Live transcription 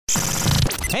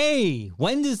Hey,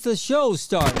 when does the show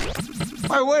start?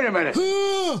 Hey, wait a minute.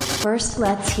 First,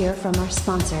 let's hear from our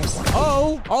sponsors.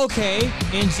 Oh, okay,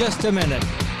 in just a minute.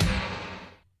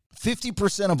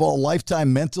 50% of all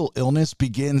lifetime mental illness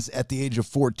begins at the age of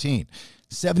 14.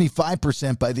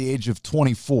 75% by the age of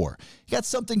 24. You got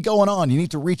something going on. You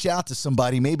need to reach out to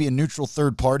somebody, maybe a neutral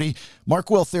third party.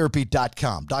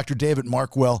 MarkwellTherapy.com. Dr. David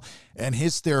Markwell and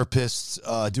his therapists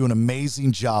do an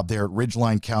amazing job there at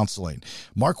Ridgeline Counseling.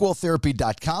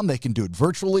 MarkwellTherapy.com. They can do it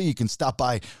virtually. You can stop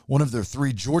by one of their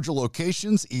 3 Georgia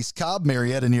locations, East Cobb,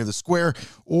 Marietta near the Square,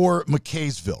 or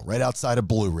McKaysville, right outside of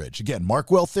Blue Ridge. Again,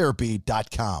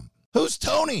 MarkwellTherapy.com. Who's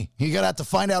Tony? You're going to have to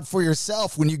find out for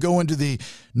yourself when you go into the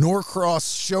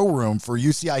Norcross showroom for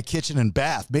UCI Kitchen and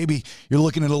Bath. Maybe you're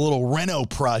looking at a little reno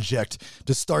project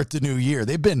to start the new year.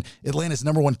 They've been Atlanta's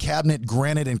 #1 cabinet,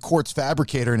 granite, and quartz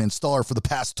fabricator and installer for the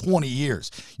past 20 years.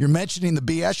 You're mentioning the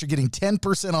BS, you're getting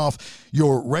 10% off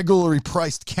your regularly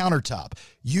priced countertop.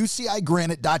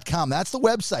 UCIgranite.com. That's the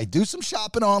website. Do some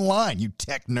shopping online, you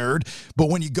tech nerd. But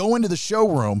when you go into the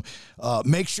showroom,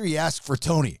 make sure you ask for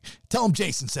Tony. Tell him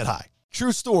Jason said hi.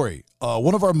 True story.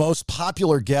 One of our most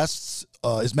popular guests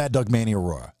is Mad Dog Manny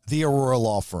Aurora, the Aurora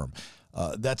Law Firm.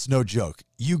 That's no joke.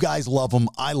 You guys love him.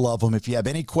 I love him. If you have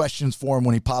any questions for him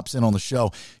when he pops in on the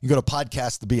show, you go to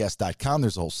podcastthebs.com.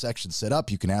 There's a whole section set up.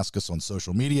 You can ask us on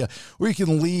social media, or you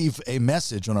can leave a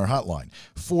message on our hotline,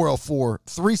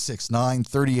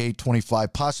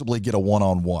 404-369-3825, possibly get a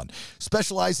one-on-one.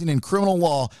 Specializing in criminal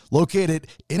law, located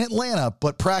in Atlanta,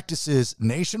 but practices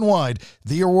nationwide,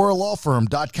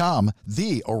 theauroralawfirm.com,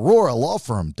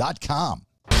 theauroralawfirm.com.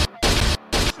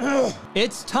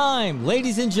 It's time,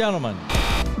 ladies and gentlemen.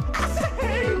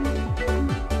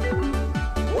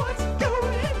 What's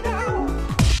going on?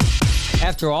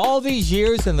 After all these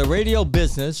years in the radio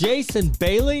business, Jason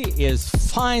Bailey is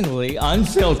finally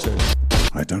unfiltered.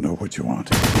 I don't know what you want.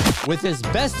 With his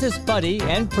bestest buddy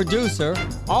and producer,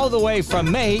 all the way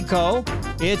from Mexico,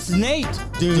 it's Nate.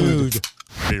 Dude.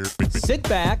 Sit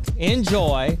back,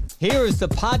 enjoy. Here is the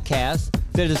podcast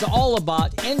that is all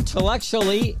about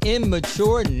intellectually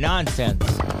immature nonsense.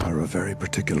 Are a very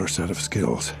particular set of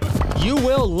skills. You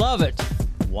will love it.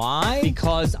 Why?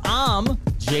 Because I'm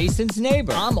Jason's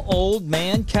neighbor. I'm Old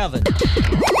Man Kevin.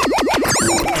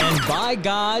 And by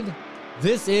God,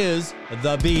 this is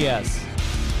the BS.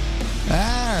 All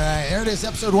right, here it is,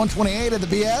 episode 128 of the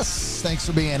BS. Thanks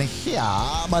for being here.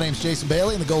 My name's Jason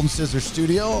Bailey in the Golden Scissors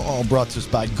Studio, all brought to us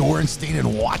by Gorenstein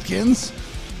and Watkins.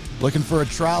 Looking for a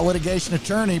trial litigation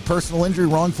attorney, personal injury,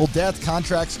 wrongful death,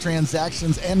 contracts,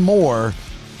 transactions, and more.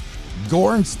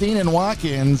 Gorenstein and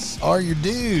Watkins are your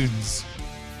dudes.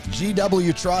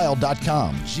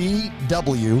 GWTrial.com.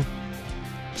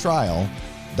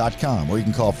 GWTrial.com. Or you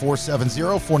can call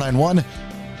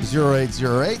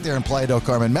 470-491-0808. They're in Playa del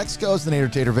Carmen, Mexico. Is the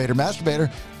Nader Tater Vader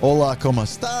Masturbator. Hola, ¿cómo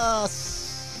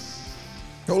estás?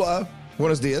 Hola.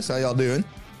 Buenos dias. How y'all doing?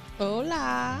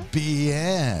 Hola.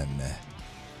 Bien.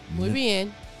 Muy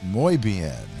bien. Muy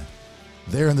bien.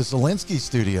 They're in the Zelensky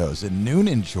Studios in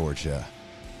Noonan, Georgia.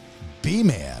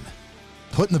 B-Man.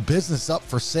 Putting the business up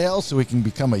for sale so he can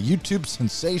become a YouTube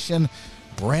sensation.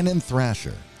 Brandon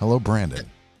Thrasher. Hello,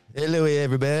 Brandon. Hello,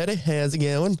 everybody. How's it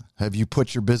going? Have you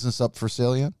put your business up for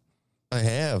sale yet? I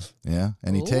have. Yeah.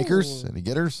 Any takers? Any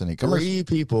getters? Any comers? 3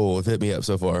 people have hit me up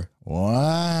so far.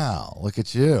 Wow. Look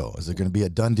at you. Is it going to be a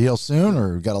done deal soon,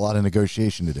 or we got a lot of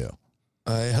negotiation to do?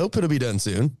 I hope it'll be done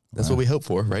soon. That's what we hope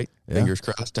for, right? Yeah. Fingers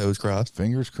crossed, toes crossed.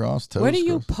 Fingers crossed, toes Where do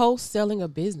you crossed. post selling a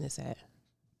business at?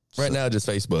 Right now, just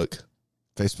Facebook.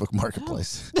 Facebook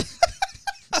Marketplace.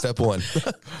 Step 1.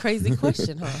 Crazy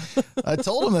question, huh? I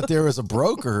told him that there was a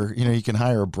broker. You know, you can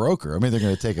hire a broker. I mean, they're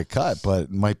going to take a cut, but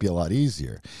it might be a lot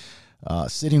easier.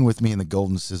 Sitting with me in the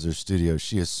Golden Scissors studio,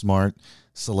 she is smart,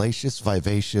 salacious,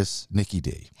 vivacious Nikki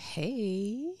D.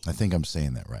 Hey. I think I'm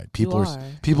saying that right. You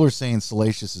People are saying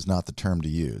salacious is not the term to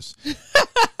use. It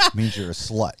means you're a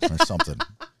slut or something.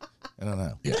 I don't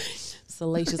know. Yeah.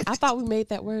 Salacious. I thought we made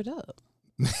that word up.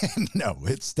 No,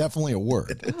 it's definitely a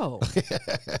word. Oh.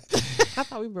 I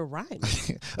thought we were rhyming.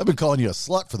 I've been calling you a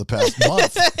slut for the past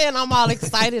month. And I'm all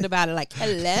excited about it, like,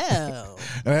 hello.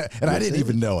 And I didn't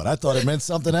even know it. I thought it meant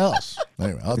something else.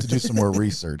 Anyway, I'll have to do some more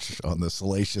research on the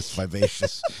salacious,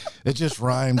 vivacious. It just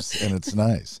rhymes, and it's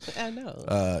nice. I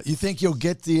know. You think you'll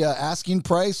get the asking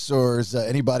price, or is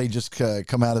anybody just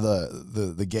come out of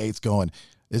the gates going,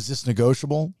 is this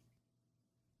negotiable?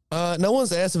 No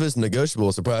one's asked if it's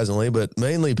negotiable, surprisingly, but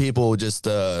mainly people just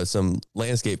some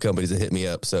landscape companies that hit me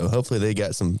up. So hopefully they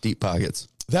got some deep pockets.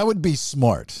 That would be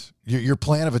smart. Your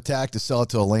plan of attack to sell it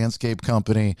to a landscape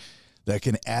company that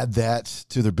can add that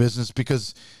to their business,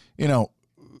 because, you know,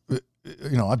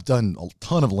 I've done a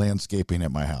ton of landscaping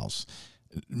at my house,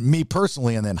 me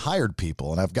personally, and then hired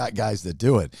people, and I've got guys that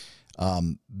do it.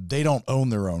 They don't own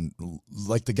their own.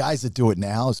 Like the guys that do it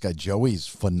now, this guy Joey is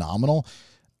phenomenal.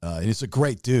 He's a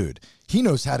great dude. He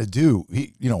knows how to do,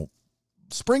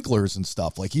 sprinklers and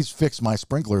stuff. Like he's fixed my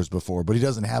sprinklers before, but he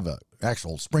doesn't have an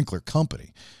actual sprinkler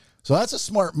company. So that's a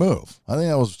smart move. I think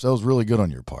that was really good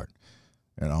on your part.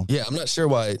 Yeah, I'm not sure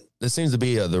why. This seems to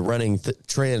be the running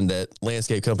trend that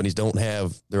landscape companies don't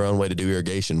have their own way to do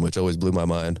irrigation, which always blew my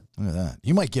mind. Look at that.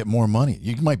 You might get more money.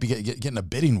 You might be getting a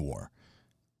bidding war.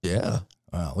 Yeah.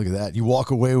 Wow, look at that. You walk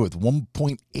away with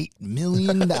 $1.8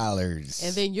 million.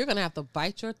 And then you're going to have to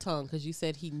bite your tongue because you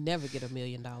said he'd never get $1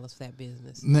 million for that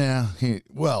business. Nah,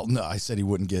 no, I said he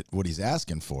wouldn't get what he's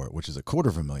asking for it, which is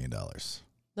 $250,000.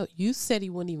 No, you said he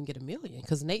wouldn't even get $1 million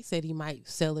because Nate said he might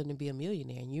sell it and be a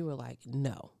millionaire, and you were like,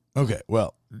 no. Okay,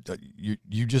 well,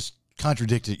 you just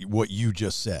contradicted what you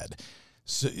just said.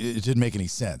 So it didn't make any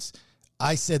sense.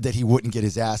 I said that he wouldn't get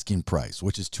his asking price,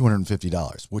 which is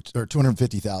 $250, or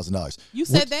 $250,000. You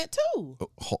said that too.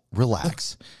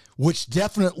 Relax. Which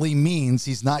definitely means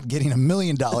he's not getting $1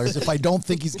 million if I don't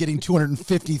think he's getting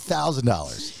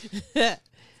 $250,000.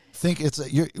 Think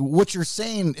what you're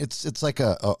saying. It's like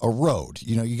a road.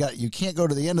 You can't go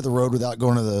to the end of the road without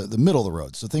going to the middle of the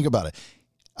road. So think about it.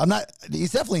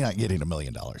 He's definitely not getting $1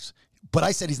 million. But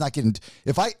I said he's not getting.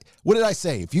 What did I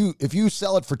say? If you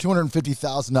sell it for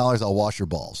 $250,000, I'll wash your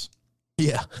balls.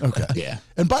 Yeah. Okay. Yeah.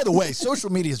 And by the way, social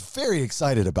media is very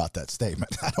excited about that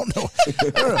statement. I don't know.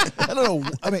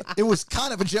 I mean, it was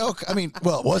kind of a joke. I mean,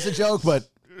 well, it was a joke, but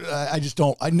I just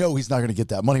don't. I know he's not going to get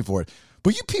that money for it.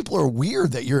 But you people are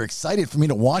weird that you're excited for me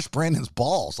to wash Brandon's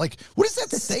balls. Like, what does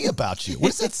that say about you? What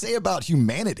does that say about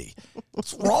humanity?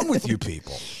 What's wrong with you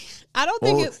people? I don't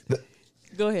think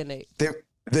Go ahead, Nate.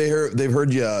 They've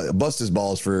heard you bust his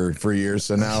balls for years,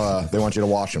 so now they want you to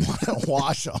wash them.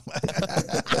 Wash them.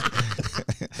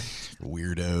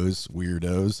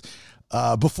 Weirdos.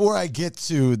 Before I get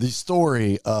to the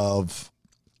story of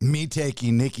me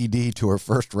taking Nikki D to her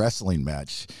first wrestling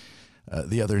match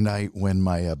the other night when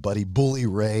my buddy Bully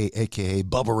Ray, a.k.a.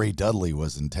 Bubba Ray Dudley,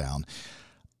 was in town,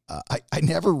 I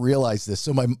never realized this.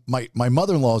 So my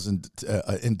mother-in-law's in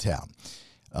town,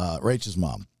 Rachel's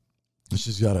mom.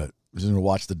 She's going to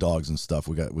watch the dogs and stuff.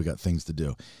 We got things to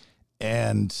do.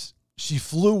 And she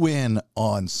flew in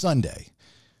on Sunday,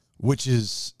 which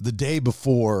is the day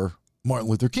before Martin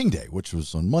Luther King Day, which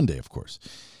was on Monday, of course.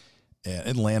 And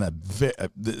Atlanta, I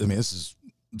mean, this is,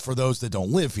 for those that don't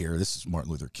live here, this is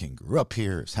Martin Luther King grew up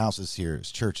here. His house is here.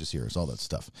 His church is here. It's all that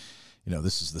stuff.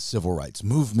 This is the civil rights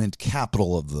movement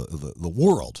capital of the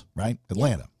world, right?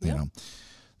 Atlanta,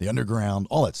 the underground,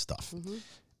 all that stuff. Mm-hmm.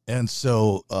 And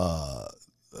so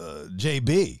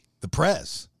JB, the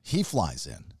prez, he flies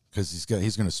in because he's going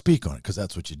to speak on it, because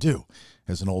that's what you do.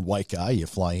 As an old white guy, you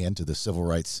fly into the civil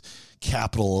rights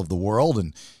capital of the world,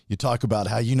 and you talk about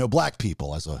how you know black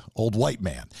people as an old white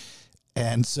man.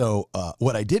 And so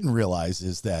what I didn't realize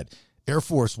is that Air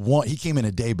Force One, he came in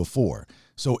a day before.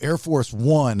 So Air Force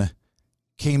One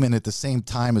came in at the same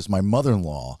time as my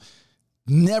mother-in-law.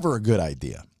 Never a good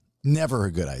idea. Never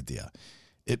a good idea.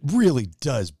 It really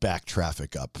does back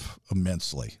traffic up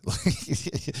immensely.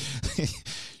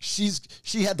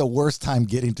 She had the worst time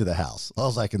getting to the house.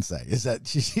 All I can say is that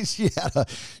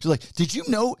she's like, did you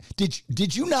know?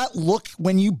 Did you not look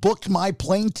when you booked my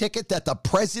plane ticket that the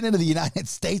president of the United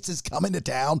States is coming to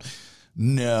town?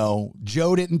 No,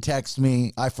 Joe didn't text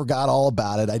me. I forgot all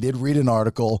about it. I did read an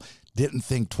article. Didn't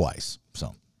think twice.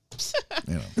 So,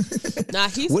 Now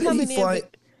he's coming in.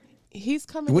 He's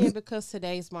coming in because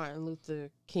today's Martin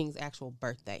Luther King's actual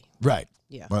birthday. Right.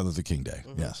 Yeah. Martin Luther King Day.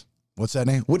 Mm-hmm. Yes. What's that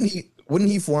name? Wouldn't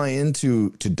he fly into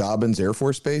Dobbins Air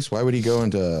Force Base? Why would he go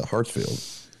into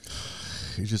Hartsfield?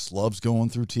 He just loves going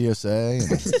through TSA. And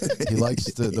he likes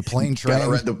the plane train.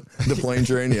 Gotta ride the plane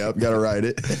train. Yep, gotta ride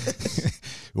it.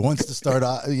 Wants to start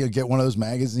out, get one of those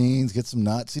magazines, get some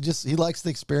nuts. He likes the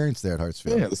experience there at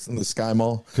Hartsfield. Yeah, in the Sky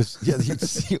Mall. Because he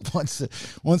wants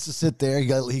to sit there.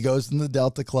 He goes in the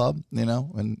Delta Club,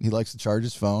 and he likes to charge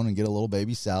his phone and get a little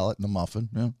baby salad and a muffin.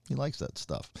 He likes that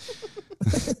stuff.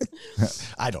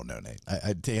 I don't know, Nate.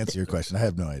 To answer your question, I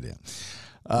have no idea.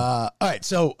 All right,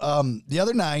 so the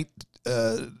other night,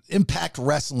 Impact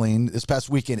Wrestling, this past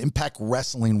weekend, Impact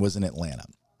Wrestling was in Atlanta.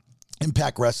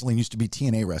 Impact Wrestling used to be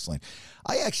TNA Wrestling.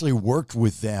 I actually worked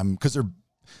with them because they're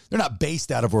not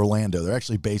based out of Orlando. They're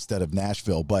actually based out of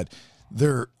Nashville, but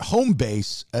their home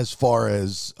base as far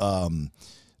as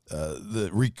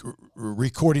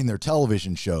recording their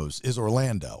television shows is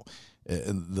Orlando,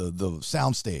 the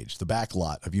soundstage, the back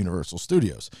lot of Universal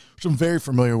Studios, which I'm very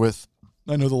familiar with.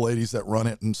 I know the ladies that run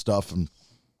it and stuff, and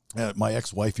my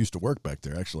ex-wife used to work back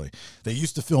there, actually. They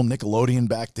used to film Nickelodeon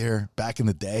back there back in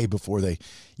the day before they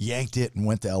yanked it and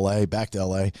went to L.A., back to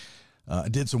L.A. I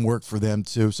did some work for them,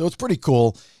 too. So it's pretty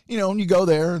cool. You know, and you go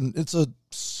there, and it's a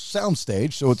sound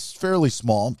stage, so it's fairly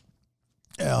small.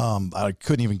 I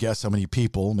couldn't even guess how many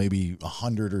people, maybe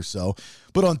 100 or so.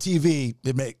 But on TV,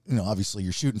 obviously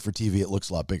you're shooting for TV, it looks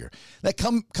a lot bigger. That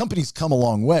company's come a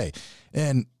long way.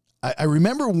 And I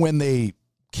remember when they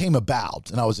came about,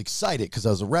 and I was excited because I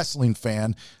was a wrestling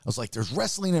fan. I was like, there's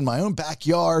wrestling in my own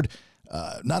backyard.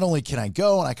 Not only can I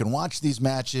go and I can watch these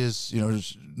matches,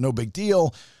 there's no big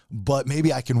deal, but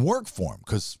maybe I can work for them.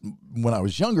 Because when I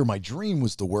was younger, my dream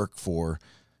was to work for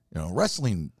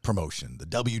wrestling promotion, the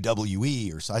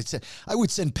WWE, or so. I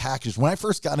would send packages. When I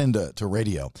first got into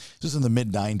radio, this was in the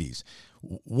mid-90s,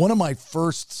 one of my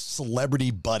first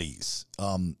celebrity buddies,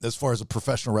 as far as a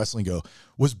professional wrestling go,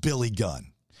 was Billy Gunn.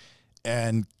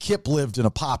 And Kip lived in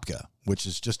Apopka, which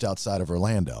is just outside of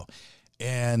Orlando.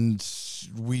 And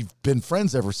we've been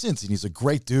friends ever since. And he's a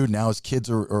great dude. Now his kids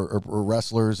are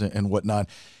wrestlers and whatnot.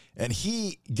 And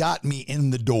he got me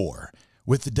in the door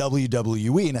with the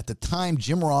WWE. And at the time,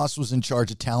 Jim Ross was in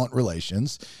charge of talent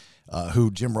relations,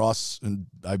 who Jim Ross, and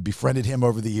I befriended him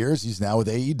over the years. He's now with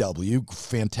AEW,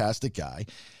 fantastic guy.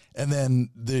 And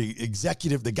then the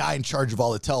executive, the guy in charge of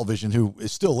all the television, who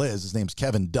still is, his name's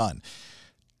Kevin Dunn.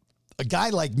 A guy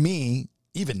like me,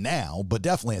 even now, but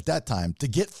definitely at that time, to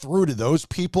get through to those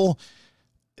people,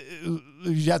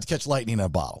 you have to catch lightning in a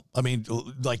bottle. I mean,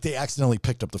 like they accidentally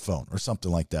picked up the phone or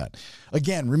something like that.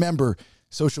 Again, remember,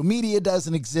 social media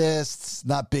doesn't exist,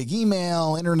 not big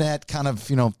email, internet kind of,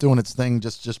 doing its thing,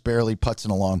 just barely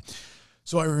putzing along.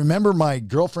 So I remember my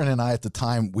girlfriend and I at the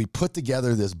time, we put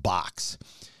together this box,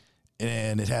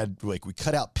 and it had, we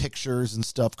cut out pictures and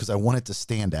stuff because I wanted to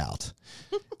stand out.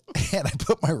 And I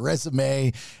put my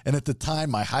resume, and at the time,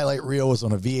 my highlight reel was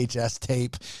on a VHS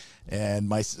tape, and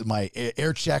my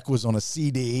air check was on a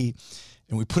CD,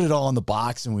 and we put it all in the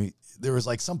box, and there was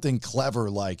something clever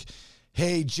like,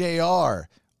 hey, JR's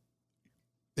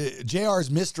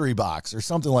mystery box or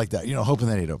something like that, hoping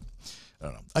that I don't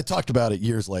know. I talked about it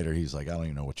years later. He's like, I don't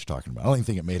even know what you're talking about. I don't even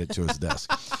think it made it to his desk.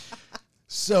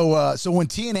 So when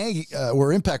TNA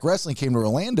or Impact Wrestling came to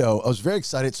Orlando, I was very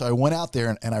excited. So I went out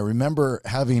there, and I remember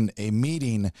having a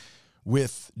meeting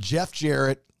with Jeff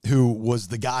Jarrett, who was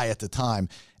the guy at the time,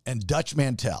 and Dutch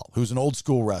Mantell, who's an old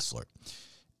school wrestler.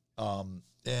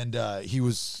 And he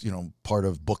was, part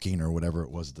of booking or whatever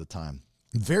it was at the time.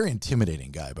 Very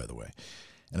intimidating guy, by the way.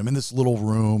 And I'm in this little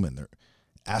room, and they're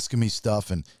asking me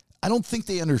stuff, and I don't think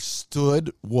they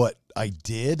understood what I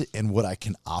did and what I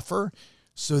can offer.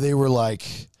 So they were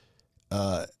like,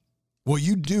 well,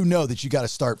 you do know that you got to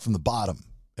start from the bottom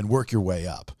and work your way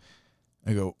up.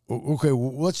 I go, okay,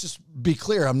 well, let's just be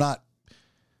clear. I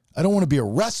don't want to be a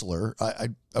wrestler. I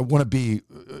want to be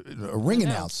a ring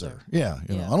announcer. Yeah,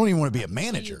 I don't even want to be a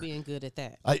manager. You're being good at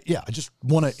that. I just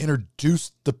want to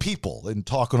introduce the people and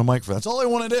talk on a microphone. That's all I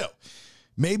want to do.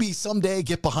 Maybe someday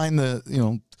get behind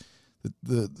the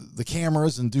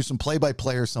cameras and do some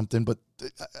play-by-play or something, but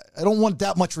I don't want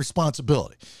that much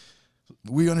responsibility.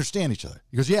 We understand each other.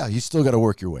 He goes, yeah, you still got to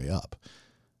work your way up.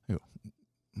 I go,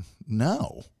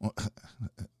 no.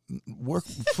 Work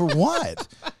for what?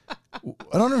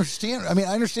 I don't understand. I mean,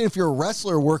 I understand if you're a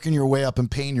wrestler working your way up and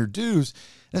paying your dues.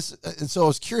 And so I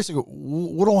was curious. I go,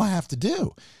 what do I have to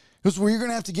do? He goes, well, you're going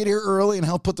to have to get here early and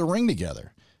help put the ring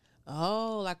together.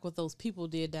 Oh, like what those people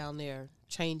did down there,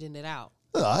 changing it out.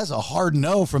 Oh, that's a hard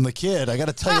no from the kid. I got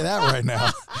to tell you that right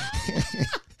now.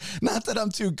 Not that I'm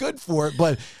too good for it,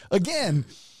 but again,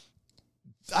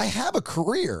 I have a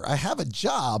career. I have a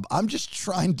job. I'm just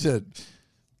trying to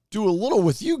do a little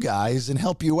with you guys and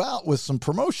help you out with some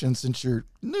promotion since you're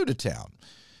new to town.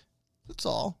 That's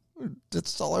all.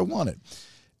 That's all I wanted.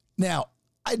 Now,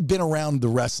 I'd been around the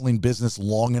wrestling business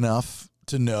long enough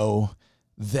to know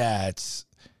that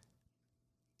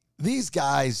these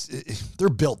guys, they're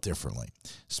built differently,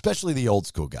 especially the old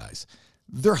school guys.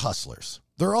 They're hustlers.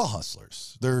 They're all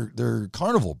hustlers. They're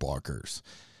carnival barkers.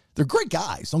 They're great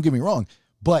guys, don't get me wrong,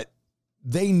 but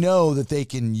they know that they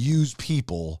can use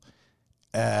people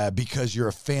because you're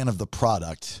a fan of the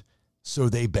product, so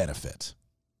they benefit.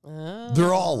 Oh.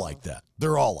 They're all like that.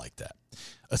 They're all like that,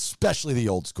 especially the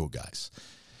old school guys.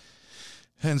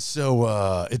 And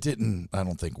so it didn't, I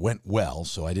don't think, went well,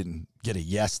 so I didn't get a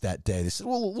yes that day. They said,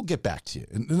 well, we'll get back to you.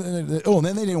 And then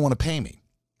they didn't want to pay me.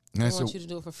 And I want you to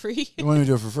do it for free. They want me to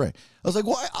do it for free. I was like,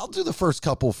 well, I'll do the first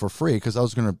couple for free because I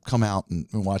was going to come out and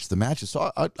watch the matches. So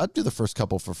I'd do the first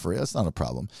couple for free. That's not a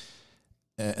problem.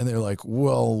 And they're like,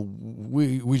 well,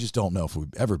 we just don't know if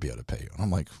we'd ever be able to pay you. And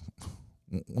I'm like,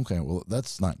 Okay, well,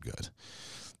 that's not good.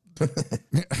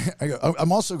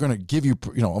 I'm also going to give you,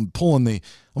 I'm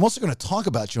also going to talk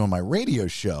about you on my radio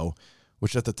show,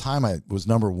 which at the time I was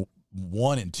number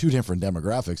one in 2 different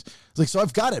demographics. It's like, so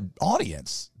I've got an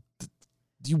audience.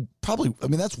 You probably,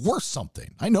 that's worth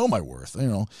something. I know my worth, I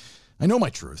know my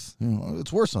truth.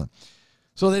 It's worth something.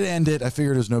 So they'd end it. I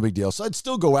figured it was no big deal. So I'd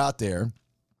still go out there.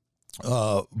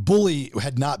 Bully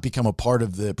had not become a part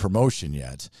of the promotion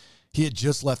yet. He had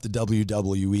just left the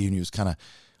WWE, and he was kind of,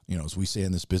 as we say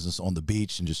in this business, on the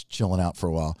beach and just chilling out for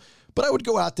a while. But I would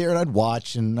go out there and I'd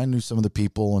watch, and I knew some of the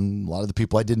people, and a lot of the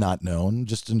people I did not know, and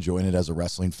just enjoying it as a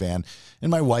wrestling fan.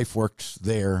 And my wife worked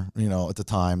there, at the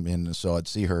time, and so I'd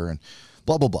see her and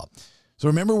blah, blah, blah. So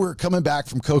remember, we were coming back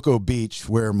from Cocoa Beach,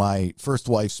 where my first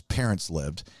wife's parents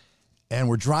lived, and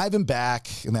we're driving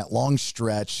back in that long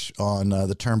stretch on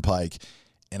the turnpike,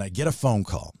 and I get a phone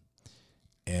call,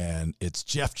 and it's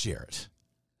Jeff Jarrett.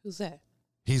 Who's that?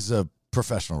 He's a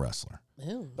professional wrestler.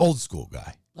 Oh. Old school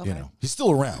guy. Okay. He's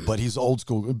still around, but he's old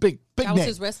school. Big that name. was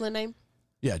his wrestling name?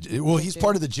 Yeah. Well, he's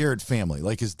part of the Jarrett family.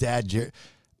 Like his dad,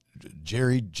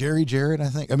 Jerry Jarrett, I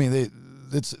think.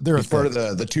 They're he's part of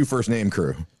the 2 first name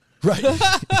crew. Right.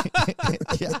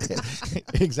 Yeah,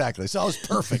 exactly. So I was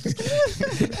perfect.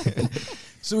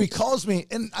 So he calls me,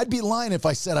 and I'd be lying if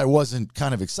I said I wasn't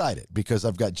kind of excited, because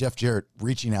I've got Jeff Jarrett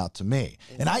reaching out to me.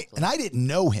 Exactly. And I didn't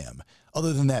know him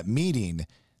other than that meeting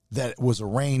that was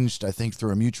arranged, I think,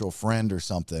 through a mutual friend or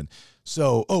something.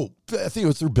 So, I think it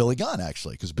was through Billy Gunn,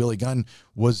 actually, because Billy Gunn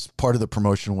was part of the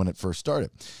promotion when it first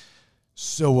started.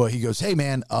 So he goes, hey,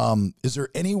 man, is there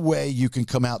any way you can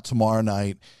come out tomorrow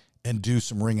night and do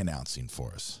some ring announcing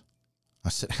for us? I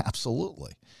said,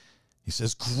 absolutely. He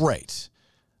says, great.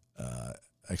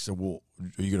 I said, well,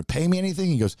 are you going to pay me anything?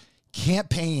 He goes, can't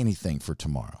pay anything for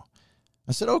tomorrow.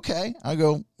 I said, okay.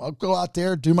 I'll go out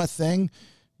there, do my thing.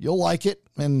 You'll like it,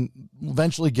 and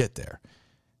eventually get there.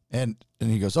 And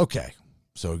he goes, okay.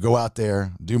 So go out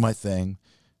there, do my thing,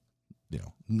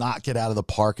 knock it out of the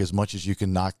park as much as you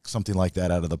can knock something like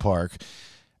that out of the park.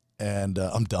 And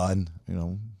I'm done.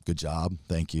 Good job.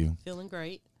 Thank you. Feeling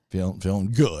great.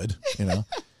 Feeling good.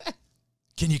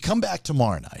 Can you come back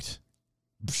tomorrow night?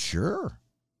 Sure.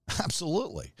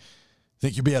 Absolutely.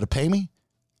 Think you'll be able to pay me?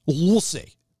 We'll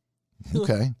see.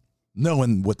 Okay.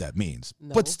 Knowing what that means.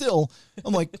 No. But still,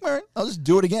 I'm like, all right, I'll just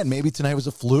do it again. Maybe tonight was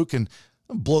a fluke, and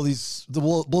blow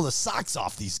the socks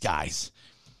off these guys.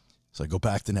 So I go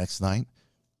back the next night,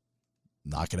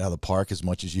 knock it out of the park as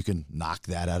much as you can knock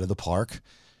that out of the park.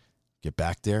 Get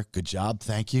back there. Good job.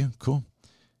 Thank you. Cool.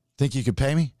 Think you could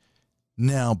pay me?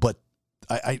 No, but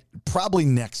I probably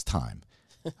next time.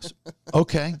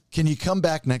 Okay. Can you come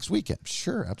back next weekend?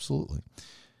 Sure, absolutely.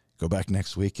 Go back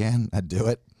next weekend. I'd do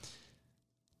it.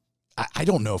 I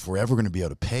don't know if we're ever going to be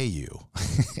able to pay you.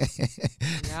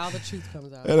 Now the truth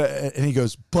comes out. And he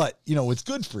goes, but, it's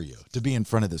good for you to be in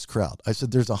front of this crowd. I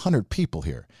said, there's 100 people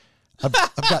here. I've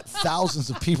got thousands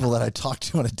of people that I talk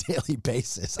to on a daily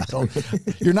basis.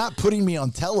 You're not putting me on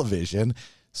television,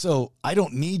 so I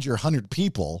don't need your 100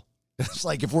 people. It's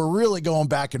like, if we're really going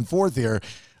back and forth here,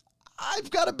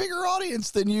 I've got a bigger audience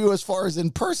than you as far as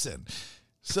in person.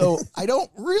 So I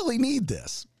don't really need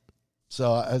this.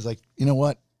 So I was like, you know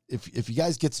what? If you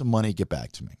guys get some money, get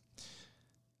back to me. It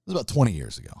was about 20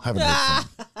 years ago. Haven't heard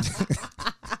from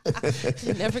him.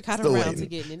 You never got around to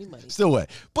getting any money. Still wait.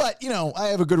 But, I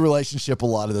have a good relationship with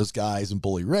a lot of those guys, and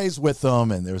Bully Ray's with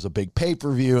them, and there was a big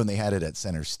pay-per-view, and they had it at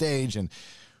Center Stage, and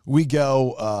we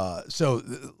go, so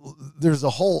there's a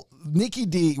whole, Nikki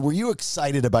D, were you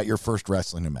excited about your first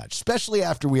wrestling match? Especially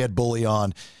after we had Bully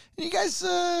on. You guys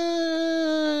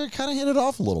kind of hit it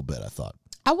off a little bit, I thought.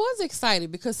 I was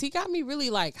excited because he got me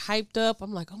really hyped up.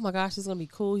 I'm like, oh my gosh, it's going to be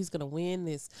cool. He's going to win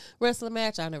this wrestling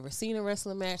match. I've never seen a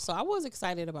wrestling match. So I was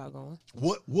excited about going.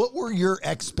 What were your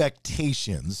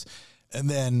expectations? And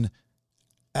then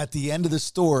at the end of the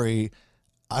story,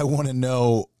 I want to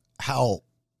know how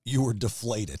you were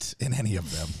deflated in any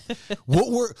of them.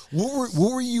 What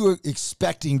were you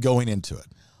expecting going into it?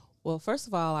 Well, first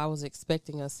of all, I was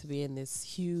expecting us to be in this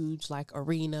huge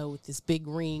arena with this big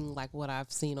ring like what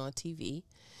I've seen on TV.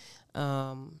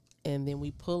 And then we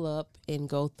pull up and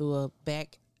go through a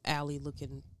back alley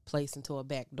looking place into a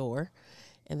back door.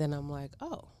 And then I'm like,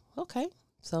 oh, okay.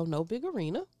 So no big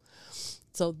arena.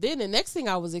 So then the next thing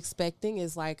I was expecting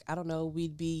is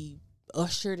we'd be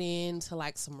ushered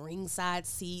into some ringside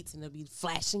seats, and there'd be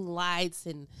flashing lights,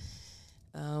 and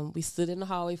We stood in the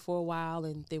hallway for a while,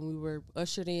 and then we were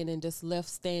ushered in and just left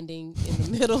standing in the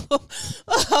middle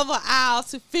of an aisle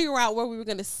to figure out where we were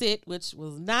going to sit, which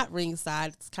was not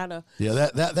ringside. It's kind of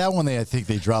that one. I think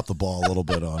they dropped the ball a little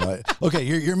bit on. Right? Okay,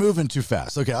 you're moving too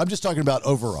fast. Okay, I'm just talking about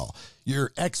overall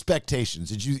your expectations.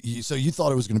 Did so you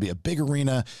thought it was going to be a big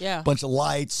arena, bunch of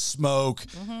lights, smoke.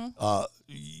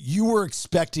 You were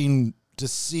expecting to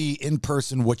see in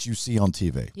person what you see on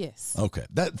TV. Yes. Okay.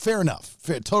 That fair enough.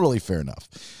 Totally fair enough.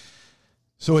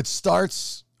 So it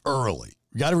starts early.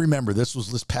 You got to remember this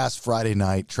was this past Friday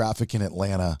night. Traffic in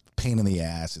Atlanta, pain in the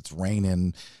ass. It's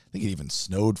raining. I think it even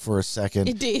snowed for a second.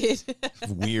 It did.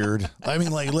 Weird. I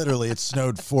mean, like literally, it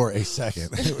snowed for a second.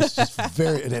 It was just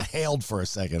and it hailed for a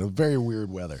second. It was very weird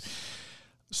weather.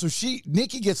 So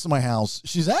Nikki gets to my house.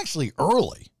 She's actually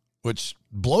early, which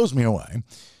blows me away.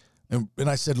 And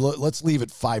I said, let's leave at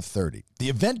 5:30. The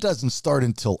event doesn't start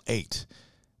until 8.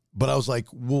 But I was like,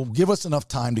 well, give us enough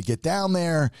time to get down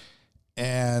there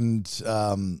and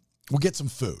we'll get some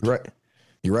food. Right.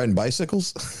 You riding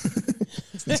bicycles?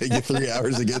 Take you 3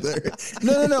 hours to get there?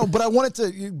 No. But I wanted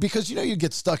to, because, you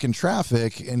get stuck in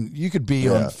traffic and you could be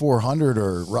on 400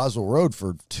 or Roswell Road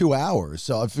for 2 hours.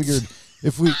 So I figured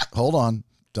if we, hold on,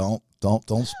 don't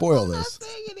spoil this. I'm not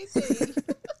saying anything.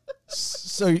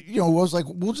 So, I was like,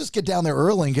 we'll just get down there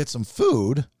early and get some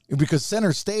food because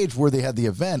center stage where they had the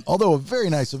event, although a very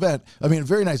nice event, a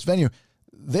very nice venue,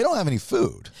 they don't have any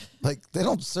food. Like, they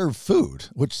don't serve food,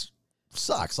 which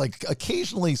sucks. Like,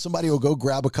 occasionally somebody will go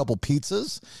grab a couple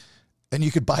pizzas and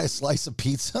you could buy a slice of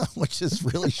pizza, which is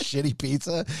really shitty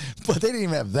pizza, but they didn't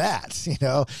even have that,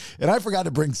 And I forgot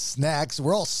to bring snacks.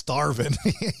 We're all starving.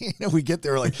 We get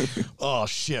there like, oh,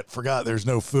 shit, forgot there's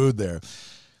no food there.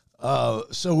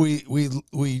 So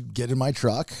we get in my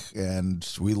truck and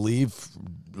we leave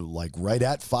like right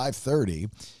at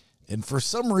 5:30. And for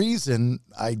some reason,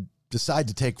 I decide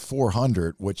to take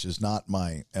 400, which is not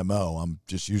my MO. I'm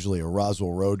just usually a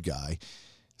Roswell Road guy,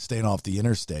 staying off the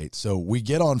interstate. So we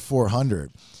get on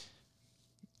 400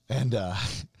 and,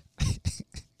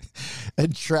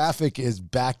 and traffic is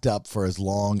backed up for as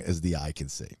long as the eye can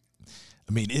see.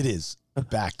 I mean, it is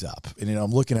backed up. And,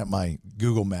 I'm looking at my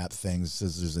Google Map things. It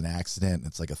says there's an accident.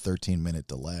 It's like a 13-minute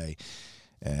delay.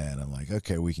 And I'm like,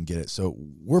 okay, we can get it. So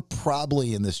we're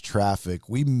probably in this traffic.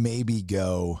 We maybe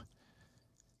go,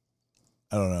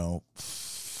 I don't know,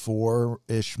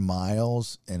 4-ish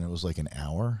miles. And it was like an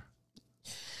hour.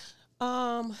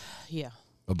 Yeah.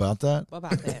 About that?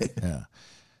 About that. Yeah.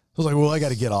 I was like, well, I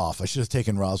got to get off. I should have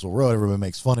taken Roswell Road. Everybody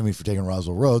makes fun of me for taking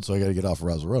Roswell Road. So I got to get off of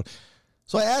Roswell Road.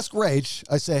 So I asked Rach,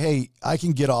 I say, hey, I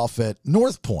can get off at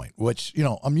North Point, which,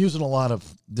 I'm using a lot of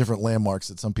different landmarks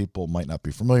that some people might not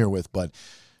be familiar with, but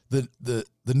the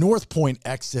North Point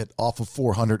exit off of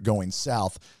 400 going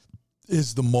south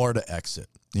is the MARTA exit,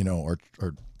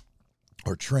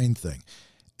 or train thing.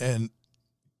 And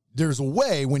there's a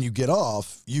way when you get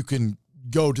off, you can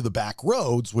go to the back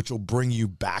roads, which will bring you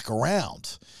back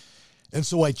around. And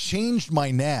so I changed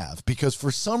my nav because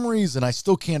for some reason I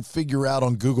still can't figure out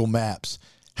on Google Maps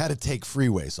how to take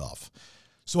freeways off.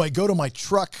 So I go to my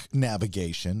truck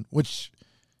navigation, which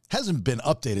hasn't been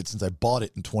updated since I bought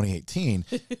it in 2018.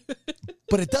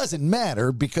 But it doesn't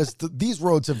matter because these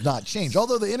roads have not changed.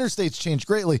 Although the interstates changed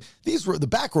greatly, the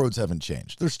back roads haven't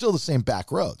changed. They're still the same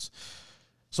back roads.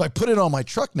 So I put it on my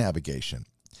truck navigation.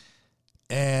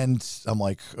 And I'm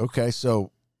like, okay,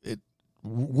 so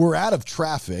we're out of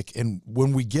traffic, and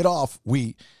when we get off,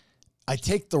 I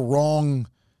take the wrong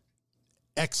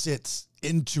exits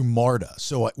into MARTA,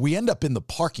 so we end up in the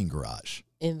parking garage.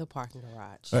 In the parking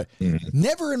garage. Right.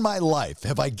 Never in my life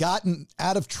have I gotten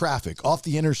out of traffic off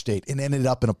the interstate and ended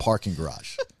up in a parking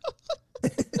garage.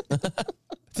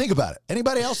 Think about it.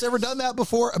 Anybody else ever done that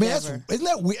before? I mean, isn't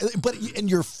that weird? But and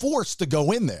you're forced to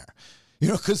go in there.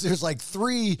 Because there's like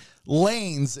 3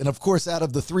 lanes. And of course, out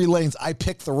of the 3 lanes, I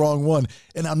picked the wrong one.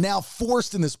 And I'm now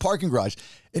forced in this parking garage.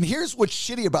 And here's what's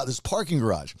shitty about this parking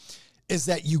garage is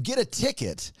that you get a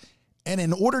ticket. And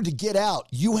in order to get out,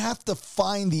 you have to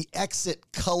find the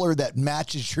exit color that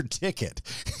matches your ticket.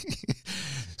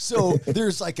 So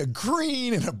there's like a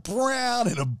green and a brown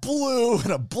and a blue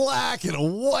and a black and a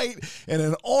white and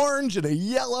an orange and a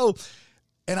yellow.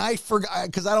 And I forgot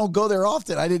because I don't go there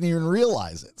often. I didn't even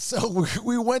realize it. So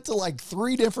we went to like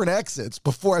 3 different exits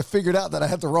before I figured out that I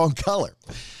had the wrong color.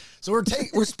 So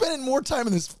we're spending more time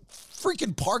in this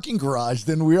freaking parking garage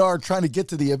than we are trying to get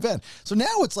to the event. So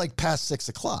now it's like past 6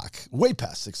 o'clock, way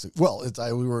past 6. Well,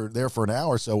 we were there for an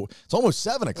hour, so it's almost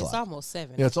 7 o'clock. It's almost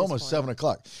 7. Yeah, it's almost 7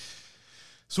 o'clock.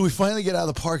 So we finally get out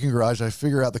of the parking garage. I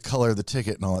figure out the color of the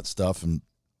ticket and all that stuff, and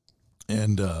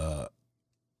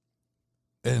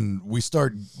and we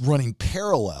start running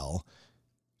parallel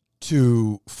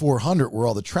to 400 where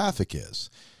all the traffic is.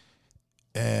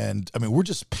 And I mean, we're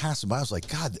just passing by. I was like,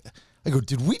 God, I go,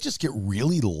 did we just get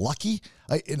really lucky?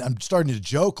 And I'm starting to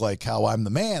joke like how I'm the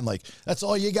man. Like, that's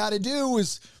all you got to do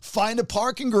is find a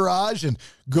parking garage and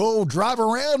go drive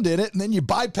around in it. And then you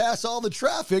bypass all the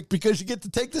traffic because you get to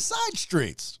take the side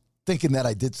streets, thinking that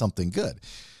I did something good.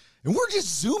 And we're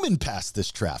just zooming past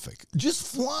this traffic,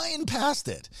 just flying past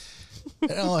it.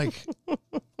 And I'm like,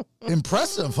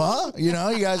 impressive, huh? You know,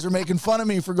 you guys are making fun of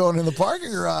me for going in the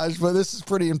parking garage, but this is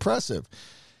pretty impressive.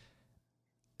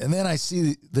 And then I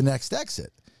see the next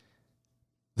exit.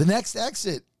 The next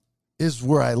exit is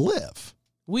where I live.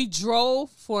 We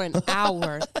drove for an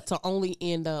hour to only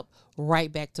end up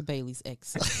right back to Bailey's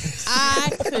exit.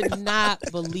 I could not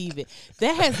believe it.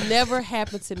 That has never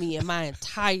happened to me in my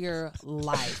entire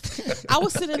life. I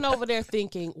was sitting over there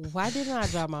thinking, why didn't I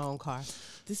drive my own car?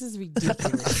 This is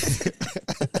ridiculous.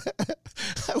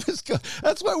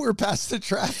 That's why we're past the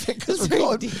traffic, because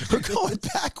we're going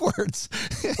backwards.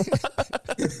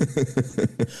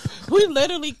 We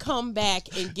literally come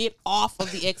back and get off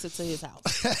of the exit to his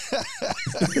house.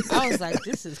 I was like,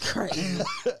 this is crazy.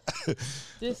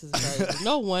 This is crazy.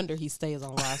 No wonder he stays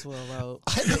on Roswell Road.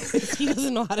 He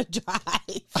doesn't know how to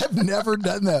drive. I've never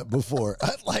done that before.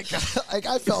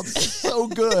 I felt so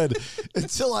good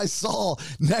until I saw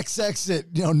next exit,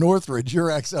 Northridge, your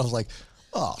exit. I was like,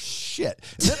 oh shit!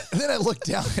 And then I looked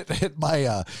down at my,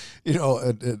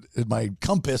 at my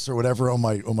compass or whatever on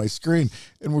my screen,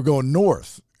 and we're going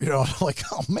north. I'm like,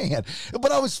 oh man!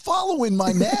 But I was following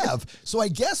my nav, so I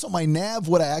guess on my nav,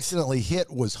 what I accidentally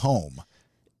hit was home.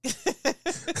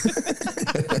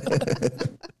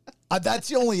 That's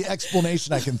the only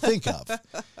explanation I can think of,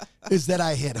 is that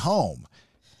I hit home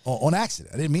on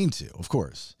accident. I didn't mean to, of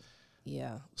course.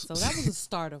 Yeah. So that was the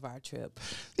start of our trip.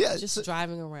 Yeah. Just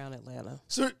driving around Atlanta.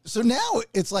 So now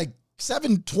it's like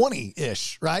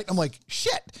 7:20-ish, right? I'm like,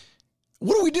 shit,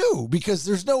 what do we do? Because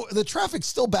the traffic's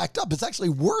still backed up. It's actually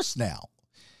worse now.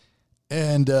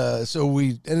 And so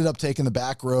we ended up taking the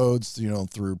back roads,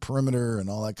 through perimeter and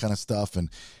all that kind of stuff. And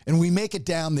we make it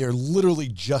down there literally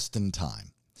just in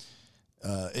time.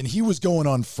 And he was going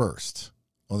on first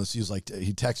on this. He was like,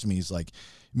 he texted me, he's like,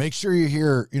 make sure you're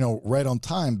here, right on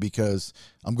time because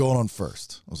I'm going on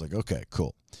first. I was like, okay,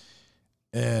 cool.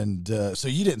 And so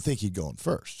you didn't think he'd go on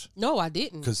first? No, I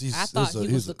didn't. Because I thought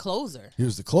he was the closer. He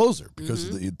was the closer because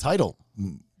of the title,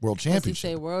 world championship.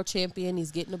 He said world champion.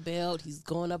 He's getting a belt. He's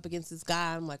going up against this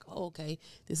guy. I'm like, oh, okay,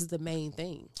 this is the main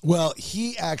thing. Well,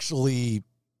 he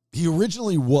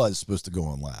originally was supposed to go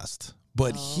on last,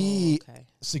 but he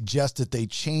suggested they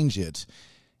change it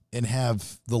and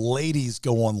have the ladies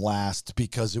go on last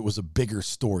because it was a bigger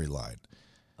storyline.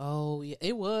 Oh, yeah,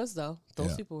 it was, though.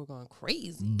 Those people were going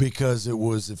crazy. Because it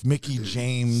was, if Mickie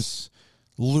James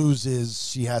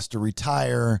loses, she has to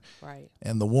retire. Right.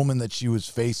 And the woman that she was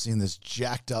facing, this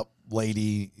jacked up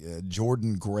lady,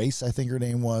 Jordan Grace, I think her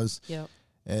name was. Yep.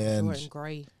 And Jordan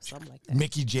Gray, something like that.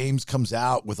 Mickie James comes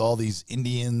out with all these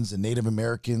Indians and Native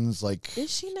Americans.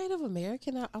 Is she Native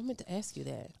American? I meant to ask you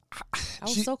that. I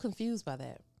was so confused by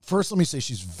that. First, let me say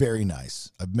she's very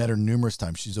nice. I've met her numerous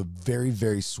times. She's a very,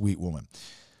 very sweet woman.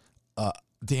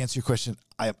 To answer your question,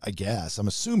 I guess, I'm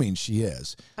assuming she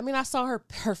is. I mean, I saw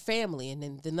her family, and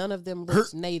then none of them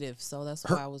looked Native, so that's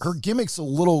why I was... Her gimmick's a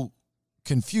little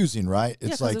confusing, right?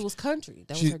 It's because it was country.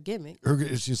 That was her gimmick.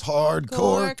 She's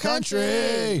hardcore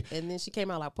country. And then she came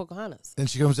out like Pocahontas. And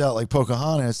she comes out like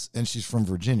Pocahontas, and she's from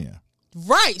Virginia.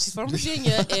 Right. She's from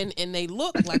Virginia, and they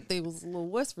looked like they was a little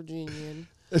West Virginian.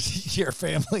 Your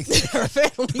family. Her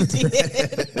family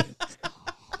did.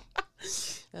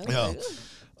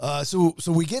 So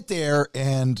we get there,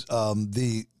 and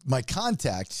my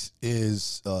contact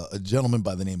is a gentleman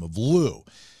by the name of Lou,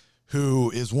 who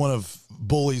is one of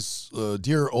Bully's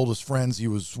dear oldest friends. He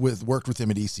worked with him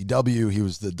at ECW. He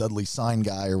was the Dudley Sign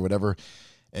guy or whatever.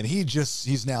 And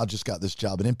he's now just got this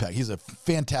job at Impact. He's a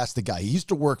fantastic guy. He used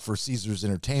to work for Caesars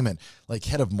Entertainment, like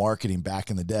head of marketing back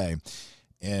in the day.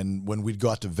 And when we'd go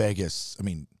out to Vegas, I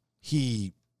mean,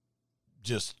 he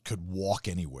just could walk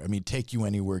anywhere. I mean, take you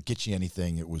anywhere, get you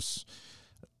anything. It was,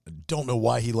 don't know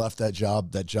why he left that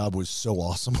job. That job was so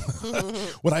awesome.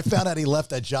 When I found out he left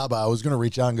that job, I was going to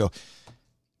reach out and go,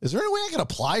 is there any way I can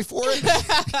apply for it?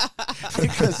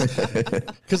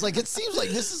 Because like, it seems like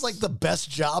this is like the best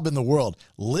job in the world.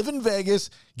 Live in Vegas,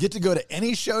 get to go to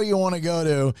any show you want to go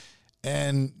to,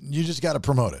 and you just got to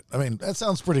promote it. I mean, that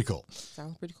sounds pretty cool.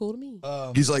 Sounds pretty cool to me.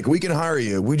 He's like, we can hire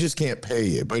you. We just can't pay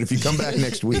you. But if you come back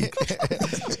next week.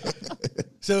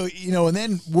 So, and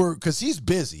then because he's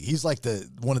busy. He's like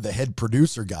one of the head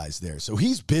producer guys there. So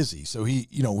he's busy. So he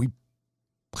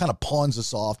kind of pawns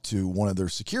us off to one of their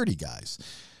security guys,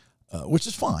 which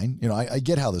is fine. I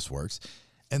get how this works.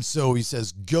 And so he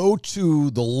says, go to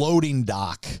the loading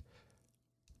dock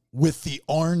with the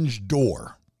orange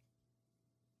door.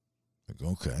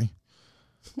 Like, okay.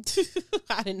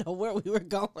 I didn't know where we were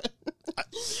going.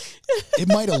 It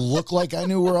might have looked like I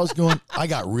knew where I was going. I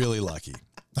got really lucky.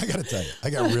 I got to tell you, I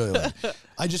got really lucky.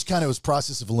 I just kind of was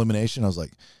process of elimination. I was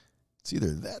like, it's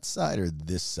either that side or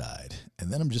this side.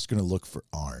 And then I'm just going to look for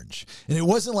orange. And it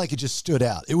wasn't like it just stood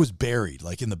out. It was buried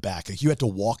like in the back. Like you had to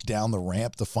walk down the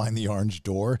ramp to find the orange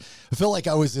door. I felt like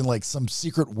I was in like some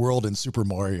secret world in Super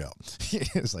Mario.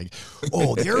 It was like,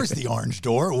 oh, there's the orange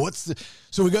door.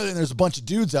 So we go there and there's a bunch of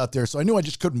dudes out there. So I knew I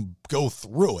just couldn't go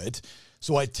through it.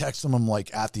 So I text them, I'm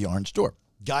like at the orange door.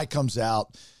 Guy comes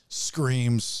out,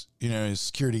 screams, his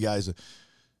security guy's,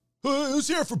 who's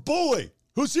here for bully?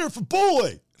 Who's here for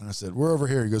bully? And I said, we're over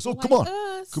here. He goes, oh, come on.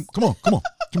 Come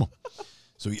on.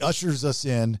 So he ushers us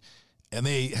in, and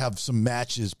they have some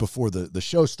matches before the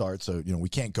show starts. So, we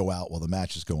can't go out while the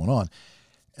match is going on.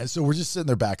 And so we're just sitting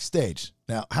there backstage.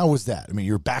 Now, how was that? I mean,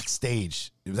 you're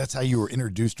backstage. That's how you were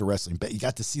introduced to wrestling. But you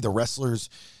got to see the wrestlers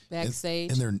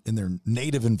backstage in their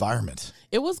native environment.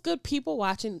 It was good people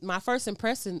watching. My first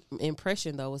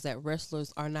impression though was that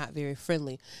wrestlers are not very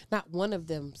friendly. Not one of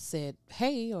them said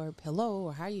hey or hello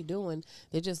or how you doing.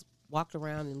 They just walked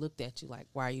around and looked at you like,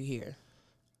 why are you here?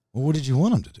 Well, what did you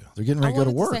want them to do? They're getting ready to go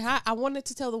to work. Say hi. I wanted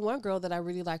to tell the one girl that I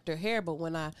really liked her hair, but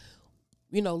when I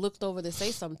looked over to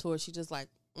say something to her, she just like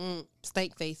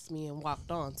stank faced me and walked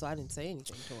on, so I didn't say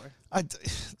anything to her.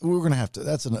 We're gonna have to.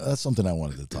 That's something I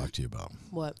wanted to talk to you about.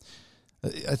 What?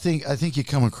 I think you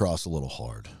come across a little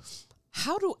hard.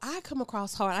 How do I come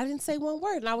across hard? I didn't say one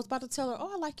word, and I was about to tell her,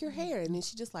 "Oh, I like your hair," and then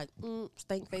she just like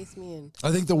stank faced me. And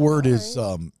I think the word is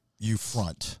you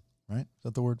front, right? Is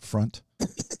that the word front?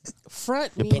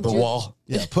 Front you means put up a wall.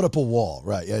 Yeah, put up a wall,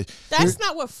 right? Yeah. That's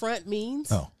not what front means.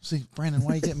 Oh, see, Brandon,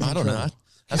 why are you getting me? I don't know.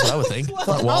 That's what I would think. Well,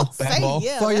 Front wall, back wall.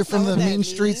 Yeah, thought you're from the mean means.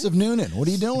 streets of Noonan. What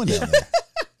are you doing down there?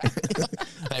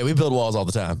 Hey, we build walls all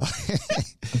the time.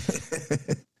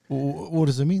 What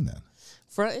does it mean then?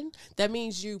 Fronting, that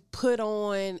means you put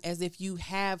on as if you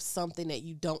have something that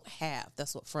you don't have.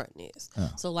 That's what fronting is.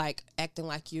 Oh. So like acting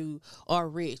like you are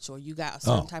rich or you got a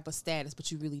certain type of status,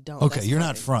 but you really don't. Okay, that's you're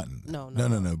fronting. not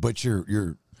fronting. No. But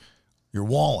you're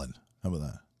walling. How about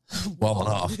that? Walling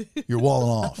off. You're walling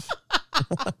off.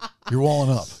 You're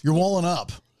walling up. You're walling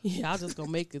up. Yeah, I was just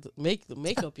gonna make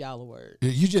up y'all a word.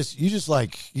 You just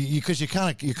like because you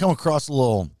come across a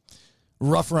little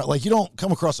rough around. Like you don't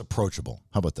come across approachable.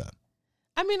 How about that?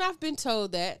 I mean, I've been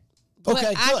told that. But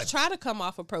okay, I good. try to come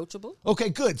off approachable. Okay,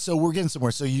 good. So we're getting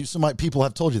somewhere. So people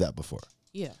have told you that before.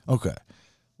 Yeah. Okay.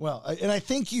 Well, and I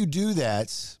think you do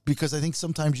that because I think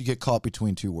sometimes you get caught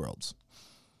between two worlds.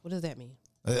 What does that mean?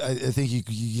 I think you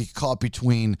get caught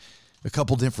between a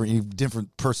couple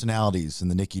different personalities in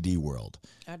the Nikki D world.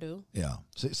 I do. Yeah.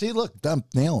 See, look, I'm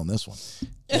nailing this one.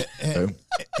 and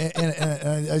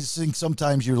I just think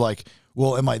sometimes you're like,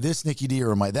 well, am I this Nikki D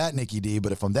or am I that Nikki D?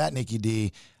 But if I'm that Nikki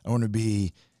D, I want to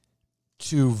be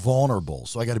too vulnerable.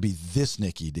 So I got to be this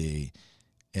Nikki D,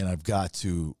 and I've got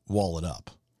to wall it up,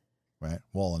 right?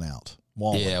 Walling out.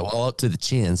 Wall up to the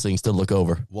chin so you can still look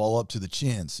over. Wall up to the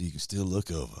chin so you can still look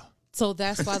over. So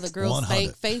that's why the girl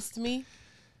stank faced me?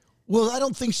 Well, I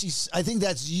don't think I think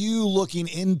that's you looking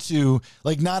into,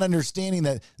 like, not understanding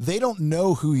that they don't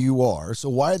know who you are. So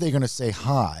why are they going to say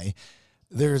hi?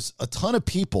 There's a ton of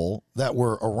people that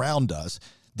were around us.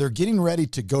 They're getting ready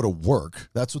to go to work.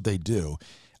 That's what they do.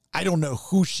 I don't know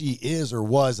who she is or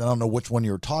was. I don't know which one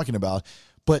you were talking about,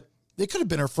 but it could have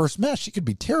been her first match. She could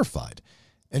be terrified,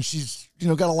 and she's,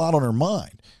 got a lot on her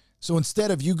mind. So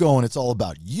instead of you going, it's all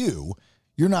about you,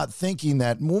 you're not thinking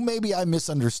that, well, maybe I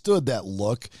misunderstood that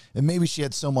look, and maybe she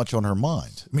had so much on her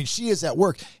mind. I mean, she is at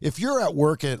work. If you're at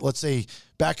work at, let's say,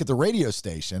 back at the radio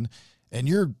station, and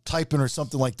you're typing or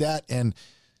something like that, and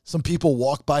some people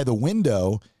walk by the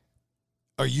window,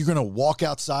 are you going to walk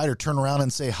outside or turn around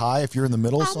and say hi if you're in the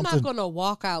middle of something? I'm not going to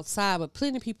walk outside, but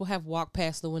plenty of people have walked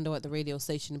past the window at the radio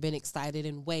station and been excited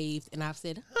and waved, and I've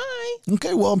said, hi.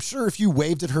 Okay, well, I'm sure if you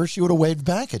waved at her, she would have waved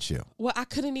back at you. Well, I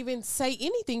couldn't even say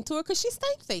anything to her because she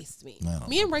stank-faced me.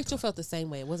 Me and Rachel felt the same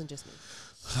way. It wasn't just me.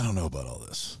 I don't know about all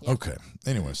this. Yeah. Okay.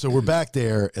 Anyway, so we're back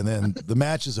there, and then the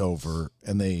match is over,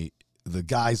 and the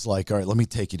guy's like, all right, let me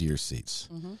take you to your seats.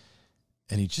 Mm-hmm.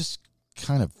 And he just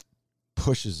kind of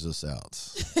pushes us out.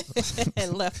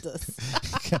 And left us.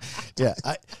 Yeah.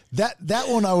 That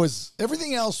one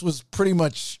everything else was pretty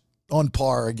much on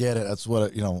par. I get it. That's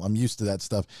what, I'm used to that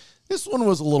stuff. This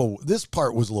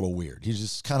part was a little weird. He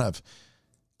just kind of,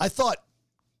 I thought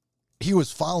he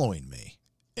was following me,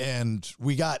 and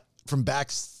we got from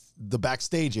the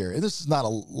backstage area. And this is not a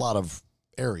lot of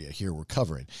area here we're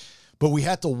covering, but we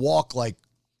had to walk like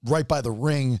right by the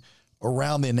ring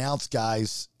around the announce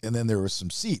guys, and then there were some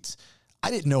seats. I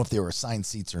didn't know if they were assigned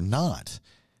seats or not.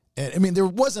 And I mean, there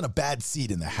wasn't a bad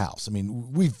seat in the house. I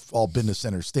mean, we've all been to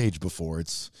center stage before.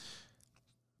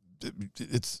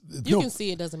 You can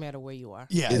see it doesn't matter where you are.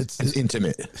 Yeah, it's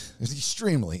intimate. It's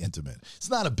extremely intimate. It's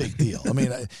not a big deal. I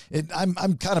mean,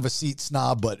 I'm kind of a seat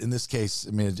snob, but in this case,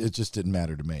 I mean, it just didn't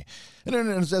matter to me. And then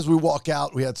as we walk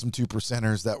out, we had some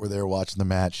 2%ers that were there watching the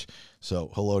match.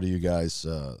 So hello to you guys,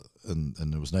 and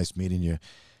it was nice meeting you.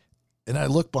 And I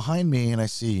look behind me and I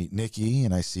see Nikki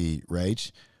and I see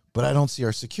Rach, but I don't see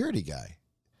our security guy.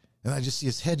 And I just see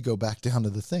his head go back down to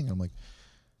the thing. I'm like,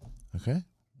 okay.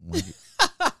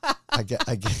 I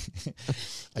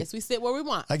guess we sit where we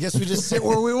want. I guess we just sit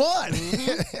where we want.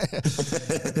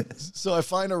 So I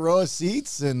find a row of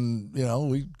seats, and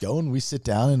we go and we sit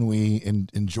down and we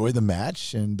enjoy the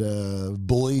match. And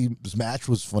Bully's match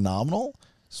was phenomenal.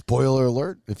 Spoiler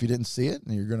alert: if you didn't see it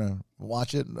and you're gonna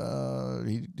watch it,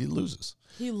 he loses.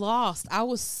 He lost. I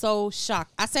was so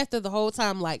shocked. I sat there the whole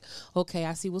time like, okay,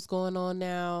 I see what's going on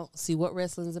now. See what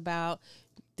wrestling's about.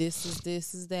 This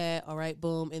is that. All right,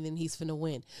 boom. And then he's finna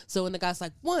win. So when the guy's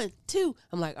like, 1, 2,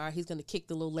 I'm like, all right, he's going to kick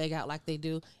the little leg out like they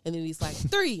do. And then he's like,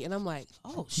 3. And I'm like,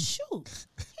 oh, shoot.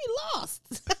 He lost.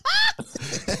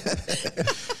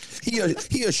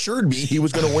 He assured me he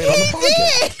was going to win on the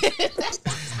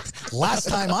podcast. Last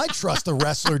time I trust a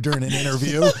wrestler during an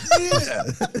interview. Yeah.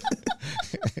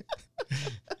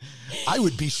 I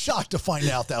would be shocked to find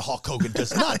out that Hulk Hogan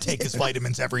does not take his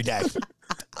vitamins every day.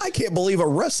 I can't believe a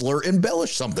wrestler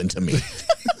embellished something to me.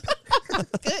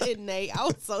 Good, Nate. I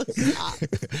was so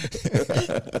shocked.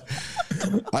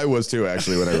 I was too,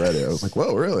 actually, when I read it. I was like,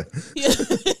 whoa, really?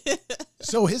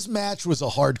 So his match was a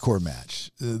hardcore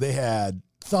match. They had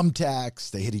thumbtacks.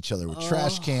 They hit each other with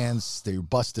trash cans. They were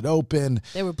busted open.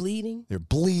 They were bleeding. They're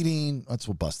bleeding. That's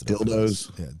what busted Dildos.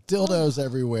 open. Yeah, dildos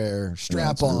everywhere.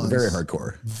 Strap-ons. Very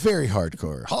hardcore. Very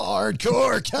hardcore.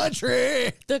 Hardcore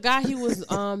country. The guy he was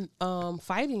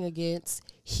fighting against,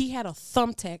 he had a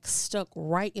thumbtack stuck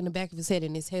right in the back of his head,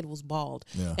 and his head was bald.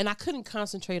 Yeah. And I couldn't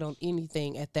concentrate on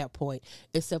anything at that point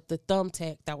except the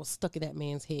thumbtack that was stuck in that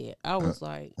man's head. I was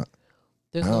like,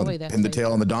 there's no way that's pin the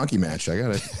tail on the donkey match. I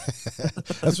got it.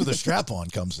 That's where the strap-on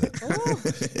comes in.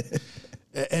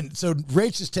 And so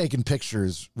Rach is taking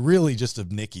pictures really just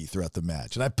of Nikki throughout the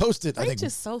match. And I posted, I think Rach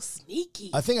is so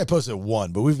sneaky. I think I posted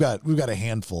one, but we've got a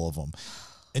handful of them.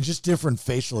 And just different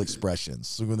facial expressions.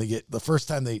 So when they get the first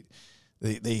time they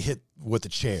hit with the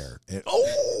chair, and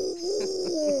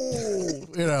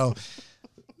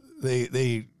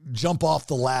they jump off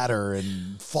the ladder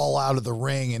and fall out of the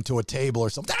ring into a table or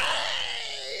something.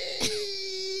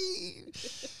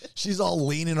 She's all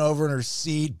leaning over in her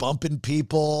seat, bumping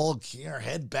people, her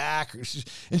head back.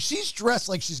 And she's dressed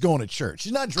like she's going to church.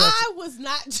 She's not dressed. I was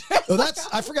not dressed. Oh,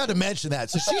 I forgot to mention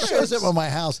that. So she shows up at my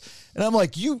house, and I'm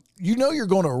like, you know you're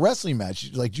going to a wrestling match.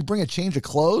 She's like, you bring a change of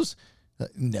clothes?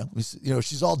 No.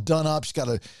 She's all done up. She's got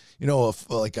a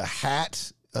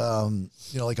hat,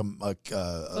 like a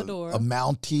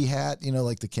Mountie hat,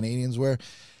 like the Canadians wear.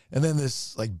 And then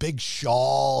this like big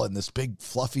shawl and this big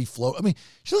fluffy float. I mean,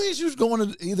 she looked like she was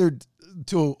going to either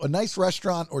to a nice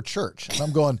restaurant or church. And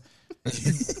I'm going,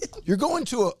 you're going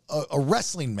to a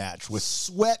wrestling match with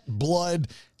sweat, blood,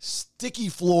 sticky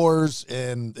floors,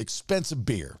 and expensive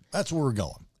beer. That's where we're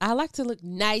going. I like to look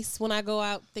nice when I go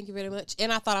out. Thank you very much.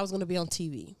 And I thought I was going to be on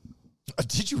TV.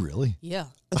 Did you really? Yeah.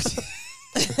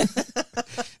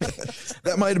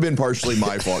 That might have been partially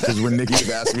my fault, because when Nikki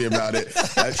asked me about it,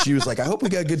 she was like, I hope we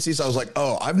got good seats. I was like,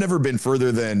 oh, I've never been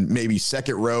further than maybe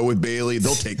second row with Bailey.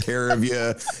 They'll take care of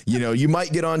you. You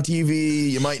might get on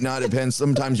TV. You might not. It depends.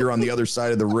 Sometimes you're on the other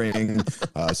side of the ring.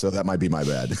 So that might be my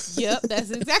bad. Yep, that's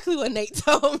exactly what Nate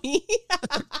told me.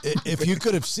 If you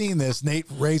could have seen this, Nate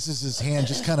raises his hand,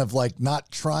 just kind of like not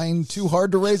trying too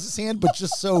hard to raise his hand, but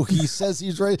just so he says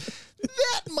he's right.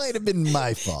 That might have been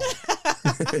my fault.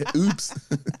 Oops.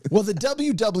 Well, the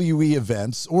WWE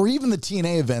events, or even the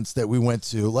TNA events that we went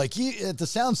to, like at the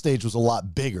soundstage was a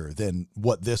lot bigger than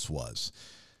what this was.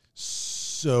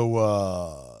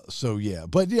 So yeah.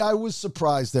 But yeah, I was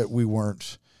surprised that we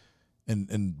weren't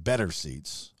in better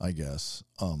seats, I guess.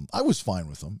 I was fine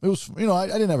with them. It was, I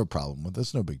didn't have a problem with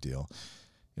this. No big deal.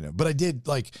 But I did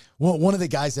like one of the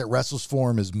guys that wrestles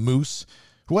for him is Moose,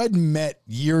 who I'd met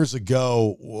years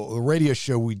ago. A radio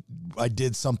show, I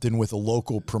did something with a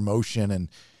local promotion, and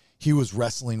he was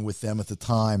wrestling with them at the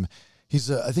time. He's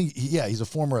a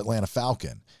former Atlanta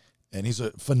Falcon, and he's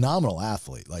a phenomenal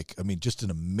athlete. Like, I mean, just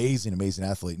an amazing, amazing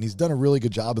athlete. And he's done a really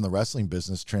good job in the wrestling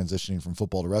business, transitioning from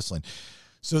football to wrestling.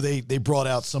 So they brought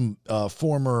out some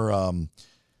former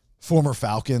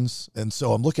Falcons, and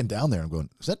so I'm looking down there and I'm going,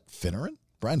 is that Finneran?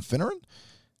 Brian Finneran?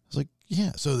 I was like,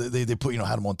 yeah. So they put,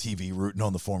 had him on TV rooting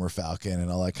on the former Falcon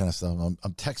and all that kind of stuff.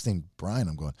 I'm texting Brian.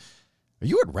 I'm going, are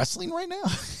you at wrestling right now?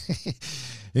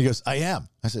 He goes, I am.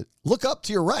 I said, look up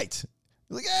to your right.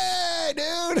 He's like, hey,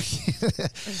 dude.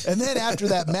 And then after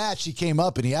that match, he came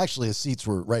up, and his seats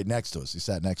were right next to us. He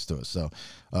sat next to us, so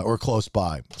or close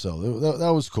by. So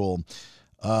that was cool.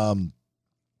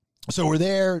 So we're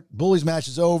there. Bully's match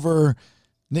is over.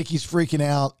 Nikki's freaking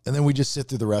out, and then we just sit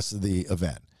through the rest of the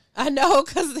event. I know,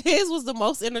 because his was the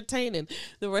most entertaining.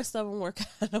 The rest of them were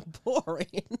kind of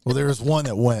boring. Well, there was one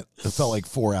that felt like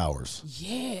 4 hours.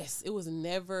 Yes, it was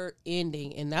never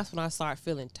ending, and that's when I started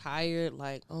feeling tired.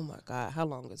 Like, oh my God, how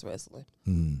long is wrestling?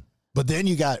 But then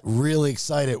you got really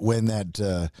excited when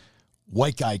that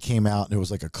white guy came out, and it was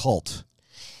like a cult.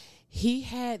 He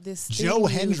had this Joe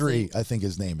theme Hendry, music. I think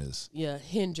his name is. Yeah,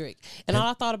 Hendrick. And all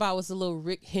I thought about was the little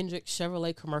Rick Hendrick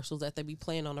Chevrolet commercials that they be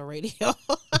playing on the radio.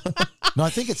 No, I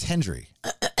think it's Hendry.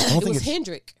 It was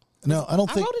Hendrick. No, I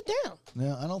don't think. I wrote it down.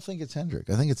 No, I don't think it's Hendrick.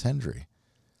 I think it's Hendry.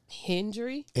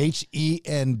 Hendry? Hendry.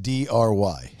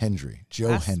 Hendry.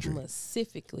 Joe Hendry. I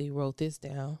specifically wrote this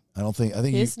down. I think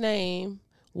his name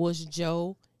was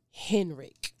Joe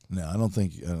Henrick. No, I don't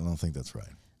think that's right.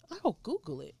 I'll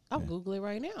Google it. I'll Google it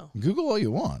right now. Google all you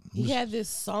want. He had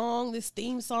this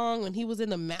theme song, when he was in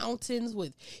the mountains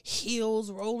with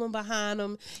hills rolling behind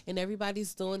him, and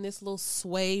everybody's doing this little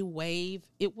sway wave.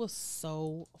 It was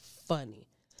so funny.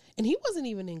 And he wasn't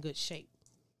even in good shape.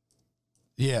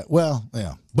 Yeah, well,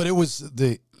 yeah. But it was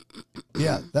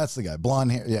that's the guy.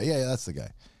 Blonde hair. Yeah, that's the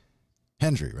guy.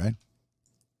 Hendry, right?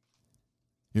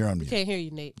 You're on mute. Can't hear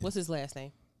you, Nate. What's his last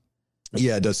name?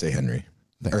 Yeah, it does say Henry.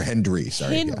 Or Hendry,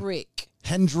 sorry. Henrick.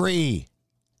 Hendry.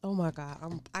 Oh my God.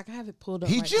 I have it pulled up.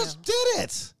 He right just now. did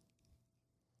it.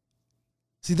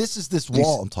 See, this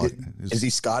wall I'm talking. Is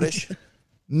he Scottish?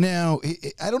 No,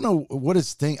 I don't know what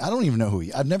his thing. I don't even know who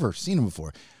I've never seen him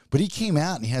before. But he came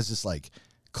out and he has this like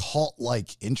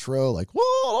cult-like intro, like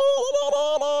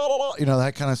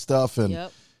that kind of stuff,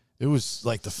 and it was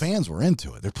like the fans were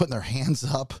into it. They're putting their hands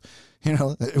up.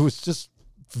 It was just.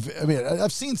 I mean,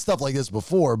 I've seen stuff like this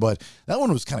before, but that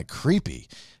one was kind of creepy.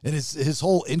 And his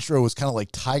whole intro was kind of like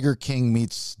Tiger King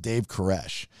meets Dave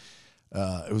Koresh.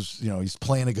 It was, he's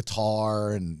playing a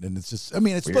guitar, and it's just, I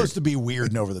mean, it's supposed to be weird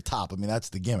and over the top. I mean, that's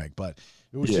the gimmick, but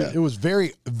it was it was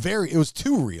very, very, it was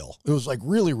too real. It was like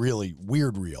really, really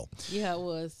weird real. Yeah, it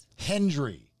was.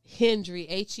 Hendry, Hendry.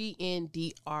 I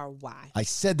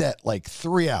said that like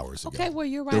 3 hours ago. Okay, well,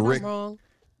 you're right. I'm wrong.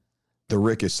 The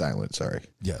Rick is silent, sorry.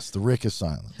 Yes, the Rick is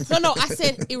silent. No, I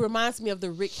said it reminds me of the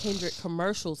Rick Hendrick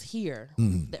commercials here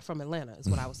that from Atlanta is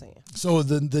what I was saying. So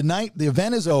the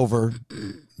event is over.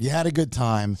 You had a good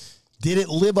time. Did it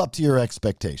live up to your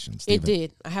expectations, Steven? It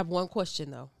did. I have one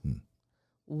question, though.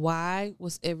 Why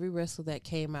was every wrestler that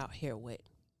came out hair wet?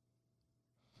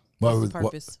 What's the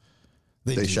purpose?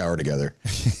 They shower together.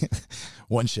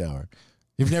 One shower.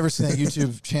 You've never seen that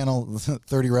YouTube channel,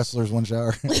 30 Wrestlers, One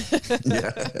Shower?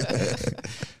 Yeah.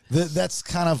 That's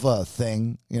kind of a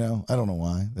thing, I don't know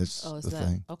why. That's it's the not.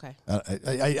 thing. Okay.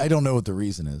 I don't know what the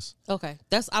reason is. Okay.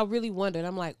 I really wondered.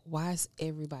 I'm like, why is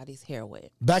everybody's hair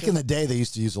wet? Back in the day, they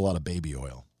used to use a lot of baby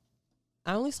oil.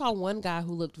 I only saw one guy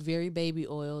who looked very baby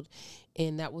oiled,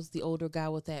 and that was the older guy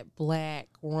with that black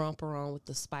romper on with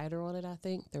the spider on it, I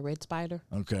think. The red spider.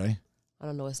 Okay. I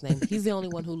don't know his name. He's the only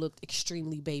one who looked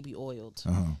extremely baby oiled.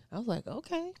 I was like,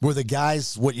 okay. Were the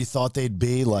guys what you thought they'd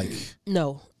be? Like,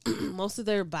 no, most of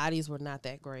their bodies were not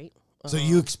that great. So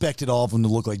you expected all of them to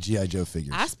look like G.I. Joe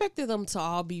figures? I expected them to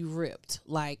all be ripped.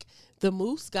 Like, the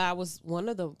Moose guy was one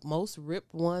of the most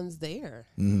ripped ones there,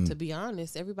 to be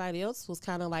honest. Everybody else was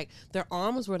kind of like, their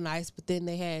arms were nice, but then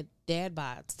they had dad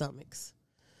bod stomachs.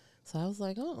 So I was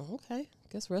like, oh, okay.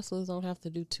 Guess wrestlers don't have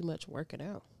to do too much working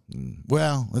out.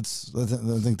 Well, I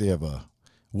think they have a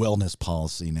wellness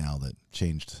policy now that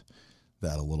changed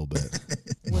that a little bit.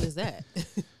 What is that?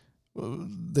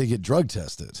 They get drug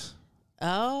tested.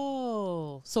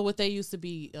 Oh, so what they used to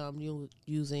be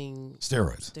using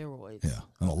Steroids. Yeah,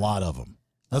 and a lot of them.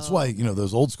 That's why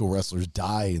those old school wrestlers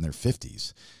die in their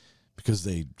 50s because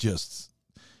they just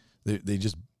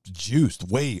juiced,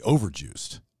 way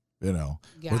overjuiced.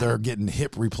 Where they're getting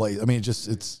hip replaced. I mean,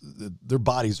 it's their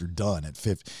bodies are done at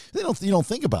 50. You don't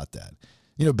think about that.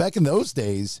 Back in those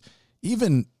days,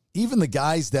 even even the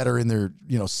guys that are in their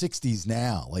 60s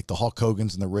now, like the Hulk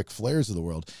Hogans and the Ric Flairs of the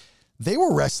world, they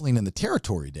were wrestling in the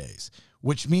territory days,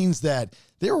 which means that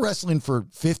they were wrestling for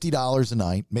 $50 a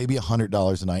night, maybe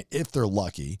 $100 a night if they're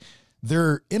lucky.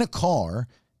 They're in a car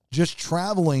just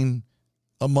traveling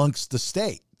amongst the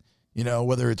state,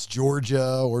 whether it's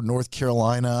Georgia or North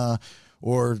Carolina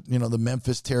or, the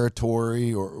Memphis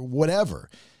territory or whatever.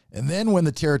 And then when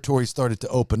the territory started to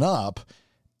open up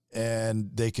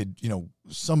and they could,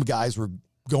 some guys were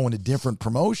going to different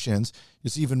promotions,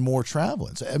 it's even more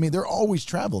traveling. So, I mean, they're always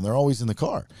traveling. They're always in the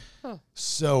car. Huh.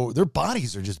 So their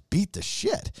bodies are just beat to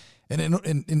shit.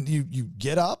 And you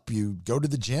get up, you go to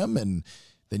the gym, and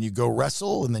then you go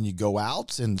wrestle, and then you go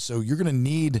out. And so you're going to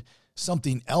need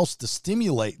something else to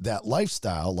stimulate that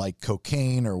lifestyle, like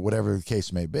cocaine or whatever the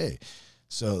case may be.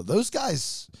 So those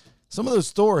guys, some of those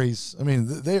stories, I mean,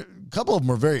 a couple of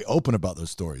them are very open about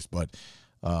those stories, but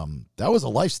that was a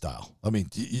lifestyle. I mean,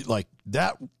 like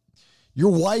that,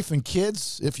 your wife and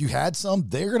kids, if you had some,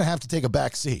 they're going to have to take a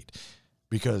back seat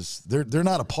because they're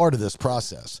not a part of this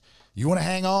process. You want to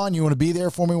hang on, you want to be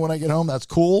there for me when I get home, that's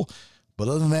cool. But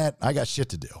other than that, I got shit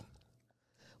to do.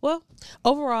 Well,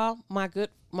 overall,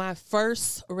 my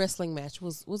first wrestling match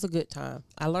was a good time.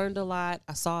 I learned a lot.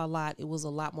 I saw a lot. It was a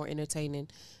lot more entertaining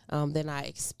than I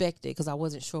expected because I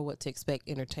wasn't sure what to expect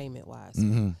entertainment-wise.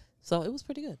 Mm-hmm. So it was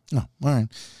pretty good. Oh, all right.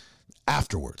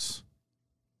 Afterwards,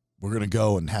 we're going to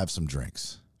go and have some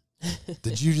drinks.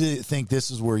 Did you think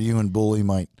this is where you and Bully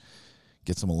might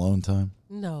get some alone time?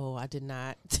 No, I did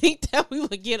not think that we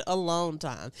would get alone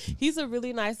time. He's a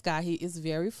really nice guy. He is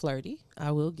very flirty.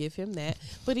 I will give him that.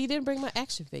 But he didn't bring my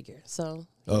action figure. So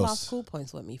he lost cool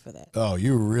points with me for that. Oh,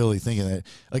 you were really thinking that.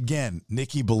 Again,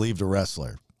 Nikki believed a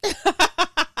wrestler.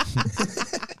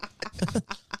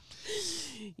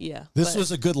 Yeah. This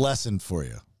was a good lesson for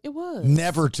you. It was.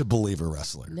 Never to believe a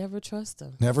wrestler. Never trust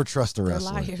them. Never trust a They're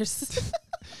wrestler. liars.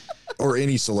 Or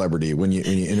any celebrity when you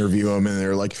interview them and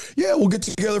they're like, yeah, we'll get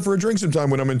together for a drink sometime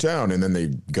when I'm in town, and then they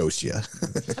ghost you.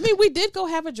 I mean, we did go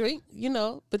have a drink,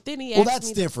 but then he asked me. Well,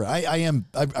 that's different. I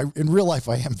in real life,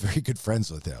 I am very good friends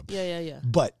with him. Yeah.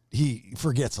 But he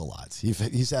forgets a lot.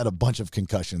 He's had a bunch of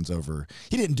concussions over.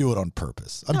 He didn't do it on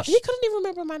purpose. No, he couldn't even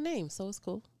remember my name, so it's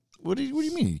cool. What do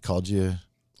you mean? He called you?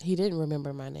 He didn't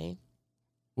remember my name.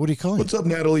 What do you call him? What's up,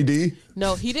 Natalie D?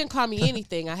 No, he didn't call me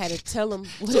anything. I had to tell him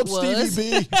what What's it up, was.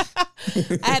 Stevie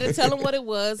B? I had to tell him what it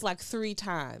was like 3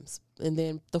 times, and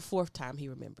then the 4th time he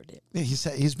remembered it. Yeah,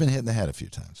 he's been hit in the head a few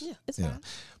times. Yeah, it's fine.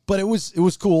 But it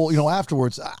was cool.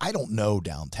 Afterwards, I don't know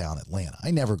downtown Atlanta.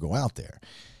 I never go out there,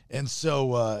 and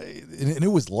so and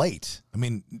it was late. I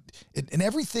mean, and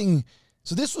everything.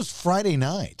 So this was Friday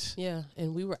night. Yeah,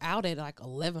 and we were out at like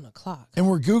 11 o'clock. And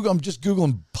I'm just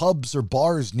Googling pubs or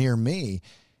bars near me,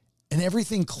 and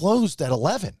everything closed at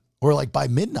 11 or like by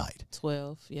midnight.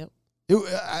 12, yep.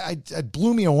 It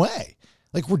blew me away.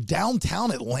 Like, we're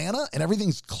downtown Atlanta and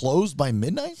everything's closed by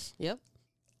midnight? Yep.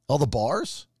 All the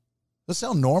bars? Does that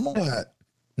sound normal?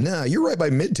 No, you're right by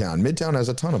Midtown. Midtown has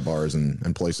a ton of bars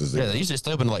and places there. Yeah, they usually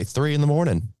stay open at like 3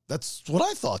 a.m. That's what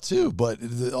I thought too. But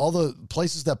all the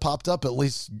places that popped up, at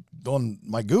least on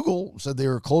my Google, said they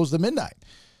were closed at midnight.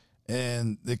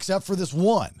 And except for this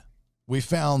one, we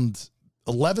found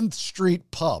 11th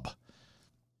Street Pub.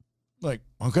 Like,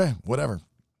 okay, whatever.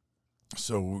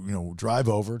 So, drive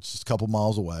over. It's just a couple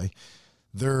miles away.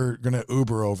 They're going to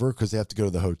Uber over because they have to go to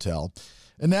the hotel.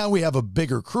 And now we have a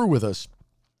bigger crew with us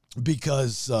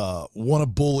because one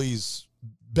of Bully's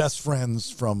best friends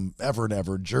from ever and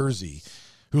ever, Jersey,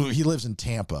 he lives in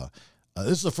Tampa.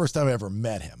 This is the first time I ever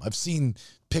met him. I've seen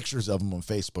pictures of him on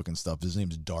Facebook and stuff. His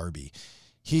name's Darby.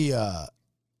 He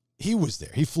was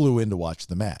there. He flew in to watch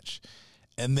the match.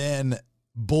 And then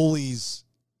Bully's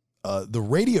the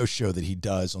radio show that he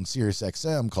does on Sirius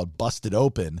XM called Busted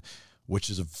Open, which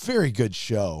is a very good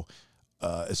show,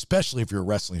 especially if you're a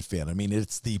wrestling fan. I mean,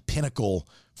 it's the pinnacle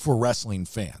for wrestling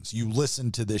fans. You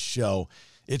listen to this show,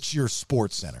 it's your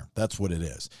sports center. That's what it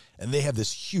is. And they have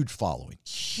this huge following.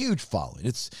 It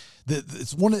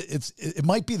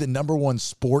might be the number one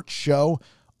sports show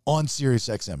on Sirius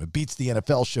XM. It beats the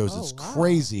NFL shows. It's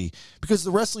crazy because the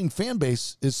wrestling fan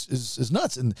base is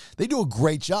nuts, and they do a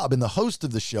great job. And the host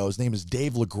of the show, his name is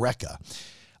Dave LaGreca.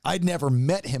 I'd never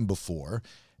met him before,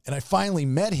 and I finally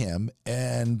met him,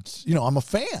 and I'm a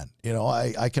fan.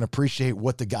 I can appreciate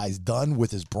what the guy's done with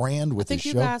his brand, with his show.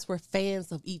 I think you guys were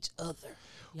fans of each other.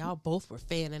 Y'all both were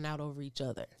fanning out over each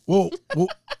other. Well,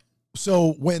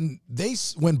 so when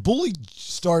Bully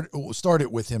started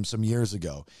with him some years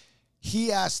ago,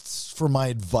 he asked for my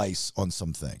advice on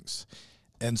some things.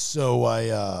 And so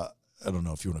I don't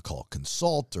know if you want to call it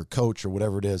consult or coach or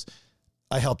whatever it is.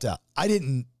 I helped out. I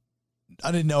didn't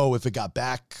didn't know if it got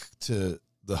back to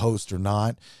the host or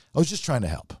not. I was just trying to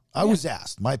help. I was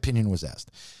asked. My opinion was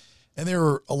asked. And there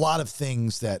were a lot of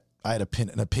things that I had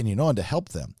an opinion on to help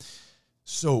them.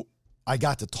 So I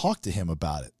got to talk to him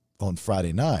about it on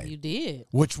Friday night. You did.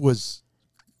 Which was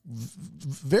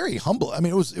very humble. I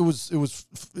mean, it was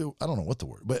I don't know what the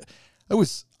word, but I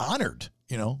was honored,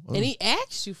 you know. And he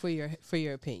asked you for your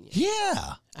opinion.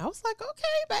 Yeah. I was like,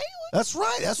 okay, baby. That's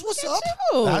right. That's what's up.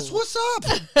 you. That's what's up.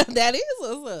 That is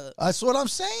what's up. That's what I'm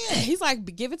saying. He's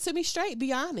like, give it to me straight.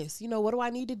 Be honest. You know, what do I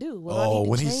need to do? What do I need to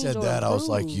when he change said or that, I was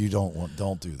like, improve? you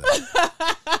don't do that.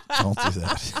 Don't do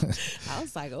that. I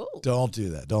was like, oh. Don't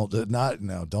do that. Don't do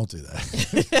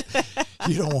that.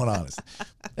 You don't want honest.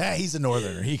 He's a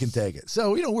northerner. He can take it.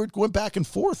 So, you know, we went back and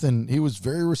forth, and he was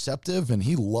very receptive, and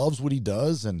he loves what he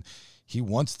does, and he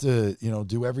wants to, you know,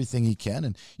 do everything he can.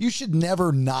 And you should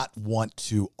never not want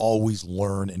to always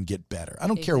learn and get better. I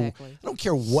don't care. I don't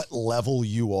care what level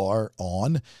you are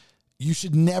on. You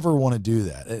should never want to do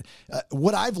that.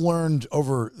 What I've learned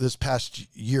over this past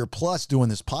year plus doing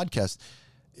this podcast,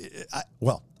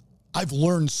 I've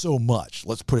learned so much.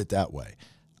 Let's put it that way.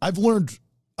 I've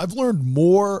learned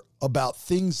more about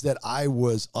things that I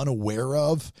was unaware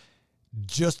of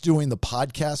just doing the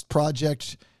podcast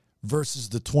project versus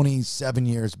the 27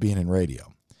 years being in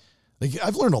radio. Like,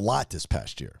 I've learned a lot this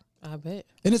past year. I bet.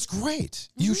 And it's great.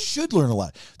 You should learn a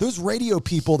lot. Those radio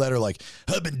people that are like,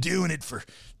 I've been doing it for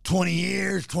 20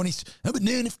 years, I've been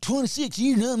doing it for 26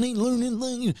 years, I ain't learning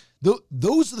anything.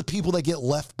 Those are the people that get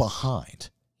left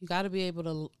behind. You got to be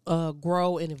able to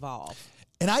grow and evolve.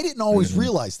 And I didn't always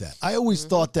realize that. I always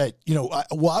thought that, you know,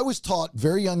 I was taught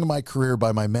very young in my career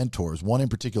by my mentors, one in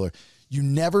particular, you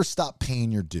never stop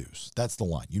paying your dues. That's the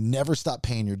line. You never stop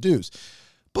paying your dues.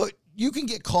 But you can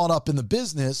get caught up in the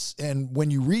business, and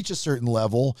when you reach a certain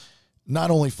level,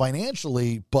 not only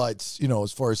financially, but, you know,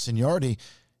 as far as seniority,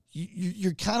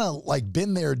 you're kind of like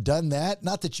been there, done that.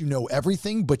 Not that you know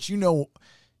everything, but you know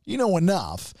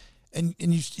enough. And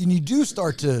you do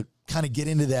start to kind of get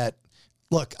into that.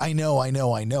 Look, I know. I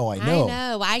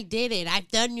did it. I've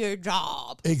done your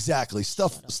job. Exactly.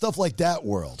 Stuff like that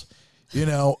world, you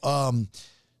know?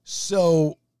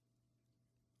 So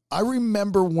I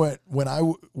remember when I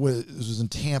was in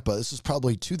Tampa, this was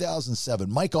probably 2007,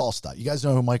 Mike Allstott. You guys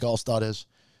know who Mike Allstott is?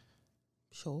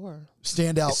 Sure.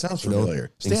 It sounds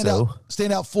familiar.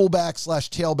 Standout fullback /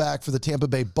 tailback for the Tampa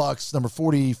Bay Bucks, number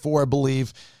 44, I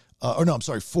believe.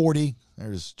 40.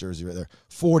 There's his jersey right there.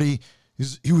 40.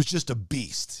 He was just a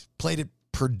beast. Played at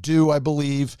Purdue, I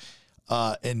believe,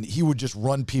 and he would just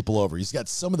run people over. He's got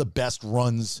some of the best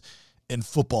runs in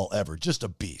football ever. Just a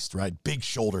beast, right? Big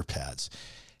shoulder pads.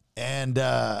 And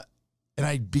I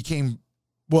became,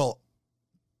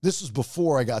 this was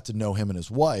before I got to know him and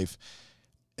his wife.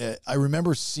 I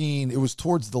remember seeing, it was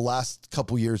towards the last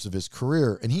couple years of his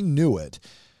career, and he knew it,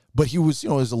 but he was, you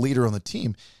know, as a leader on the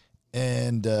team.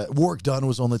 And Warwick Dunn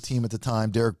was on the team at the time,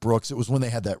 Derek Brooks. It was when they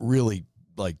had that really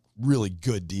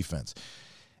good defense.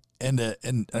 And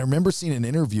I remember seeing an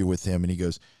interview with him, and he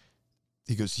goes,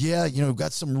 yeah, you know, we've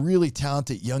got some really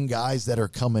talented young guys that are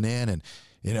coming in, and,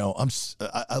 you know,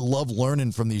 I love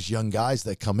learning from these young guys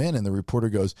that come in. And the reporter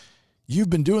goes,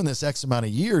 you've been doing this X amount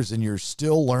of years, and you're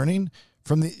still learning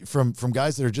from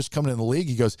guys that are just coming in the league.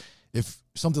 He goes, if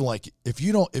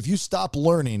you stop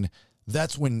learning,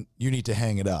 that's when you need to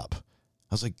hang it up.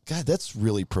 I was like, God, that's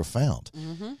really profound.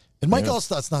 Mm-hmm. And Mike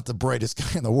Allstott's not the brightest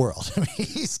guy in the world. I mean,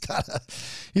 he's kind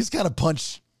of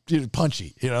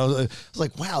punchy. You know, I was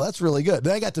like, wow, that's really good.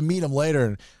 Then I got to meet him later,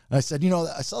 and I said, you know,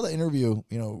 I saw the interview,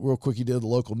 you know, real quick. He did the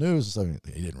local news. So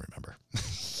he didn't remember.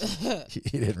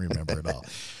 He didn't remember at all.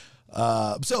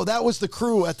 So that was the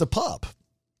crew at the pub.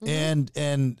 Mm-hmm.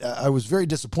 And I was very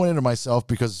disappointed in myself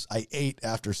because I ate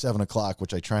after 7:00,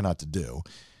 which I try not to do.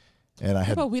 And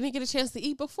but we didn't get a chance to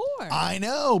eat before. I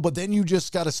know, but then you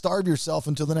just got to starve yourself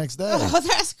until the next day. Oh,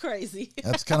 that's crazy.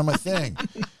 That's kind of my thing.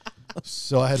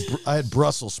 So I had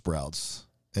Brussels sprouts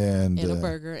and a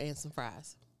burger and some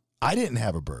fries. I didn't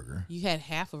have a burger. You had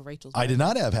half of Rachel's burger. I did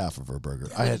not have half of her burger.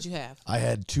 What did you have? I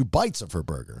had 2 bites of her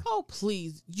burger. Oh,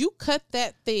 please. You cut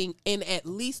that thing in at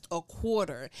least a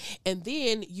quarter, and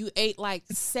then you ate like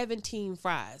 17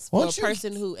 fries for a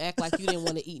person who act like you didn't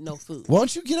want to eat no food. Why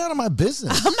don't you get out of my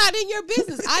business? I'm not in your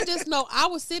business. I just know I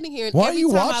was sitting here, and Why every are you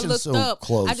time I watching looked so up,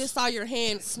 close? I just saw your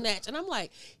hand snatch, and I'm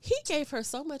like, he gave her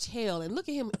so much hell, and look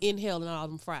at him inhaling all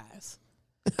them fries.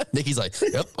 Nikki's like,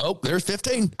 yep, oh, there's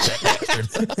 15.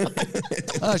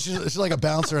 She's like a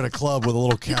bouncer at a club with a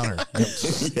little counter.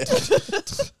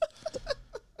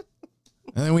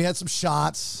 And then we had some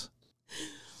shots,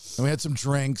 and we had some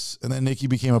drinks, and then Nikki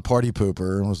became a party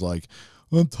pooper and was like,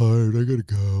 I'm tired, I gotta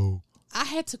go. I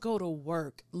had to go to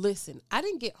work. Listen, I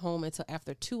didn't get home until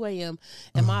after 2 a.m.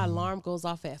 and my alarm goes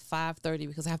off at 5:30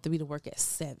 because I have to be to work at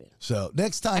 7. So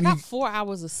next I time got 4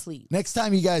 hours of sleep. next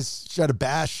time you guys try to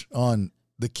bash on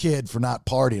the kid for not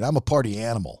partying, I'm a party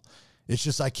animal. It's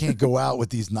just I can't go out with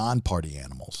these non-party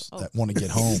animals that want to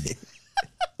get home.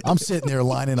 I'm sitting there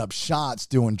lining up shots,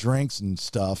 doing drinks and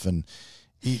stuff, and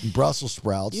eating Brussels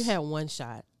sprouts. You had 1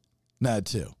 shot. No, I had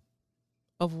 2.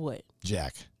 Of what?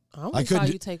 Jack. I only saw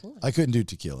you take 1. I couldn't do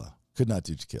tequila. Could not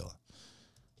do tequila.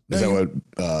 Is that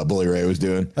what Bully Ray was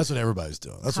doing? That's what everybody's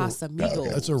doing. That's what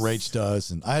Rach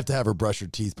does, and I have to have her brush her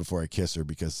teeth before I kiss her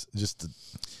because just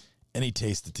any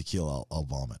taste of tequila, I'll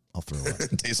vomit. I'll throw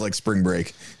it. It tastes like spring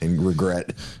break and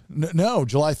regret. No,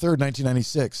 July 3rd,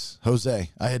 1996. Jose.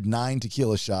 I had 9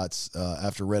 tequila shots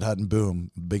after Red Hot and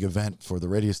Boom, big event for the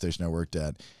radio station I worked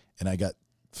at, and I got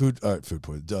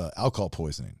alcohol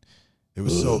poisoning. It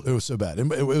was so bad.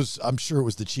 It was. I'm sure it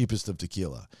was the cheapest of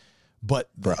tequila, but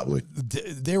probably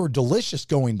they were delicious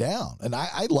going down, and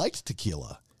I liked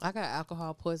tequila. I got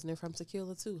alcohol poisoning from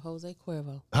tequila too, Jose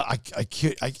Cuervo.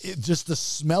 Just the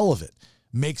smell of it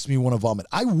makes me want to vomit.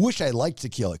 I wish I liked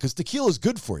tequila because tequila is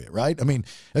good for you, right? I mean,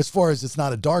 as far as it's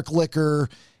not a dark liquor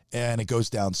and it goes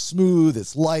down smooth,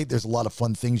 it's light. There's a lot of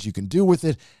fun things you can do with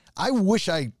it. I wish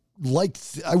I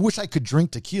could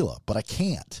drink tequila, but I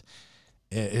can't.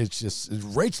 It's just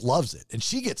Rach loves it, and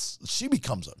she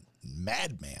becomes a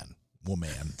madman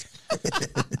woman.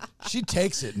 She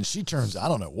takes it and she turns. I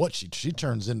don't know what she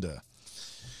turns into.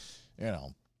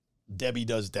 Debbie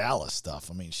Does Dallas stuff.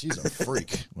 I mean, she's a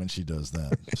freak when she does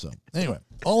that. So anyway,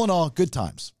 all in all, good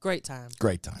times. Great times.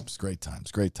 Great times. Great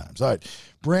times. Great times. All right,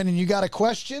 Brandon, you got a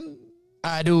question?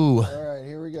 I do. All right,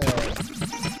 here we go.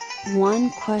 One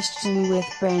question with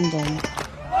Brandon.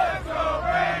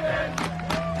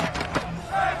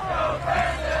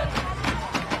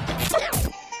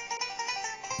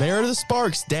 There are the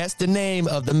Sparks. That's the name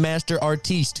of the master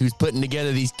artiste who's putting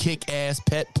together these kick-ass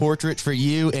pet portraits for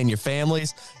you and your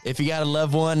families. If you got a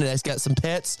loved one that's got some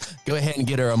pets, go ahead and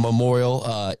get her a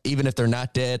memorial. Even if they're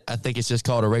not dead, I think it's just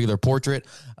called a regular portrait.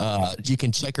 You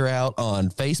can check her out on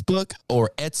Facebook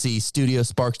or Etsy, Studio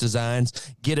Sparks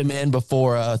Designs. Get them in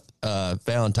before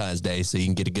Valentine's Day so you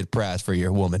can get a good prize for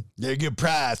your woman. Yeah, good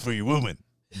prize for your woman.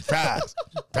 Prize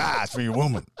for your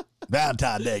woman.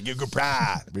 Valentine's Day, get a good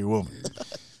prize for your woman.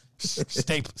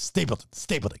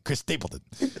 Stapleton. Chris Stapleton.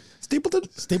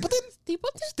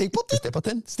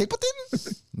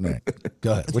 All right,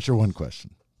 go ahead. What's your one question?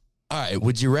 All right.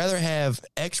 Would you rather have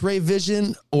X-ray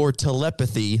vision or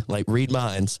telepathy, like read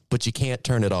minds, but you can't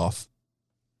turn it off?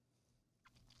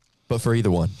 But for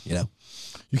either one, You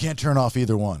can't turn off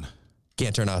either one.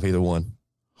 Can't turn off either one.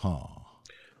 Huh.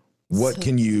 What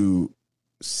can you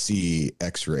see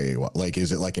X-ray? Like,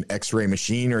 is it like an X-ray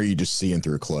machine, or are you just seeing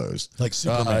through clothes? Like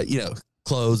Superman.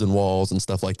 Clothes and walls and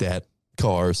stuff like that.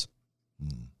 Cars.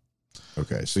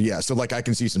 Okay. So yeah. So like I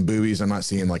can see some boobies. I'm not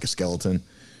seeing like a skeleton.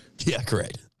 Yeah,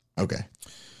 correct. Okay.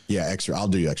 Yeah. X-ray. I'll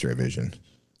do X-ray vision.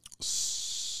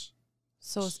 So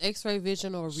it's X-ray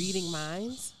vision or reading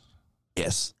minds?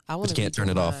 Yes. I want to can't turn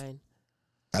it off.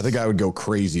 I think I would go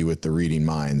crazy with the reading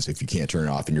minds if you can't turn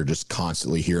it off and you're just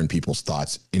constantly hearing people's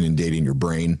thoughts inundating your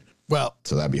brain. Well,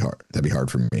 so that'd be hard. That'd be hard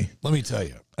for me. Let me tell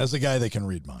you, as a guy that can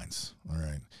read minds, all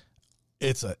right,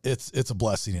 it's a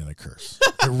blessing and a curse.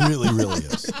 It really, really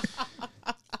is.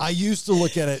 I used to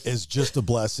look at it as just a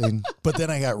blessing, but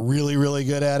then I got really, really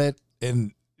good at it,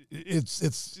 and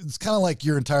it's kind of like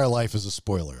your entire life is a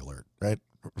spoiler alert, right?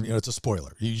 It's a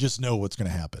spoiler. You just know what's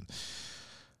going to happen.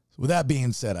 With that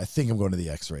being said, I think I'm going to the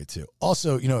X-ray too.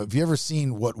 Also, have you ever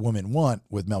seen What Women Want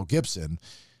with Mel Gibson?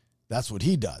 That's what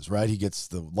he does, right? He gets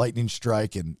the lightning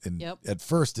strike, and Yep. At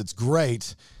first it's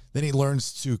great. Then he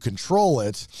learns to control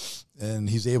it, and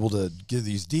he's able to give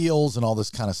these deals and all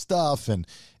this kind of stuff. And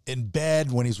in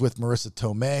bed, when he's with Marissa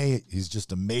Tomei, he's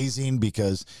just amazing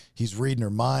because he's reading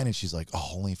her mind, and she's like,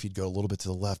 oh, only if you'd go a little bit to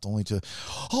the left,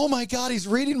 oh my God, he's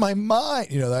reading my mind,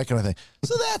 that kind of thing.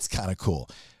 So that's kind of cool.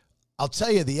 I'll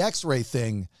tell you, the X-ray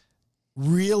thing,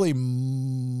 really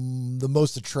the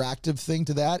most attractive thing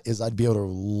to that is I'd be able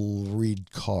to read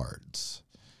cards.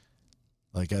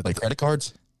 Like credit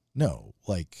cards? No,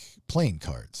 like playing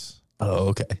cards. Oh,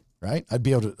 okay. Right? I'd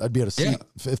be able to see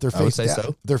if they're face down.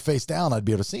 So. They're face down, I'd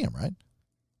be able to see them, right?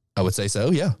 I would say so,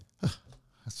 yeah.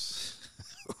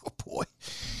 Oh boy.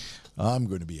 I'm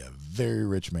going to be a very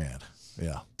rich man.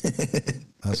 Yeah.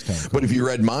 That's kind of cool. But if you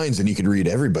read minds, then you could read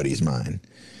everybody's mind.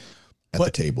 at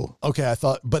the table. Okay,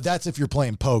 but that's if you're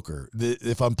playing poker.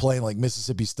 If I'm playing like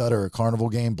Mississippi Stud or a carnival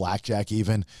game, blackjack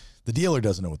even, the dealer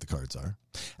doesn't know what the cards are.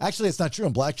 Actually, it's not true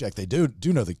in blackjack. They do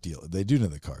know the deal. They do know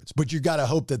the cards, but you got to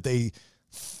hope that they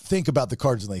think about the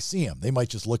cards when they see them. They might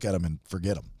just look at them and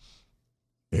forget them.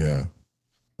 Yeah.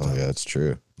 Oh yeah, that's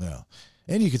true. Yeah,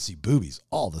 and you can see boobies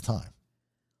all the time.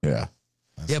 Yeah.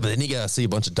 Yeah, but then you gotta see a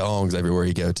bunch of dongs everywhere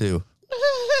you go too.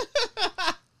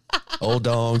 Old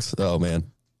dongs. Oh man.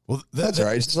 Well, that's all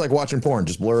right. It's just like watching porn.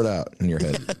 Just blur it out in your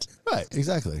head. Right.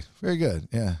 Exactly. Very good.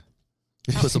 Yeah.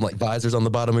 Put some like visors on the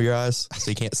bottom of your eyes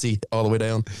so you can't see all the way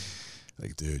down.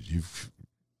 Like, dude, you've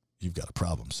got a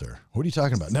problem, sir. What are you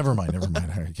talking about? Never mind. All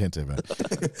right, you can't say about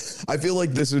it. I feel like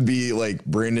this would be like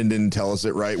Brandon didn't tell us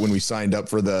it right when we signed up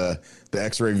for the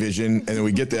X-ray vision, and then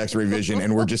we get the X-ray vision,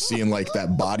 and we're just seeing like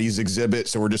that bodies exhibit.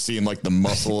 So we're just seeing like the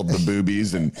muscle of the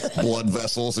boobies and blood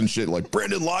vessels and shit. Like,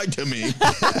 Brandon lied to me.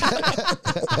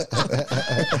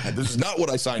 This is not what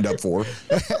I signed up for.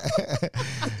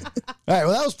 All right.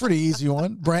 Well, that was a pretty easy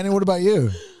one. Brandon, what about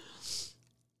you?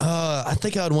 I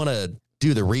think I'd want to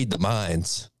do the read the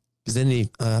minds. Because then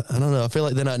I don't know. I feel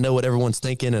like then I know what everyone's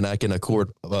thinking, and I can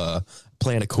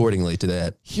plan accordingly to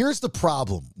that. Here's the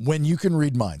problem when you can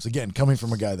read minds. Again, coming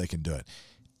from a guy that can do it,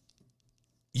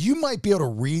 you might be able to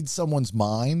read someone's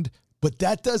mind, but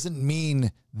that doesn't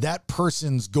mean that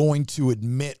person's going to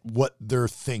admit what they're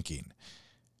thinking.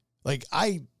 Like,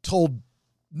 I told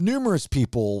numerous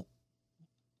people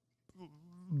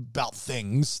about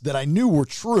things that I knew were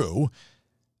true,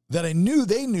 that I knew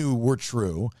they knew were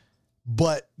true,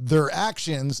 but their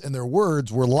actions and their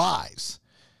words were lies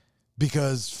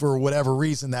because for whatever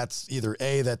reason, that's either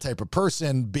A, that type of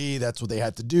person, B, that's what they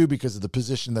had to do because of the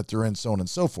position that they're in, so on and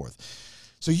so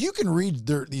forth. So you can read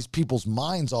these people's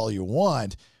minds all you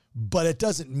want, but it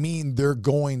doesn't mean their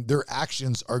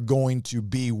actions are going to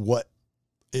be what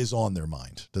is on their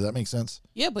mind. Does that make sense?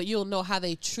 Yeah, but you'll know how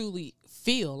they truly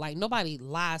feel. Like, nobody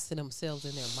lies to themselves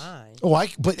in their mind. Oh, I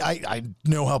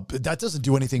know how that doesn't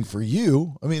do anything for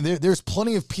you. I mean, there's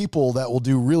plenty of people that will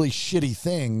do really shitty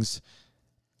things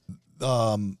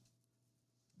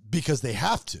because they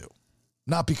have to,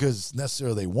 not because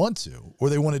necessarily they want to, or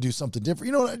they want to do something different.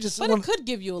 You know what? It could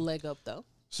give you a leg up, though.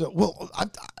 So, well,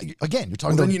 again, you're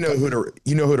talking about. Then you know who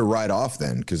to write off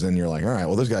then, because then you're like, all right,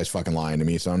 well, this guy's fucking lying to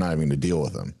me, so I'm not even going to deal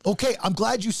with him. Okay, I'm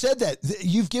glad you said that.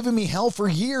 You've given me hell for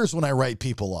years when I write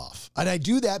people off, and I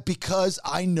do that because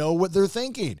I know what they're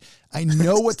thinking. I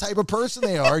know what type of person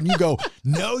they are, and you go,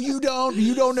 no, you don't.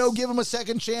 You don't know. Give them a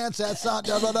second chance. That's not.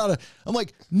 Da, da, da, da. I'm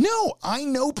like, no, I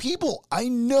know people. I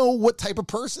know what type of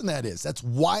person that is. That's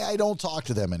why I don't talk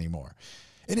to them anymore,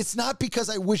 and it's not because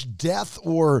I wish death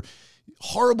or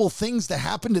horrible things to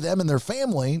happen to them and their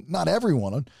family, not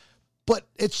everyone, but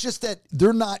it's just that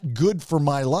they're not good for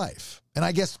my life. And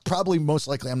I guess probably most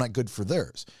likely I'm not good for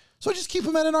theirs. So I just keep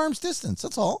them at an arm's distance.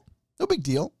 That's all. No big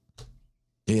deal.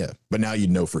 Yeah, but now you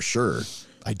know for sure.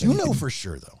 I do know for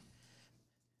sure, though.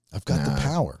 I've got the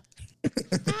power. I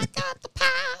got the power.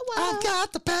 I've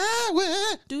got the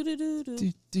power. Do do do do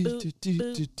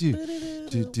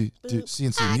do.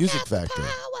 CNC Music Factory.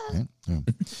 Yeah. Yeah.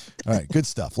 All right, good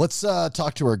stuff. Let's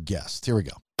talk to our guest. Here we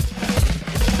go.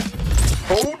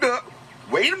 Hold up.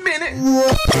 Wait a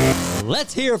minute.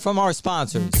 Let's hear from our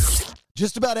sponsors.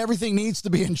 Just about everything needs to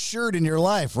be insured in your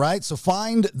life, right? So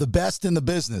find the best in the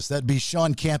business. That'd be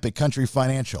Sean Camp at Country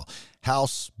Financial.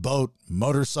 House, boat,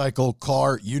 motorcycle,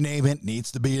 car, you name it, needs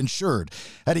to be insured.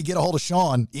 How do you get a hold of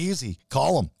Sean? Easy.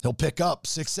 Call him. He'll pick up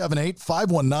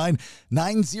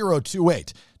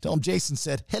 678-519-9028. Tell him Jason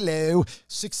said hello.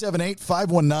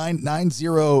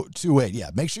 678-519-9028.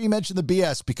 Yeah, make sure you mention the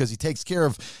BS because he takes care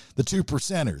of the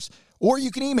 2%ers. Or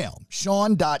you can email him,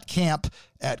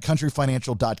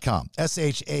 sean.camp@countryfinancial.com.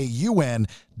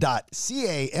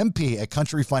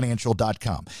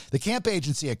 SHAUN.CAMP@countryfinancial.com. The Camp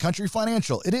Agency at Country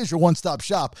Financial. It is your one-stop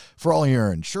shop for all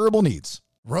your insurable needs.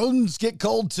 Rodents get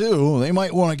cold too. They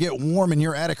might want to get warm in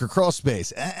your attic or crawl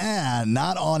space.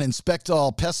 Not on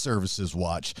Inspectall Pest Services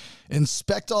watch.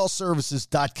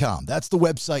 InspectallServices.com. That's the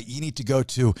website you need to go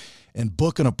to and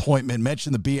book an appointment.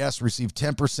 Mention the BS, receive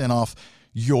 10% off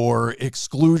your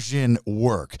exclusion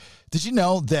work. Did you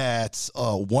know that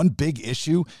one big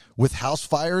issue with house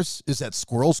fires is that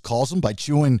squirrels cause them by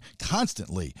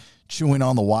constantly chewing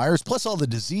on the wires, plus all the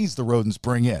disease the rodents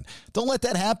bring in. Don't let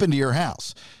that happen to your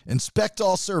house.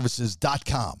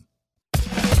 InspectallServices.com.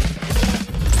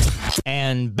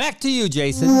 And back to you,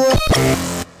 Jason.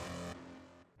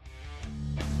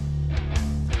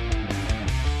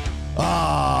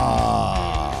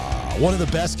 One of the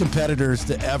best competitors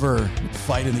to ever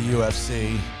fight in the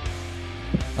UFC.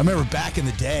 I remember back in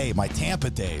the day, my Tampa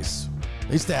days,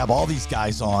 I used to have all these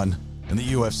guys on in the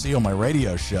UFC on my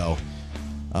radio show.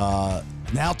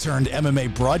 Now turned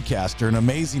MMA broadcaster, and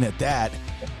amazing at that.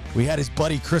 We had his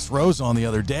buddy Chris Rose on the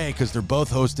other day because they're both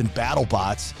hosting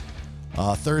BattleBots.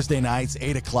 Thursday nights,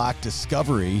 8 o'clock,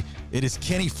 Discovery. It is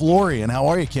Kenny Florian. How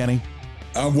are you, Kenny?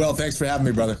 Well, thanks for having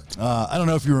me, brother. I don't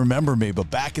know if you remember me, but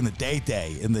back in the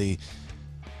day, in the,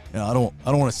 I don't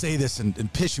want to say this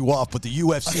and piss you off, but the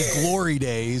UFC glory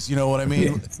days, you know what I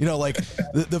mean? Like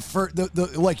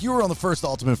like you were on the first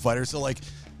Ultimate Fighter, so like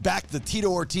back the Tito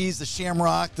Ortiz, the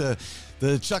Shamrock, the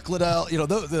Chuck Liddell,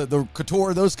 the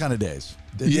Couture, those kind of days.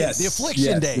 The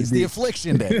affliction days. Indeed. The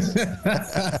affliction days.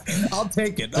 I'll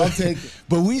take it.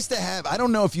 But we used to have, I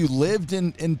don't know if you lived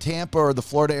in Tampa or the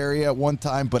Florida area at one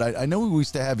time, but I know we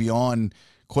used to have you on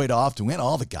quite often. We had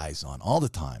all the guys on all the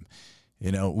time.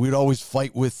 We'd always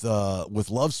fight with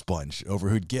Love Sponge over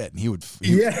who'd get, and he would.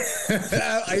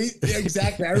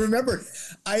 Exactly. I remember.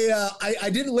 I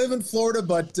didn't live in Florida,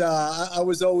 but I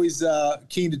was always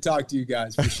keen to talk to you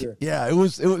guys for sure. Yeah, it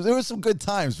was some good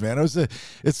times, man.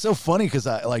 It's so funny because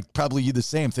I probably you the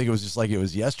same thing. It was just like it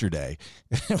was yesterday.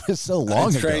 It was so long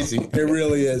ago. It's crazy. It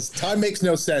really is. Time makes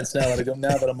no sense now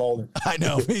that I'm older. I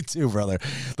know, me too, brother.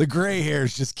 The gray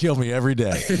hairs just kill me every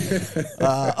day.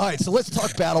 All right, so let's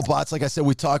talk BattleBots. Like I said,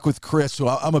 we talked with Chris. So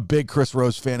I'm a big Chris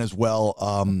Rose fan as well.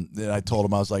 And I told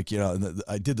him, I was like,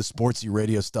 I did the sportsy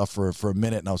radio stuff for a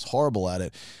minute, and I was horrible at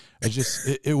it.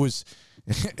 It was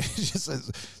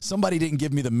just somebody didn't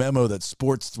give me the memo that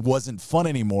sports wasn't fun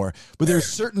anymore. But there's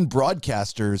certain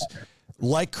broadcasters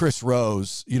like Chris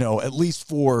Rose, at least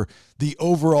for the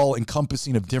overall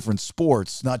encompassing of different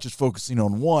sports, not just focusing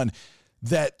on one,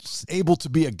 that's able to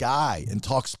be a guy and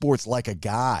talk sports like a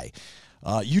guy.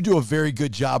 You do a very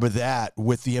good job of that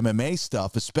with the MMA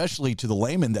stuff, especially to the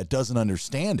layman that doesn't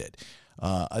understand it.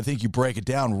 I think you break it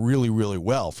down really, really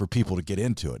well for people to get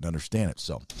into it and understand it.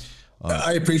 So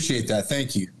I appreciate that.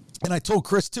 Thank you. And I told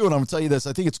Chris too, and I'm gonna tell you this,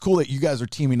 I think it's cool that you guys are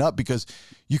teaming up because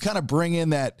you kind of bring in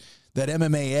that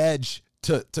MMA edge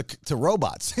to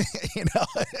robots.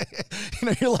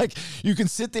 You're like, you can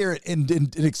sit there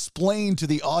and explain to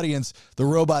the audience the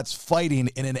robots fighting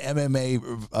in an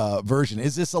MMA version.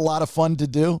 Is this a lot of fun to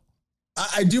do?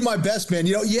 I do my best, man.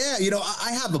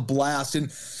 I have a blast,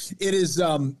 and it is,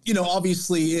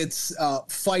 obviously it's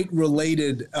fight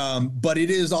related, but it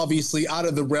is obviously out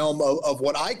of the realm of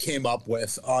what I came up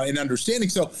with in understanding.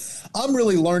 So I'm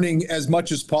really learning as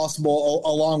much as possible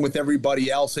along with everybody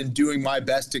else and doing my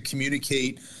best to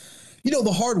communicate,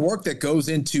 the hard work that goes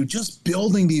into just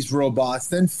building these robots,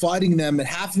 then fighting them and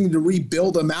having to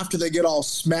rebuild them after they get all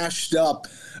smashed up.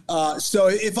 So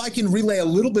if I can relay a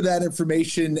little bit of that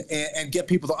information and get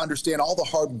people to understand all the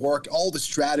hard work, all the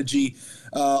strategy,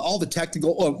 all the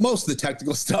technical, most of the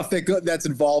technical stuff that's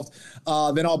involved,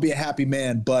 then I'll be a happy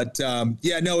man. But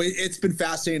it's been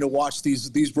fascinating to watch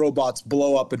these robots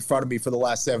blow up in front of me for the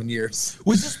last 7 years.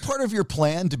 Was this part of your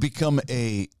plan to become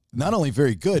a not only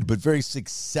very good, but very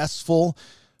successful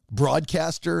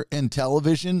broadcaster in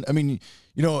television? I mean,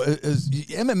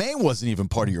 MMA wasn't even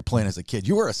part of your plan as a kid.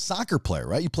 You were a soccer player,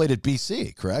 right? You played at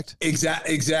BC, correct?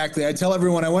 Exactly. I tell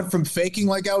everyone I went from faking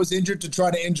like I was injured to try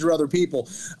to injure other people.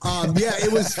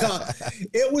 It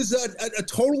was a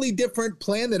totally different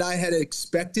plan than I had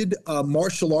expected.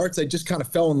 Martial arts, I just kind of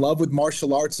fell in love with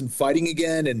martial arts and fighting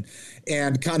again,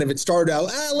 and kind of it started out,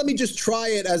 let me just try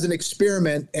it as an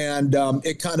experiment, and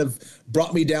it kind of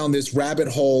brought me down this rabbit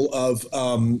hole of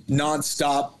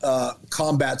nonstop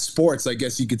combat sports, I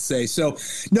guess you could say. So,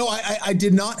 no, I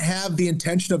did not have the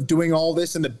intention of doing all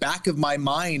this. In the back of my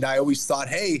mind, I always thought,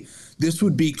 hey, this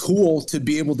would be cool to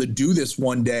be able to do this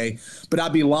one day. But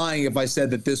I'd be lying if I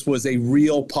said that this was a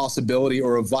real possibility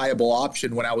or a viable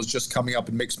option when I was just coming up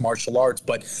in mixed martial arts.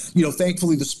 But,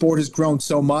 thankfully the sport has grown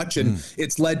so much, and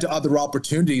it's led to other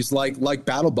opportunities like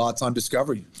BattleBots on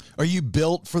Discovery. Are you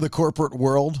built for the corporate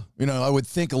world? I would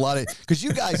think a lot of, because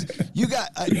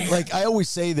I always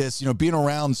say this, being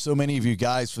around so many of you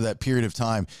guys for that period of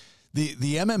time, the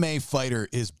MMA fighter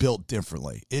is built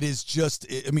differently. It is just,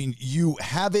 you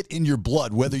have it in your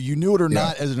blood, whether you knew it or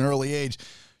not at an early age.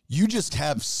 You just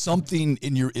have something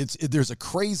in there's a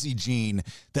crazy gene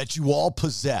that you all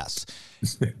possess.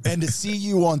 And to see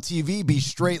you on TV be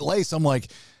straight laced, I'm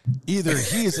like, either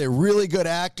he is a really good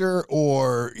actor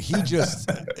or he just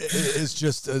is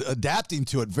just adapting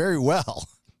to it very well.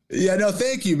 Yeah, no,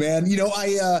 thank you, man.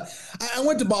 I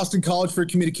went to Boston College for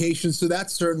communications, so that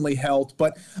certainly helped.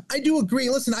 But I do agree.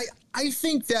 Listen, I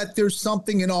think that there's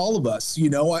something in all of us.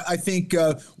 I think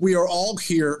we are all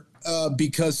here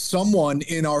because someone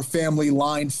in our family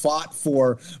line fought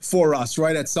for us,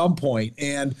 right, at some point.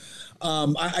 And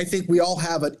I think we all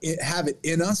have it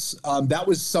in us. That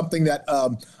was something that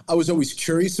I was always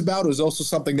curious about. It was also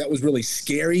something that was really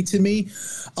scary to me.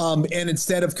 And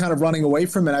instead of kind of running away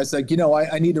from it, I was like,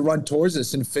 I need to run towards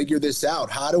this and figure this out.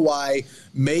 How do I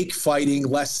make fighting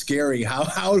less scary?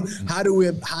 How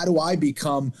do I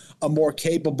become a more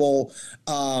capable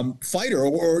fighter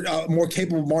or a more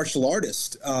capable martial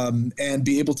artist and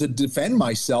be able to defend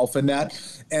myself? And that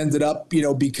ended up,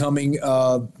 becoming,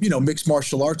 mixed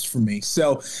martial arts for me.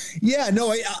 So, yeah,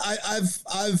 no,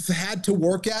 I've had to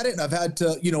work at it, and I've had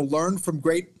to, learn from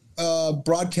great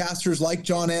broadcasters like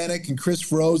John Anik and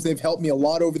Chris Rose. They've helped me a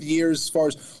lot over the years as far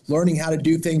as learning how to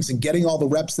do things and getting all the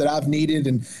reps that I've needed,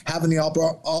 and having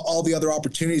all the other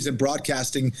opportunities in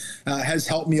broadcasting has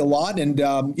helped me a lot. And,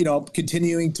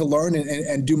 continuing to learn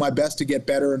and do my best to get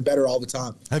better and better all the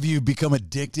time. Have you become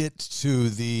addicted to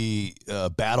the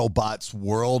BattleBots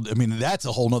world? I mean, that's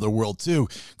a whole nother world too.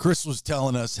 Chris was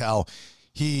telling us how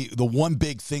the one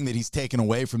big thing that he's taken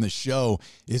away from the show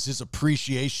is his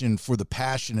appreciation for the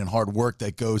passion and hard work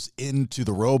that goes into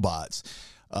the robots.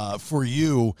 For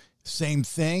you, same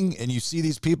thing. And you see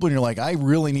these people and you're like, I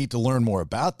really need to learn more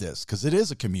about this because it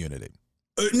is a community.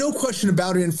 No question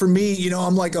about it. And for me,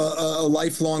 I'm like a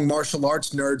lifelong martial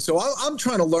arts nerd. So I'm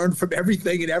trying to learn from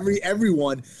everything and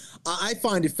everyone. I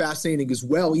find it fascinating as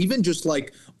well, even just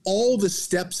like all the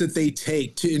steps that they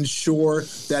take to ensure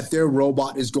that their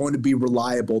robot is going to be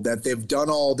reliable, that they've done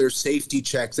all their safety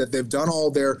checks, that they've done all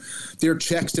their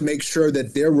checks to make sure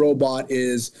that their robot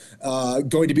is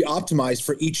going to be optimized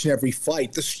for each and every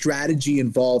fight, the strategy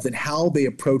involved and how they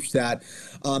approach that.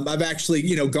 I've actually,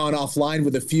 gone offline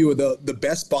with a few of the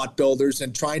best bot builders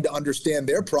and trying to understand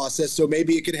their process. So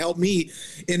maybe it could help me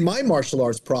in my martial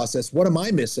arts process. What am I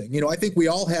missing? I think we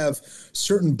all have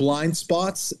certain blind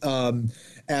spots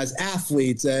as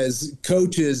athletes, as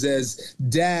coaches, as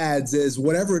dads, as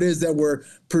whatever it is that we're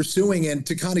pursuing, and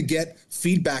to kind of get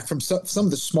feedback from some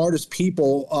of the smartest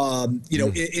people,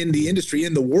 in the industry,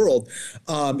 in the world,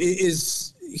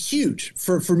 is huge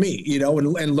for me,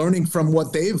 and learning from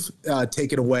what they've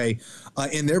taken away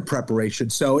in their preparation.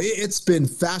 So it's been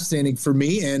fascinating for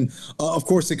me, and of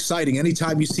course exciting.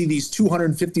 Anytime you see these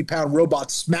 250-pound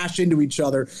robots smash into each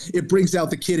other, it brings out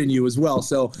the kid in you as well.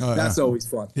 So that's always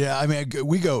fun. Yeah, I mean,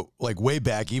 we go like way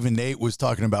back. Even Nate was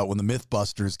talking about when the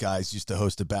Mythbusters guys used to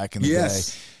host it back in the day.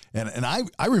 And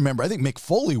I remember, I think Mick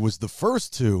Foley was the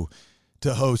first to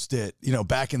host it,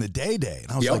 back in the day.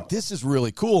 And I was like, this is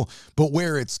really cool. But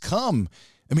where it's come,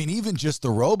 I mean, even just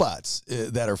the robots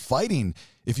that are fighting,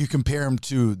 if you compare them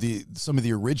to some of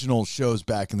the original shows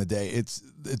back in the day,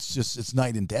 it's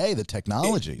night and day. The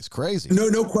technology is crazy.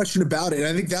 No question about it. And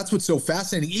I think that's what's so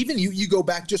fascinating. Even you go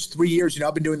back just 3 years,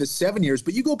 I've been doing this 7 years,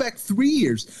 but you go back 3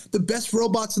 years, the best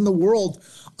robots in the world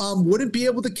wouldn't be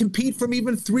able to compete from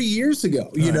even 3 years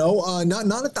ago,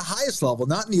 not at the highest level,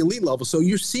 not in the elite level. So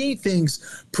you're seeing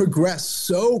things progress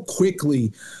so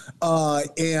quickly.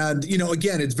 And,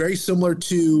 again, it's very similar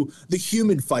to the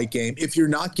human fight game. If you're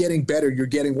not getting better,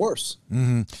 you're getting worse.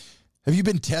 Mm-hmm. Have you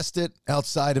been tested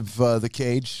outside of the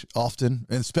cage often,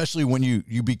 and especially when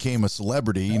you became a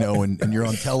celebrity, and you're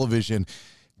on television?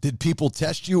 Did people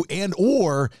test you,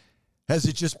 or has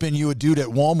it just been you a dude at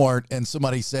Walmart and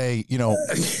somebody say,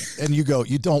 and you go,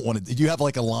 you don't want to? Did you have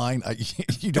like a line?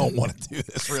 You don't want to do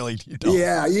this, really? You don't.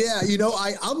 Yeah.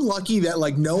 I'm lucky that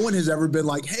like no one has ever been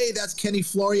like, hey, that's Kenny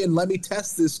Florian. Let me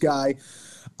test this guy.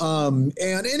 And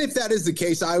if that is the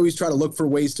case, I always try to look for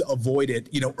ways to avoid it.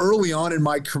 Early on in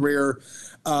my career,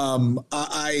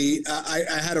 I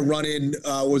had a run-in,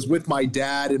 was with my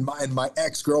dad and my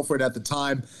ex-girlfriend at the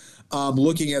time,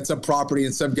 looking at some property,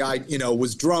 and some guy,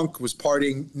 was drunk, was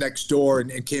partying next door,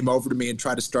 and came over to me and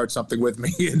tried to start something with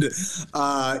me. And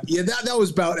that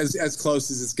was about as close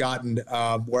as it's gotten,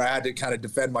 where I had to kind of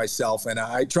defend myself. And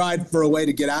I tried for a way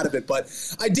to get out of it, but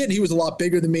I didn't. He was a lot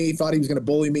bigger than me. Thought he was going to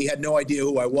bully me. Had no idea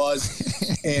who I was,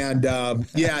 and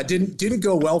it didn't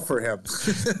go well for him.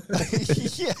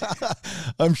 Yeah,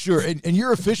 I'm sure. And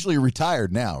you're officially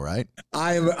retired now, right?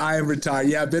 I am retired.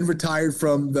 Yeah, I've been retired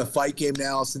from the fight game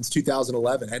now since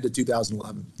 2011, end of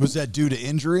 2011. Was that due to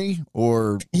injury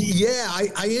or? Yeah,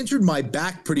 I injured my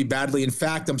back pretty badly. In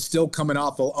fact, I'm still coming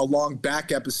off a long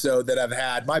back episode that I've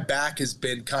had. My back has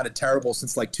been kind of terrible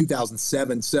since like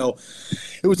 2007. So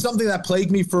it was something that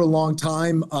plagued me for a long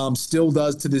time. Still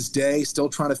does to this day, still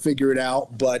trying to figure it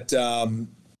out. But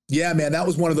yeah, man, that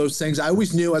was one of those things. I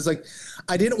always knew,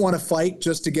 I didn't want to fight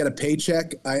just to get a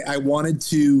paycheck. I wanted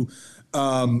to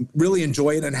really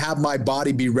enjoy it and have my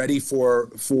body be ready for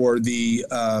the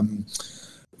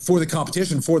for the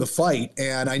competition, for the fight.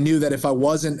 And I knew that if I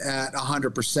wasn't at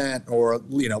 100% or,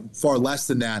 far less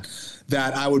than that,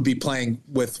 that I would be playing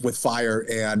with fire.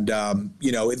 And,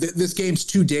 this game's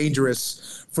too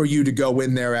dangerous for you to go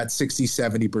in there at 60,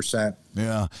 70%.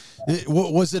 Yeah.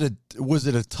 Was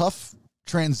it a tough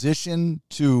transition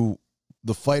to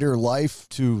the fighter life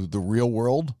to the real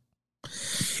world?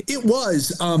 It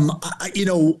was.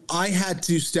 I had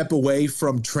to step away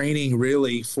from training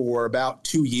really for about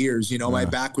 2 years. My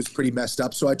back was pretty messed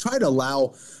up. So I tried to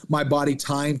allow my body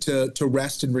time to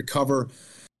rest and recover.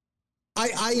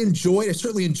 I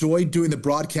certainly enjoyed doing the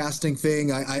broadcasting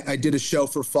thing. I did a show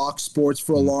for Fox Sports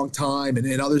for a long time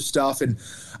and other stuff. And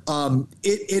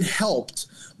it helped.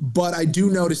 But I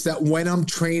do notice that when I'm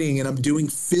training and I'm doing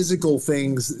physical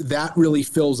things, that really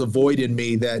fills a void in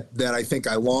me that I think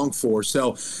I long for.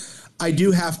 So I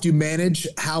do have to manage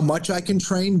how much I can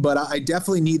train, but I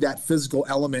definitely need that physical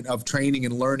element of training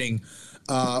and learning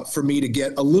for me to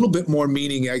get a little bit more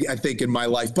meaning, I think, in my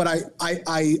life. But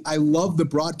I love the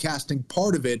broadcasting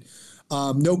part of it.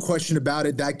 No question about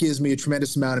it. That gives me a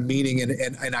tremendous amount of meaning,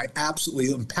 and I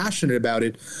absolutely am passionate about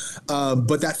it.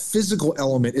 But that physical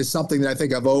element is something that I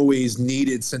think I've always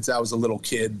needed since I was a little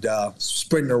kid,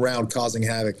 sprinting around causing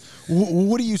havoc.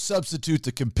 What do you substitute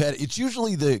the It's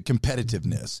usually the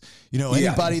competitiveness.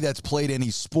 Anybody that's played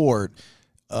any sport,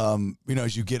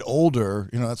 as you get older,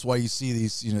 that's why you see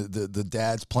these, the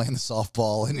dads playing the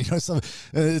softball, and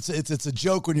it's a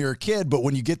joke when you're a kid, but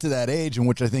when you get to that age, in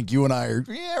which I think you and I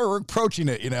are approaching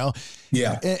it,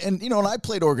 Yeah. And I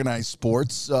played organized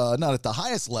sports, not at the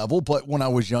highest level, but when I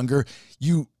was younger,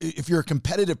 if you're a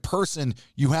competitive person,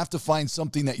 you have to find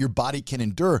something that your body can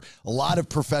endure. A lot of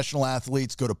professional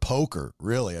athletes go to poker.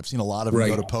 Really, I've seen a lot of them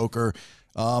go to poker.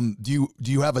 Do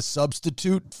you have a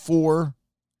substitute for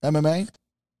MMA?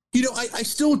 I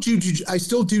still do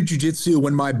jiu-jitsu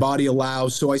when my body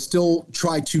allows. So I still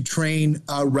try to train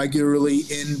regularly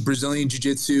in Brazilian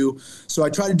jiu-jitsu. So I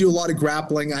try to do a lot of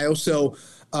grappling. I also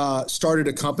started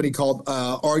a company called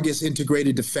Argus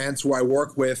Integrated Defense, where I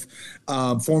work with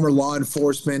former law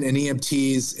enforcement and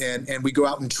EMTs, and we go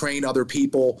out and train other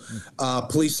people,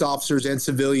 police officers and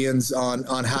civilians,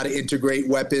 on how to integrate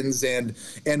weapons and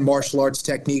martial arts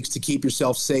techniques to keep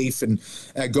yourself safe, and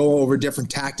go over different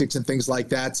tactics and things like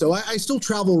that. So I still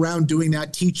travel around doing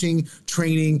that, teaching,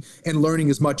 training, and learning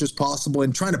as much as possible,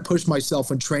 and trying to push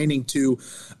myself in training to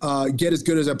get as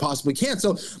good as I possibly can.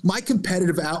 So my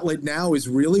competitive outlet now is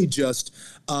really just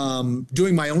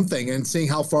doing my own thing and seeing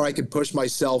how far I can push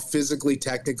myself physically,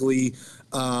 technically,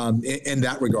 in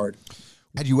that regard.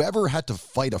 Had you ever had to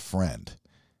fight a friend?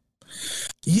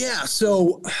 Yeah.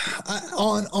 So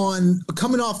on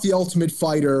coming off The Ultimate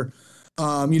Fighter,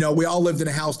 we all lived in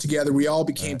a house together. We all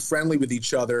became friendly with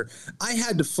each other. I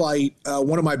had to fight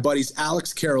one of my buddies,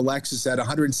 Alex Karalexis, at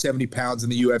 170 pounds in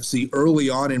the UFC early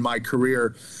on in my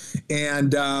career.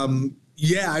 And,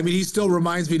 he still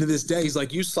reminds me to this day. He's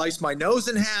like, "You sliced my nose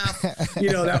in half.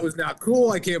 That was not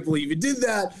cool. I can't believe you did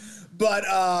that." But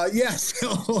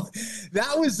so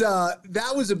that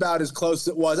was about as close as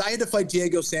it was. I had to fight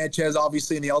Diego Sanchez,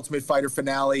 obviously, in the Ultimate Fighter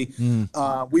finale.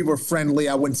 We were friendly.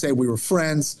 I wouldn't say we were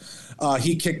friends.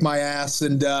 He kicked my ass,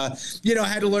 and I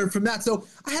had to learn from that. So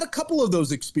I had a couple of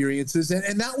those experiences,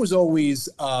 and that was always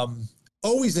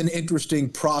an interesting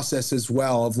process as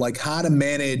well, of like how to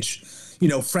manage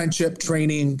friendship,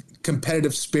 training,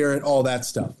 competitive spirit, all that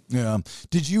stuff. Yeah.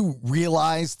 Did you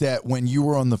realize that when you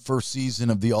were on the first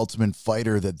season of The Ultimate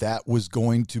Fighter that was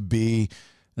going to be,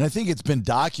 and I think it's been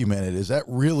documented, is that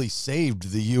really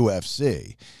saved the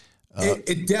UFC?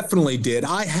 It definitely did.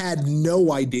 I had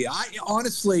no idea. I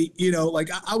honestly,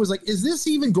 I was like, is this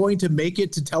even going to make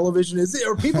it to television?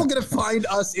 Are people going to find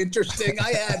us interesting?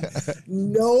 I had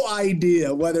no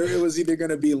idea whether it was either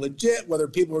going to be legit, whether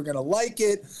people were going to like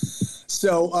it.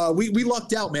 So we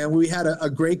lucked out, man. We had a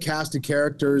great cast of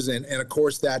characters, and of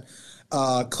course that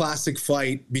classic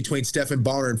fight between Stephan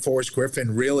Bonnar and Forrest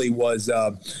Griffin really was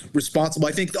responsible.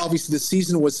 I think obviously the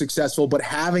season was successful, but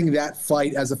having that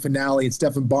fight as a finale, and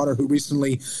Stephan Bonnar, who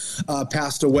recently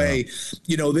passed away,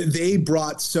 they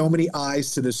brought so many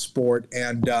eyes to this sport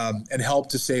and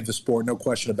helped to save the sport, no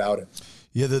question about it.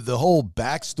 Yeah, the whole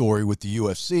backstory with the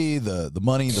UFC, the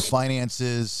money, the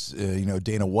finances,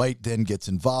 Dana White then gets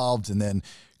involved and then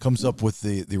comes up with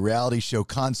the reality show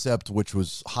concept, which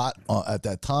was hot at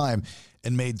that time,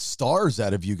 and made stars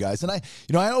out of you guys. And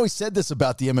I always said this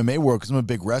about the MMA world, because I'm a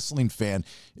big wrestling fan,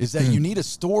 is that you need a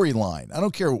storyline. I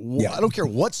don't care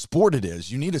what sport it is.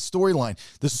 You need a storyline.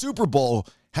 The Super Bowl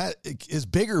is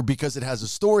bigger because it has a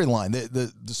storyline.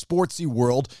 The sportsy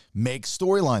world makes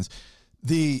storylines.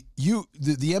 the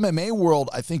MMA world,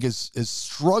 I think, is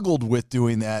struggled with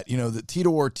doing that. You know, the Tito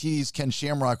Ortiz, Ken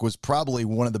Shamrock was probably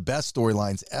one of the best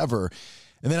storylines ever.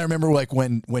 And then I remember like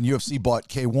when UFC bought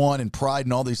K1 and Pride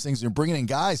and all these things, they're bringing in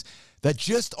guys that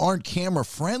just aren't camera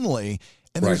friendly,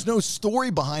 and there's no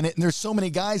story behind it. And there's so many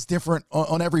guys different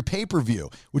on every pay-per-view.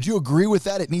 Would you agree with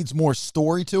that? It needs more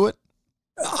story to it?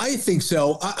 I think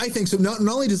so. I think so. Not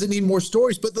only does it need more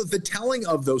stories, but the telling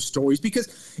of those stories,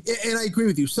 because, and I agree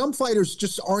with you, some fighters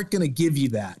just aren't going to give you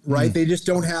that, right? They just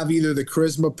don't have either the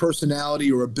charisma,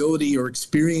 personality, or ability or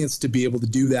experience to be able to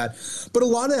do that. But a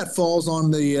lot of that falls on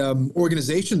the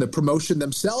organization, the promotion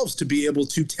themselves, to be able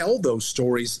to tell those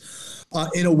stories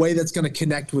in a way that's going to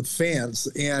connect with fans.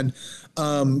 And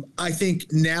I think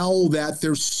now that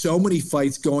there's so many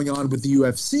fights going on with the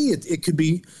UFC, it could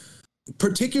be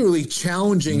particularly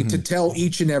challenging to tell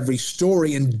each and every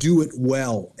story and do it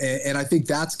well. And I think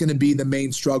that's going to be the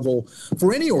main struggle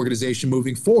for any organization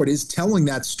moving forward, is telling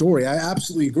that story. I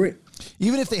absolutely agree.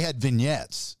 Even if they had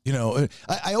vignettes, you know,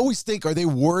 I always think, are they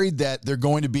worried that they're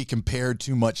going to be compared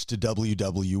too much to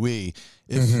WWE?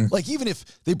 If, like, even if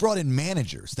they brought in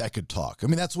managers that could talk. I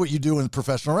mean, that's what you do in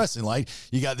professional wrestling. Like,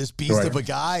 you got this beast of a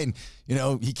guy and, you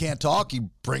know, he can't talk. You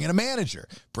bring in a manager,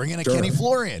 bring in a Kenny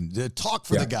Florian to talk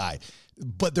for the guy.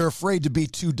 But they're afraid to be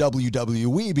too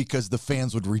WWE because the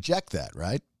fans would reject that,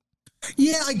 right?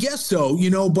 Yeah, I guess so, you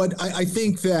know, but I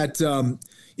think that,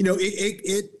 you know,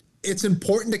 it's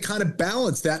important to kind of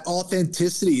balance that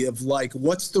authenticity of, like,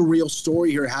 what's the real story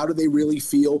here? How do they really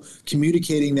feel,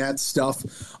 communicating that stuff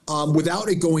without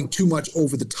it going too much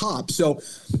over the top. So,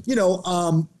 you know,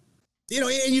 and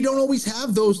you don't always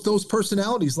have those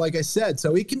personalities, like I said.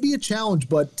 So it can be a challenge,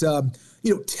 but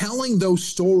you know, telling those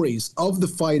stories of the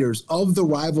fighters, of the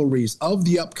rivalries, of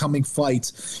the upcoming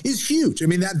fights is huge. I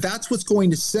mean, that's what's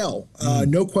going to sell.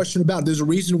 No question about it. There's a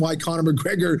reason why Conor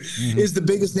McGregor is the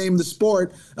biggest name in the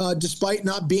sport, despite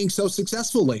not being so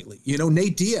successful lately. You know,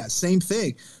 Nate Diaz, same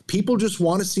thing. People just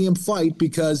want to see him fight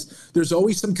because there's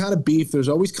always some kind of beef. There's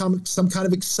always some kind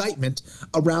of excitement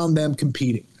around them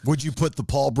competing. Would you put the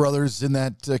Paul brothers in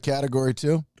that category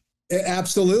too?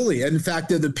 Absolutely. And in fact,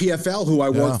 the PFL, who I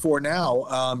work for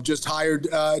now, just hired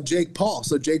Jake Paul.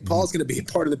 So Jake Paul is going to be a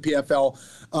part of the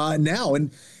PFL now.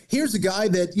 And here's a guy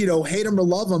that, you know, hate him or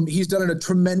love him, he's done a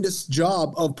tremendous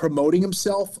job of promoting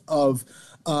himself, of,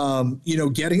 you know,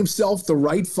 getting himself the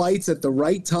right fights at the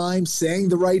right time, saying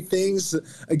the right things.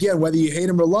 Again, whether you hate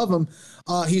him or love him,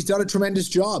 he's done a tremendous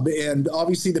job. And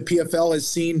obviously the PFL has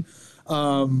seen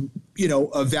you know,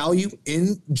 a value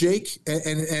in Jake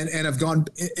and have gone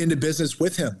into business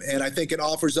with him. And I think it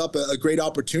offers up a great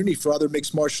opportunity for other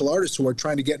mixed martial artists who are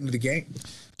trying to get into the game.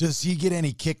 Does he get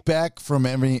any kickback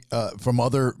from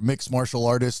other mixed martial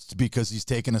artists because he's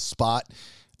taken a spot?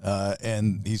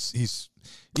 And he's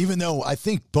even though I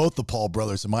think both the Paul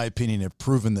brothers, in my opinion, have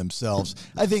proven themselves.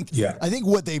 I think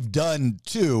what they've done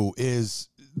too is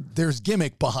there's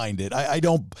gimmick behind it. I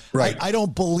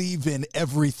don't believe in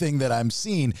everything that I'm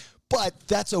seeing, but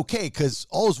that's okay because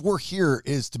all we're here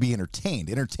is to be entertained.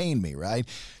 Entertain me, right?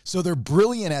 So they're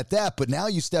brilliant at that, but now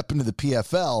you step into the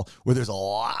PFL where there's a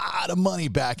lot of money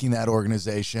backing that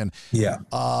organization. Yeah.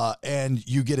 And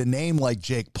you get a name like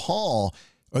Jake Paul,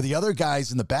 or the other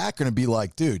guys in the back are going to be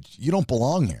like, dude, you don't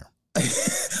belong here.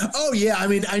 Oh, yeah. I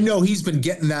mean, I know he's been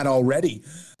getting that already.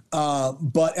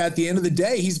 But at the end of the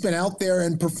day, he's been out there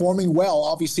and performing well.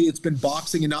 Obviously, it's been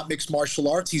boxing and not mixed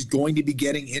martial arts. He's going to be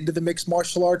getting into the mixed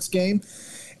martial arts game.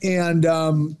 And,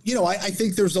 you know, I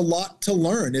think there's a lot to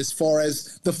learn as far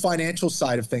as the financial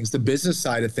side of things, the business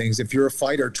side of things. If you're a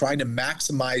fighter trying to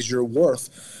maximize your worth,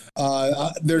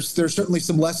 there's certainly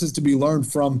some lessons to be learned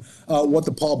from what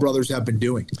the Paul brothers have been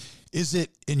doing. Is it,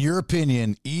 in your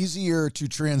opinion, easier to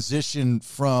transition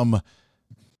from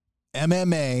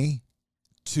MMA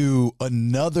to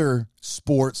another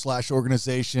sport /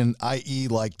 organization, i.e.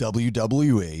 like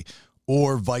WWE,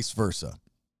 or vice versa?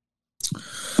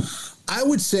 I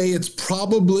would say it's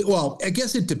probably, well, I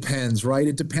guess it depends, right?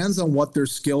 It depends on what their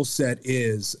skill set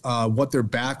is, what their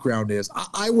background is.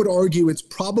 I would argue it's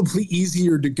probably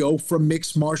easier to go from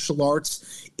mixed martial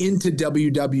arts into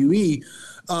WWE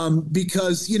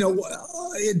because, you know,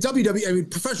 WWE, I mean,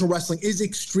 professional wrestling is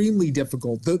extremely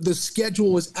difficult. The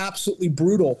schedule is absolutely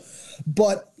brutal.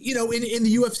 But, you know, in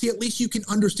the UFC, at least you can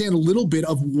understand a little bit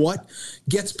of what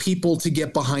gets people to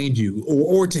get behind you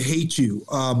or to hate you,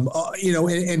 you know,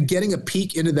 and getting a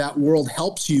peek into that world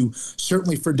helps you,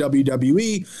 certainly for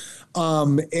WWE.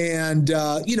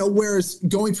 You know, whereas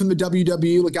going from the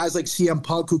WWE, like guys like CM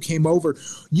Punk who came over,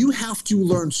 you have to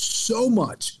learn so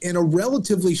much in a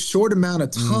relatively short amount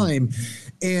of time.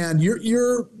 And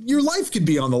you're your life could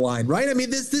be on the line, right? I mean,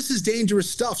 this is dangerous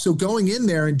stuff. So going in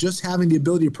there and just having the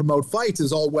ability to promote fights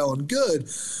is all well and good,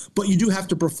 but you do have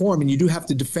to perform and you do have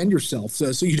to defend yourself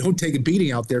so you don't take a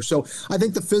beating out there. So I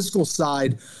think the physical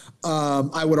side,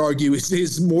 I would argue,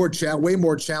 is way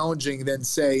more challenging than,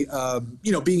 say,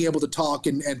 being able to talk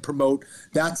and promote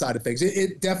that side of things.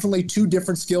 It definitely two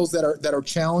different skills that are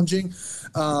challenging,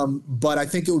 but I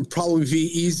think it would probably be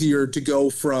easier to go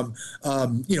from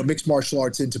mixed martial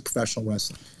arts into professional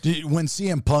wrestling. When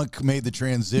CM Punk made the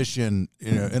transition,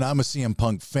 and I'm a CM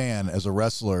Punk fan as a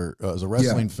wrestler, as a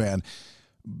wrestling fan.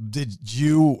 Did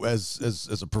you,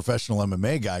 as a professional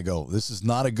MMA guy, go, this is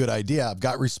not a good idea? I've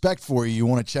got respect for you. You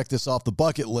want to check this off the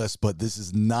bucket list, but this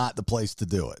is not the place to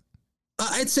do it.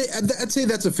 I'd say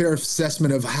that's a fair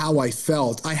assessment of how I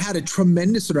felt. I had a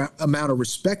tremendous amount of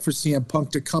respect for CM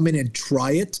Punk to come in and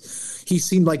try it. He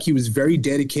seemed like he was very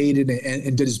dedicated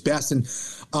and did his best. And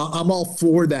I'm all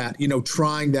for that,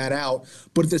 trying that out.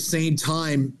 But at the same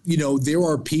time, there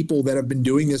are people that have been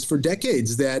doing this for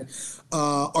decades that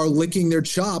are licking their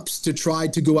chops to try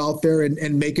to go out there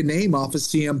and make a name off of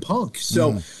CM Punk.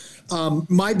 So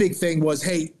my big thing was,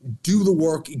 hey, do the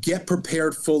work, get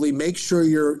prepared fully, make sure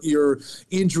you're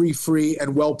injury-free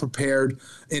and well-prepared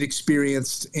and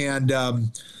experienced. And,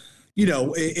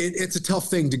 it's a tough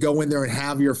thing to go in there and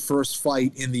have your first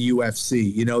fight in the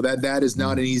UFC. That is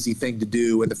not an easy thing to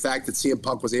do. And the fact that CM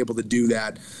Punk was able to do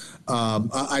that,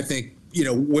 I think,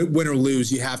 win or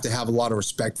lose, you have to have a lot of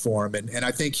respect for him. And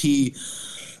I think he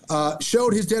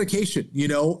showed his dedication.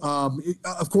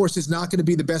 Of course, it's not going to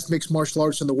be the best mixed martial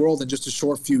arts in the world in just a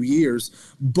short few years,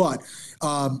 but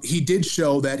he did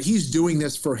show that he's doing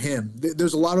this for him.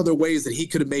 There's a lot of other ways that he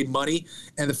could have made money,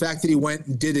 and the fact that he went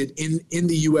and did it in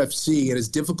the UFC, and as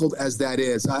difficult as that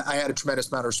is, I had a tremendous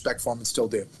amount of respect for him and still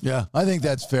do. Yeah, I think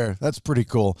that's fair. That's pretty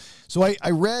cool. So I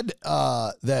read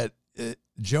that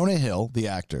Jonah Hill, the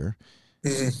actor,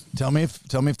 tell me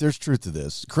if there's truth to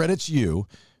this, credits you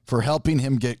for helping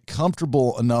him get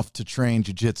comfortable enough to train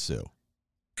jiu-jitsu.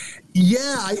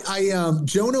 Yeah,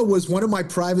 Jonah was one of my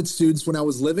private students when I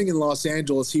was living in Los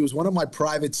Angeles. He was one of my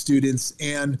private students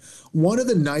and one of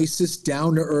the nicest,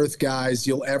 down-to-earth guys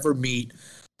you'll ever meet.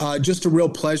 Just a real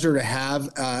pleasure to have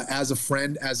as a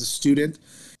friend, as a student,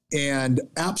 and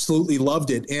absolutely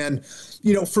loved it. And,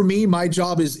 for me, my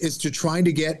job is to try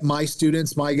to get my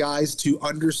students, my guys, to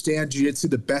understand jiu-jitsu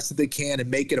the best that they can and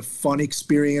make it a fun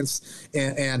experience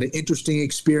and an interesting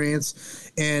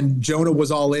experience. And Jonah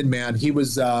was all in, man. He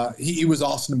was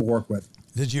awesome to work with.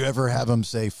 Did you ever have him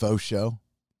say faux show?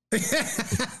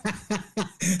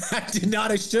 I did not.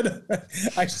 I should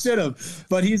have.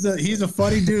 But he's a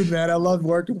funny dude, man. I love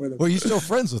working with him. Well, you're still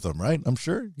friends with him, right? I'm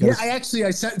sure. Yeah,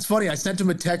 it's funny. I sent him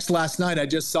a text last night. I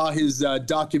just saw his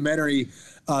documentary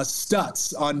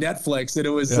Stutz on Netflix, and it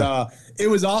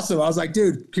was awesome. I was like,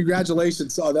 dude,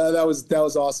 congratulations. Oh, that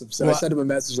was awesome. So I sent him a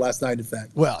message last night, in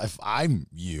fact. Well, if I'm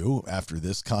you after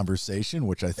this conversation,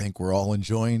 which I think we're all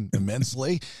enjoying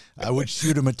immensely, I would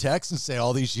shoot him a text and say,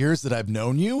 all these years that I've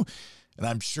known you, and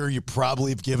I'm sure you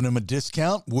probably have given him a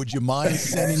discount, would you mind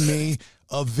sending me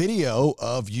a video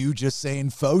of you just saying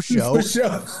faux show? For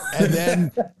sure. And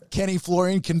then Kenny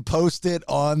Florian can post it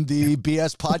on the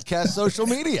BS Podcast social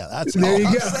media. That's there all you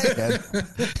I'm go. saying.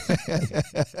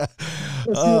 Let's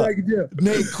see what I can do.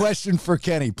 Nate, question for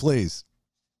Kenny, please.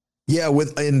 Yeah,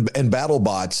 in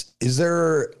BattleBots, is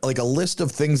there like a list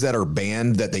of things that are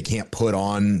banned that they can't put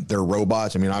on their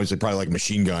robots? I mean, obviously probably like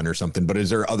machine gun or something, but is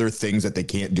there other things that they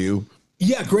can't do?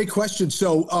 Yeah, great question.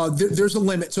 So there's a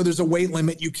limit. So there's a weight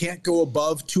limit. You can't go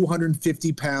above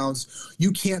 250 pounds. You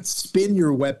can't spin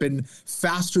your weapon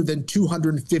faster than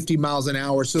 250 miles an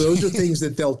hour. So those are things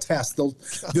that they'll test.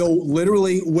 They'll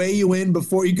literally weigh you in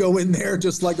before you go in there,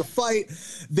 just like a fight.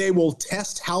 They will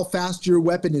test how fast your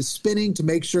weapon is spinning to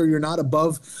make sure you're not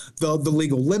above the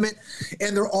legal limit.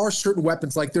 And there are certain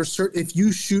weapons, like if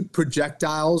you shoot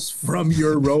projectiles from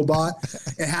your robot,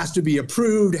 it has to be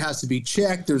approved. It has to be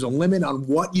checked. There's a limit on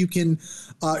what you can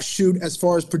shoot as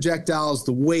far as projectiles,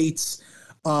 the weights.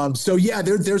 So yeah,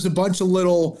 there's a bunch of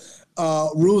little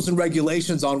rules and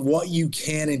regulations on what you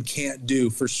can and can't do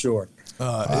for sure.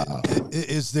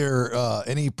 Is there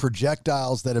any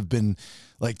projectiles that have been,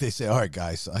 like they say, all right,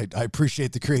 guys, I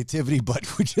appreciate the creativity,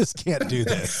 but we just can't do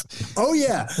this? Oh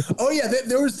yeah.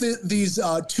 There was these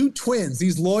two twins,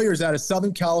 these lawyers out of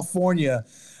Southern California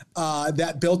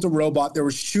that built a robot. They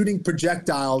were shooting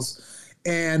projectiles.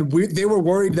 and they were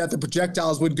worried that the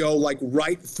projectiles would go like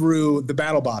right through the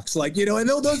battle box, like, you know, and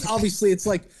those obviously it's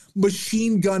like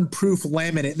machine gun proof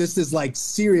laminate. This is like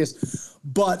serious,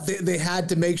 but they had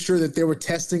to make sure that they were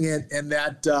testing it and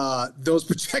that those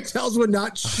projectiles would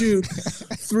not shoot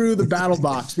through the battle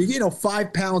box. You know,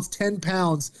 5 pounds, 10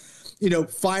 pounds, you know,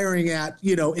 firing at,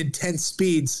 you know, intense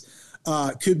speeds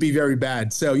could be very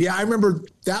bad. So yeah, I remember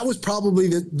that was probably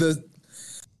the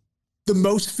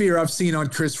most fear I've seen on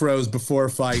Chris Rose before a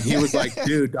fight. He was like,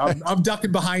 dude, I'm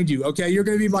ducking behind you. Okay. You're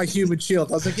going to be my human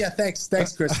shield. I was like, yeah, thanks,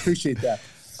 Chris. Appreciate that.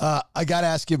 I got to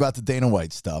ask you about the Dana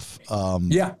White stuff.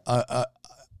 Yeah.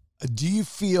 Do you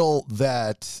feel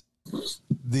that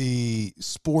the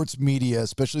sports media,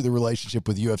 especially the relationship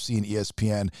with UFC and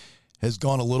ESPN, has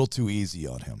gone a little too easy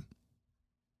on him?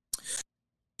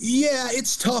 Yeah,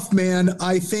 it's tough, man.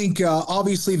 I think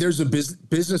obviously there's a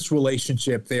business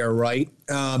relationship there, right?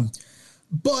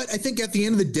 But I think at the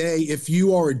end of the day, if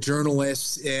you are a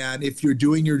journalist and if you're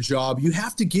doing your job, you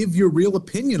have to give your real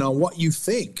opinion on what you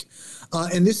think.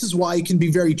 And this is why it can be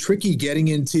very tricky getting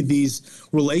into these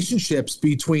relationships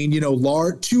between, you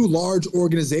know, two large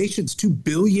organizations, $2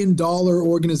 billion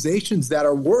organizations that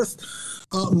are worth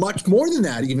much more than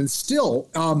that, even still.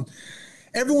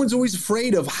 Everyone's always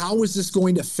afraid of, how is this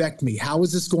going to affect me? How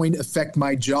is this going to affect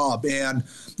my job? And,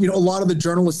 you know, a lot of the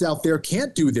journalists out there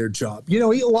can't do their job. You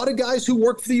know, a lot of guys who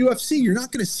work for the UFC, you're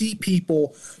not going to see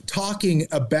people talking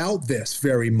about this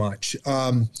very much.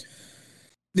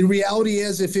 The reality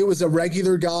is, if it was a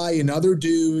regular guy, another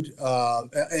dude,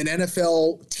 an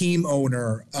NFL team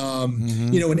owner,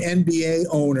 you know, an NBA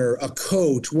owner, a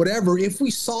coach, whatever, if we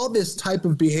saw this type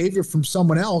of behavior from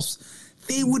someone else,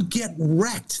 they would get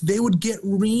wrecked. They would get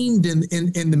reamed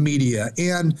in the media.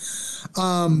 And,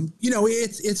 you know,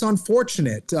 it's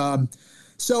unfortunate.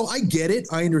 So I get it.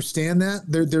 I understand that.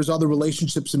 There's other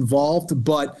relationships involved.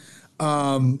 But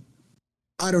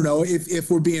I don't know.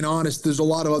 If we're being honest, there's a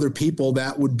lot of other people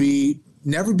that would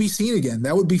never be seen again.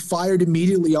 That would be fired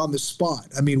immediately on the spot.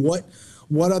 I mean,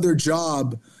 what other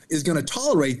job is going to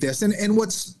tolerate this? And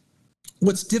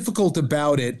what's difficult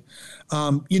about it,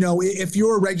 you know, if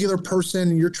you're a regular person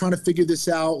and you're trying to figure this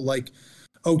out, like,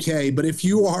 okay, but if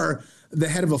you are the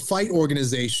head of a fight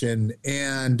organization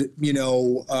and, you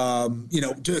know,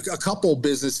 a couple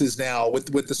businesses now with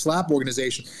the SLAP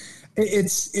organization,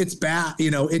 it's bad.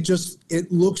 You know,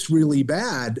 it looks really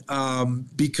bad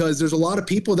because there's a lot of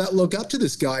people that look up to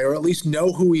this guy or at least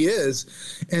know who he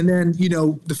is. And then, you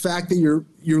know, the fact that you're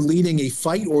leading a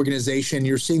fight organization,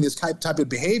 you're seeing this type of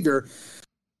behavior,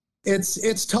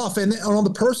 it's tough. And on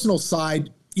the personal side,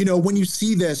 you know, when you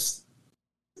see this,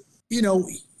 you know,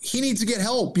 he needs to get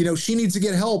help. You know, she needs to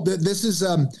get help. This is,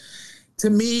 to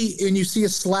me, and you see a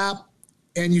slap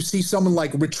and you see someone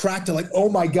like retract it, like, oh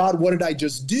my God, what did I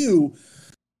just do?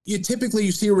 You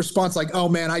see a response like, oh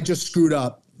man, I just screwed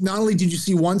up. Not only did you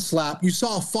see one slap, you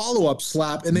saw a follow-up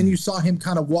slap, and then you saw him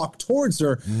kind of walk towards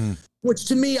her. Which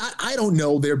to me, I don't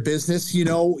know their business. You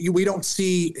know, we don't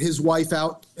see his wife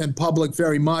out in public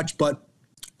very much, but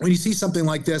when you see something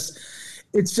like this,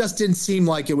 it just didn't seem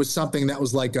like it was something that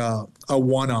was like a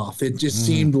one-off. It just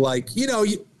seemed like, you know,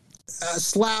 a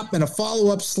slap and a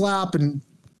follow-up slap and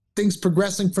things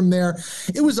progressing from there.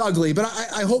 It was ugly, but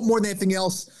I hope more than anything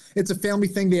else, it's a family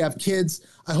thing. They have kids.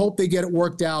 I hope they get it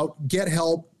worked out, get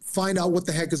help, find out what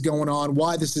the heck is going on,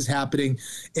 why this is happening,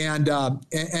 and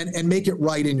make it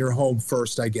right in your home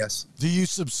first, I guess. Do you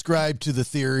subscribe to the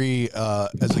theory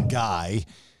as a guy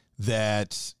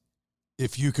that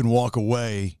if you can walk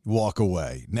away, walk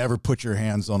away? Never put your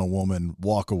hands on a woman,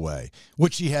 walk away,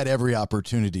 which he had every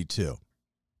opportunity to.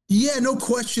 Yeah, no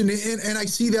question. And I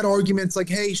see that argument. It's like,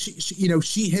 hey,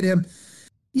 she hit him.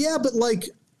 Yeah, but like,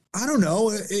 I don't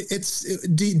know.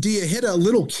 Do you hit a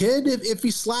little kid if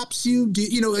he slaps you?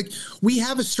 Like we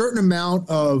have a certain amount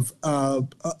of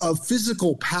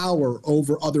physical power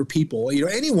over other people. You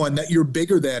know, anyone that you're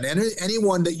bigger than, and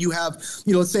anyone that you have,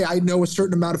 let's say I know a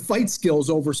certain amount of fight skills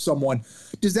over someone.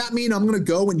 Does that mean I'm going to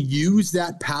go and use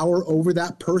that power over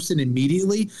that person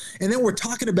immediately? And then we're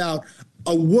talking about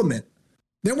a woman.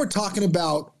 Then we're talking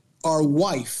about our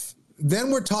wife. Then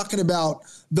we're talking about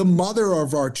the mother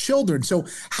of our children. So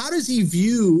how does he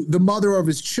view the mother of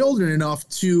his children enough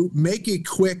to make a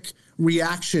quick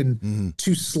reaction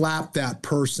to slap that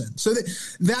person? So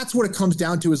that's what it comes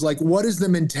down to, is like, what is the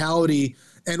mentality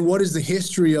and what is the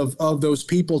history of those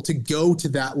people to go to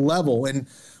that level? And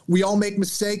we all make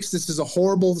mistakes. This is a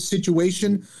horrible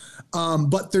situation.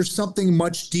 But there's something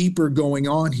much deeper going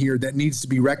on here that needs to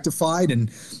be rectified.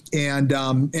 And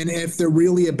if they're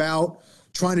really about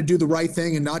trying to do the right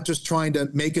thing and not just trying to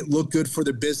make it look good for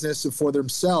their business or for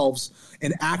themselves,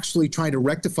 and actually trying to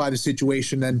rectify the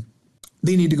situation, then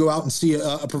they need to go out and see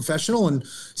a professional and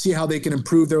see how they can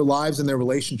improve their lives and their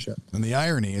relationship. And the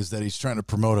irony is that he's trying to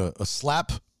promote a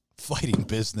slap fighting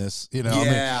business. You know,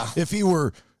 Yeah. I mean, if he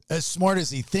were as smart as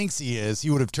he thinks he is, he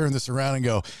would have turned this around and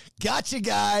go, "Gotcha,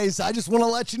 guys! I just want to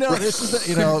let you know this is the,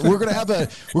 you know, we're gonna have a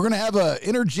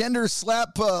intergender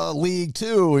slap league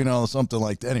too, you know, something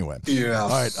like that." Anyway, Yeah. All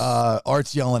right.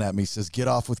 Art's yelling at me, says, "Get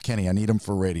off with Kenny. I need him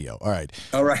for radio." All right.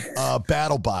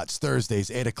 BattleBots Thursdays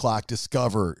 8:00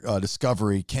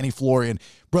 Discovery. Kenny Florian,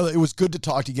 brother, it was good to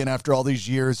talk to you again after all these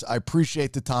years. I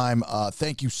appreciate the time.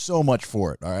 Thank you so much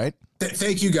for it. All right.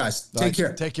 Thank you, guys. Take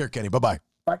care. Take care, Kenny. Bye-bye.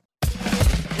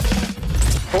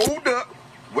 Hold up.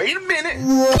 Wait a minute.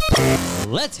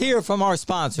 Let's hear from our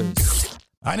sponsors.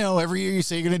 I know every year you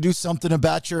say you're going to do something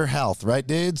about your health, right,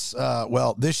 dudes?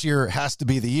 Well, this year has to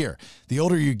be the year. The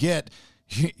older you get,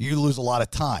 you lose a lot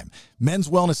of time.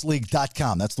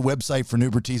 Men'sWellnessLeague.com. That's the website for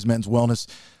Nubert's Men's Wellness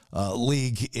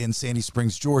League in Sandy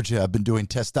Springs, Georgia. I've been doing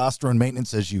testosterone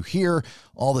maintenance, as you hear,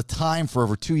 all the time for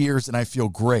over 2 years, and I feel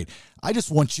great. I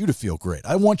just want you to feel great.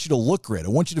 I want you to look great. I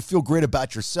want you to feel great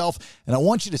about yourself, and I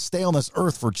want you to stay on this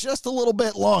earth for just a little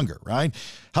bit longer, right?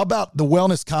 How about the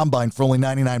Wellness Combine for only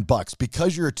 $99?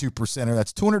 Because you're a 2%er,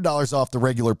 that's $200 off the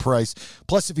regular price.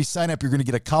 Plus, if you sign up, you're going to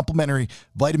get a complimentary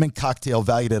vitamin cocktail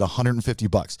valued at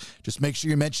 $150. Just make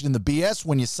sure you mention in the BS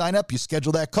when you sign up, you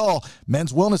schedule that call,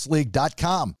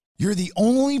 menswellnessleague.com. You're the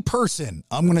only person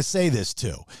I'm going to say this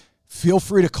to. Feel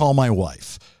free to call my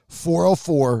wife.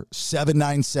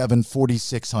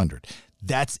 404-797-4600.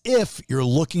 That's if you're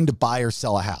looking to buy or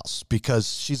sell a house,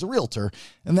 because she's a realtor,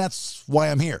 and that's why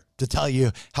I'm here, to tell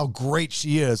you how great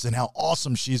she is and how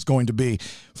awesome she's going to be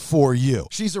for you.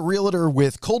 She's a realtor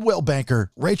with Coldwell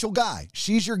banker Rachel Guy.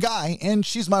 She's your guy, and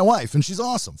she's my wife, and she's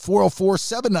awesome.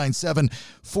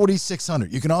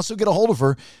 404-797-4600. You can also get a hold of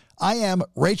her. I am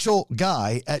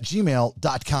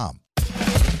rachelguy@gmail.com.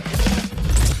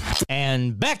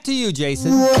 And back to you,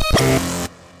 Jason.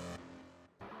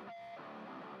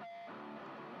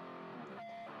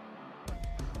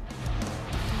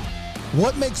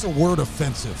 What makes a word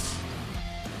offensive?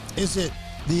 Is it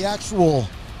the actual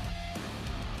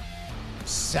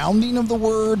sounding of the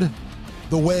word,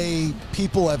 the way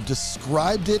people have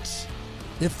described it,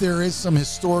 if there is some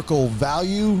historical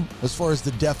value as far as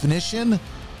the definition,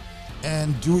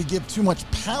 and do we give too much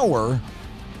power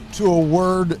to a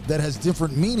word that has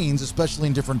different meanings, especially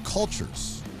in different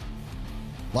cultures?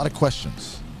 A lot of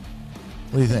questions.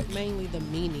 What do you think? Mainly the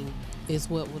meaning is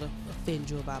what would offend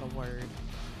you about a word.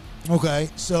 Okay,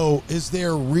 so is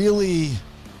there really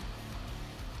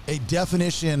a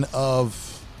definition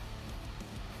of,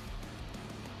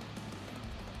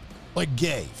 like,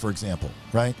 gay, for example,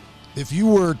 right? If you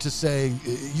were to say,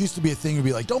 it used to be a thing to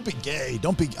be like, don't be gay,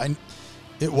 don't be,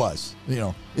 it was, you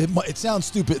know, it sounds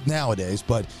stupid nowadays,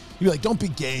 but you'd be like, don't be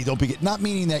gay, don't be gay. Not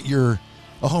meaning that you're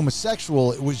a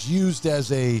homosexual. It was used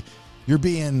as you're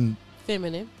being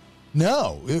feminine.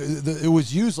 No, it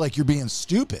was used like you're being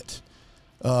stupid.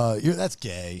 That's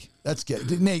gay. That's gay.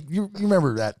 Nate, you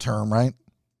remember that term, right?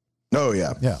 Oh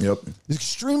yeah. Yeah. Yep. It's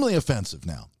extremely offensive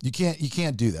now. You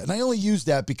can't do that. And I only use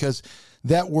that because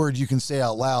that word you can say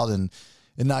out loud and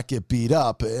not get beat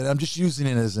up. And I'm just using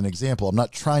it as an example. I'm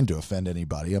not trying to offend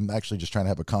anybody. I'm actually just trying to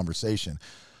have a conversation.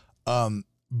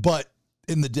 But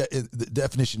in the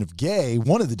definition of gay,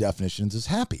 one of the definitions is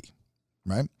happy,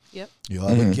 right? Yep. You'll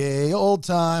have a gay old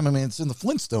time. I mean, it's in the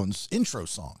Flintstones intro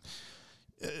song.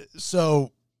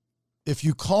 So if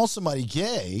you call somebody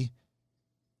gay,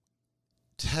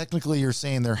 technically you're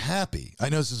saying they're happy. I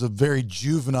know this is a very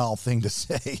juvenile thing to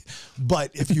say,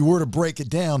 but if you were to break it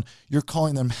down, you're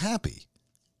calling them happy,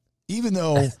 even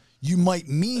though you might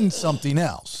mean something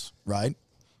else, right?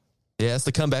 Yeah, it's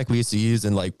the comeback we used to use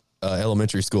in like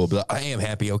elementary school. But I am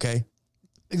happy, okay?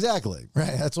 Exactly,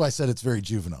 right? That's why I said it's very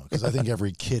juvenile, because I think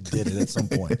every kid did it at some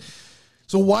point.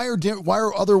 So why are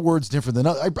other words different than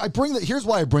others? Here's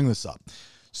why I bring this up.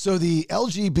 So the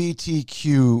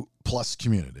LGBTQ plus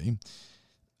community,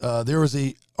 there was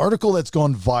a article that's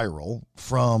gone viral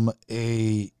from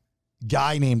a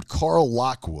guy named Carl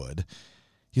Lockwood.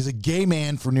 He's a gay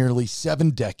man for nearly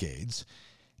 7 decades.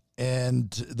 And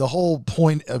the whole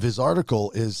point of his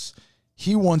article is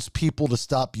he wants people to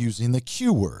stop using the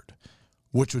Q word,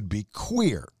 which would be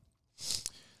queer.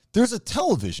 There's a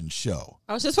television show.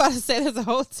 I was just about to say there's a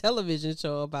whole television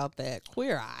show about that.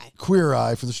 Queer Eye. Queer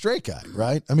Eye for the straight guy,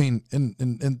 right? I mean, and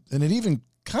it even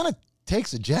kind of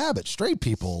takes a jab at straight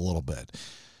people a little bit.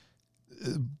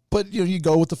 but you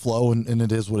go with the flow, and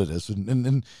it is what it is,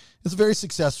 and it's a very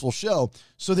successful show.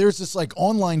 So there's this like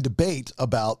online debate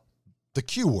about the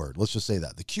Q word. Let's just say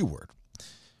that, the Q word,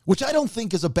 which I don't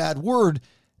think is a bad word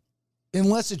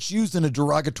unless it's used in a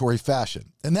derogatory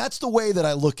fashion. And that's the way that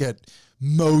I look at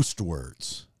most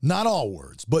words. Not all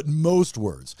words, but most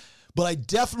words. But I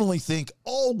definitely think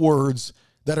all words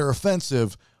that are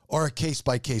offensive are a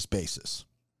case-by-case basis.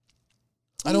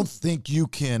 I don't think you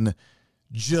can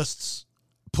just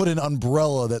put an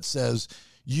umbrella that says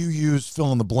you use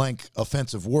fill-in-the-blank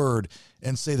offensive word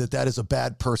and say that that is a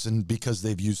bad person because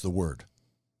they've used the word.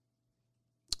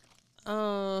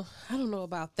 I don't know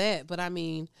about that, but I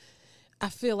mean, I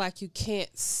feel like you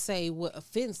can't say what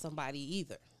offends somebody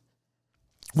either.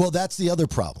 Well, that's the other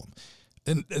problem.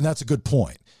 And that's a good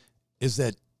point, is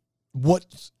that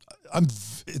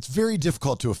it's very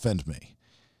difficult to offend me.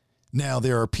 Now,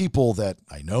 there are people that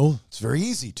I know it's very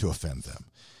easy to offend them.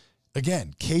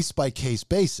 Again, case-by-case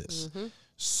basis. Mm-hmm.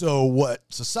 So what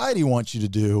society wants you to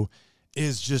do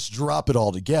is just drop it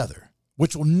all together,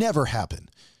 which will never happen.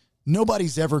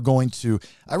 Nobody's ever going to.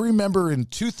 I remember in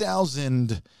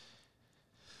 2000,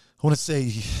 I want to say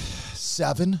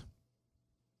 7,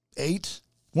 8,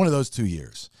 one of those 2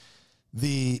 years,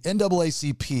 the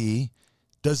NAACP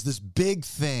does this big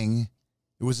thing.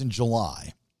 It was in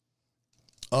July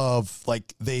of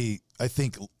like I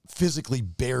think physically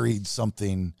buried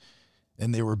something,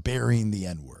 and they were burying the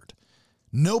N-word.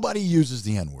 Nobody uses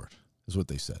the N-word, is what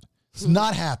they said. It's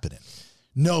not happening.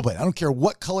 Nobody. I don't care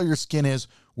what color your skin is.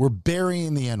 We're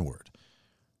burying the N-word.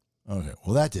 Okay,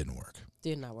 well, that didn't work.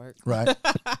 Did not work. Right?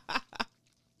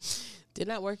 Did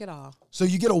not work at all. So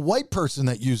you get a white person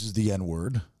that uses the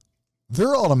N-word,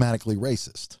 they're automatically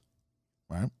racist,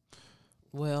 right?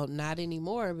 Well, not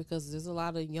anymore, because there's a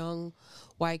lot of young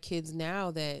white kids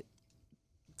now that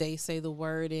they say the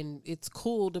word, and it's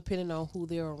cool depending on who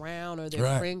they're around or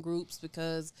their friend groups,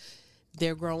 because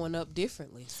they're growing up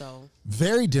differently. So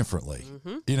very differently.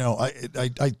 Mm-hmm. You know,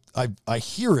 I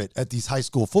hear it at these high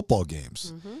school football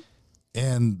games, mm-hmm.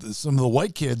 and some of the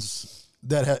white kids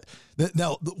that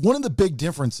now one of the big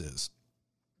differences,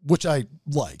 which I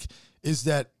like, is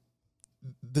that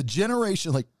the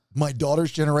generation, like my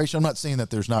daughter's generation, I'm not saying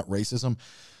that there's not racism,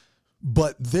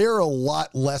 but they're a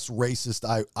lot less racist,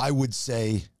 I would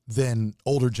say, than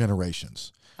older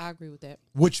generations. I agree with that.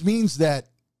 Which means that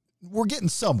we're getting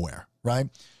somewhere, right?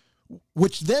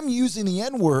 Which them using the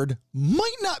N-word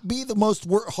might not be the most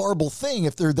horrible thing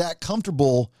if they're that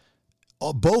comfortable,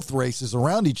 both races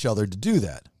around each other, to do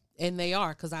that. And they are,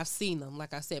 because I've seen them.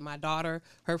 Like I said, my daughter,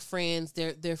 her friends,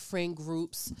 their friend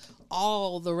groups,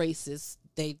 all the races,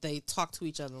 they talk to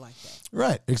each other like that.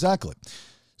 Right, exactly.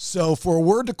 So for a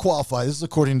word to qualify, this is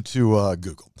according to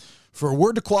Google, for a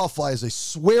word to qualify as a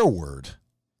swear word,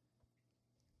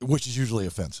 which is usually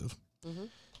offensive, mm-hmm.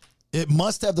 it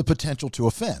must have the potential to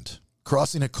offend,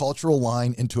 crossing a cultural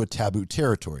line into a taboo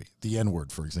territory, the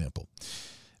N-word, for example.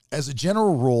 As a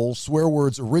general rule, swear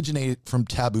words originate from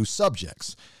taboo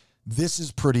subjects. This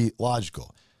is pretty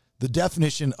logical. The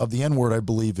definition of the N-word, I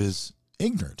believe, is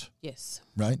ignorant. Yes.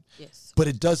 Right? Yes. But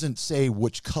it doesn't say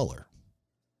which color.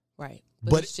 Right.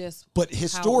 But it's just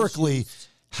historically,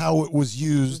 how it was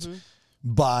used mm-hmm.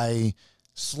 by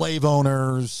slave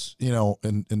owners, you know,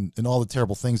 and all the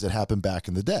terrible things that happened back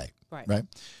in the day. Right. Right.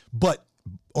 But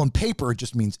on paper, it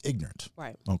just means ignorant.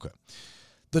 Right. Okay.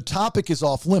 The topic is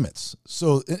off limits.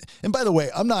 So, and by the way,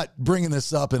 I'm not bringing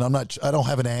this up, and I don't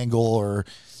have an angle, or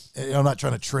I'm not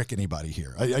trying to trick anybody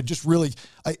here. I just really,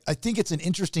 I think it's an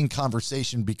interesting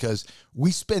conversation, because we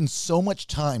spend so much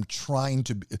time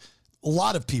a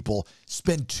lot of people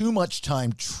spend too much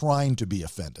time trying to be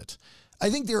offended.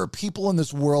 I think there are people in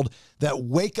this world that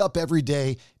wake up every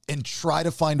day and try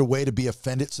to find a way to be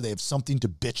offended so they have something to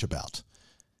bitch about.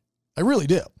 I really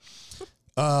do.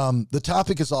 The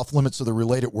topic is off limits, so the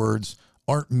related words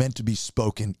aren't meant to be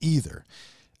spoken either.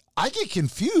 I get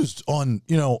confused on,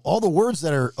 you know, all the words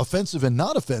that are offensive and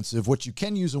not offensive, what you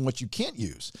can use and what you can't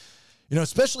use. You know,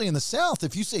 especially in the South,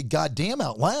 if you say goddamn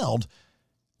out loud,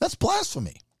 that's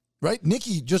blasphemy, right?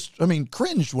 Nikki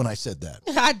cringed when I said that.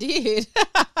 I did.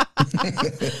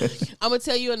 I'm going to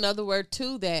tell you another word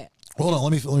too that. Hold on,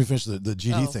 let me finish the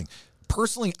GD thing.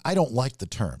 Personally, I don't like the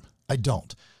term. I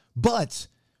don't. But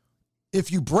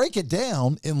if you break it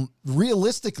down and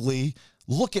realistically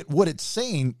look at what it's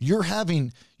saying, you're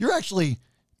actually,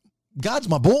 God's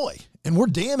my boy, and we're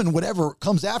damning whatever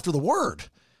comes after the word.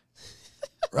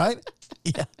 Right?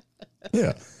 Yeah.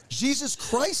 Yeah. Jesus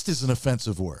Christ is an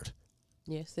offensive word.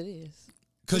 Yes, it is.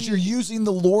 Because you're using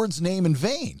the Lord's name in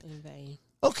vain. In vain.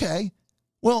 Okay.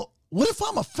 Well, what if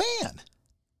I'm a fan?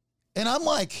 And I'm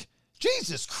like,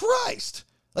 Jesus Christ,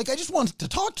 Like, I just wanted to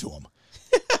talk to him.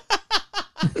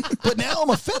 But now I'm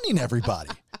offending everybody.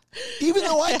 Even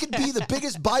though I could be the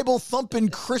biggest Bible-thumping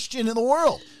Christian in the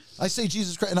world. I say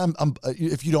Jesus Christ, and I'm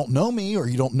if you don't know me or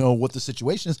you don't know what the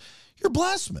situation is, you're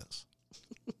blasphemous.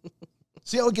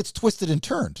 See how it gets twisted and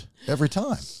turned every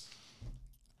time.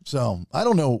 So I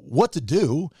don't know what to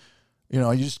do.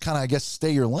 You just kind of, I guess,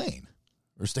 stay your lane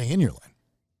or stay in your lane.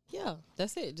 Yeah,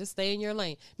 that's it. Just stay in your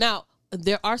lane. Now,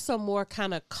 there are some more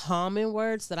kind of common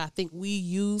words that I think we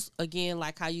use, again,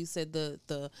 like how you said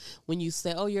the when you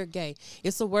say, oh, you're gay.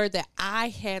 It's a word that I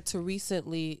had to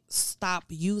recently stop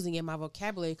using in my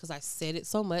vocabulary because I said it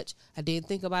so much. I didn't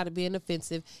think about it being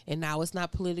offensive, and now it's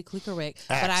not politically correct.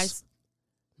 Axe.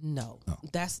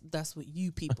 That's what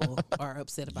you people are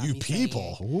upset about. You me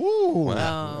people. saying. Ooh.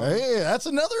 Hey, that's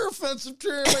another offensive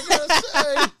term, I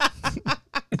gotta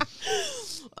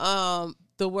say.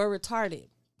 The word retarded.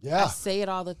 Yeah. I say it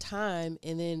all the time,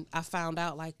 and then I found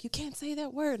out, like, you can't say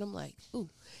that word. I'm like, ooh,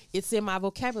 it's in my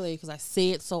vocabulary because I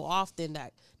say it so often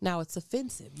that now it's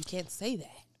offensive. You can't say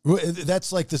that. Well,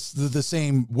 that's like the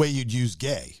same way you'd use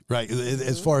gay, right?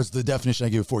 As far as the definition I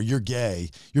gave before, you're gay,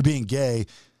 you're being gay.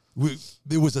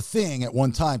 There was a thing at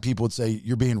one time, people would say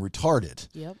you're being retarded.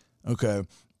 Yep. Okay.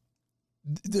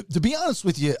 To be honest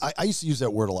with you, I used to use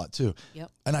that word a lot too. Yep.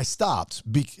 And I stopped.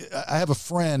 I have a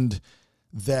friend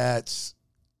that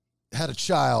had a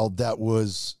child that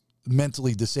was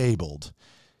mentally disabled.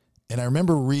 And I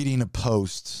remember reading a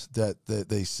post that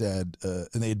they said,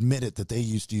 and they admitted that they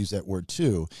used to use that word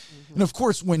too. Mm-hmm. And of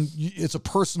course, when it's a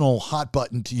personal hot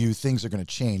button to you, things are going to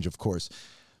change, of course.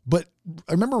 But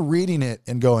I remember reading it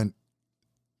and going,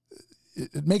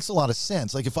 it makes a lot of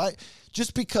sense. Like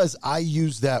just because I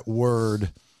use that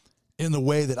word in the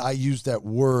way that I use that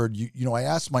word, I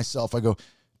ask myself, I go,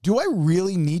 do I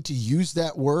really need to use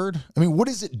that word? I mean, what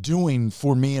is it doing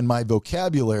for me in my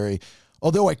vocabulary?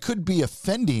 Although I could be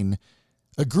offending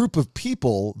a group of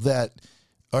people that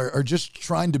are just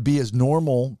trying to be as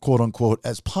normal, quote unquote,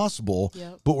 as possible,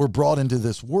 but we're brought into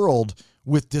this world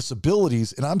with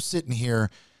disabilities. And I'm sitting here,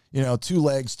 2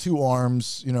 legs, 2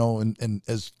 arms, and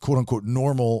as quote unquote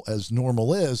normal as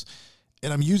normal is.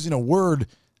 And I'm using a word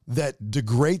that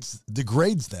degrades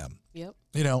them. Yep.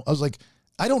 I was like,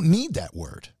 I don't need that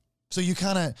word. So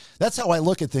that's how I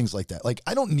look at things like that. Like,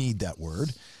 I don't need that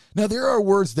word. Now, there are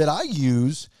words that I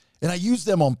use, and I use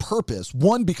them on purpose.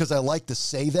 1, because I like to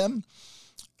say them.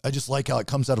 I just like how it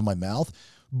comes out of my mouth.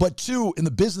 But 2, in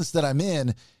the business that I'm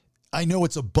in, I know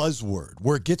it's a buzzword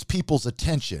where it gets people's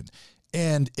attention,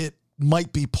 and it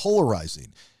might be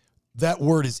polarizing. That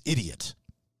word is idiot.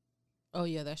 Oh,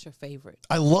 yeah, that's your favorite.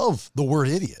 I love the word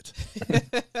idiot.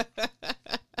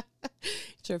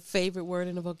 It's your favorite word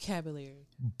in the vocabulary.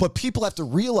 But people have to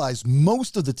realize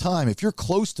most of the time, if you're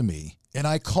close to me and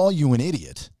I call you an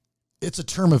idiot, it's a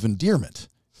term of endearment.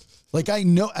 Like, I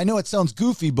know it sounds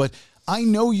goofy, but I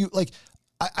know you, like,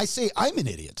 I say I'm an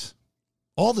idiot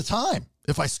all the time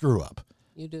if I screw up.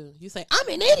 You do. You say, I'm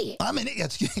an idiot. I'm an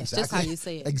idiot. Exactly. That's just how you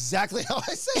say it. Exactly how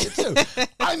I say it, too.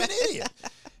 I'm an idiot.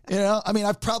 I mean,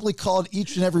 I've probably called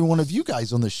each and every one of you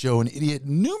guys on the show an idiot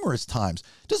numerous times.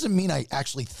 Doesn't mean I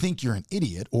actually think you're an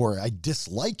idiot or I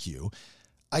dislike you.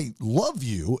 I love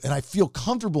you, and I feel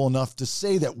comfortable enough to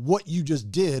say that what you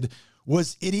just did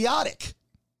was idiotic.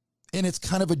 And it's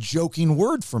kind of a joking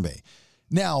word for me.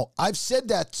 Now, I've said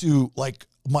that to, like,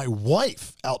 my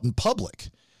wife out in public,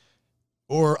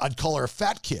 or I'd call her a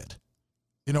fat kid,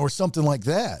 or something like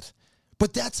that.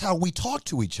 But that's how we talk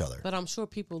to each other. But I'm sure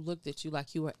people looked at you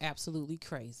like you were absolutely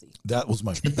crazy. That was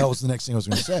the next thing I was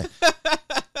going to say.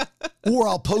 Or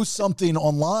I'll post something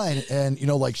online and,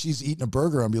 like she's eating a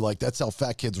burger and be like, that's how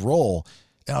fat kids roll.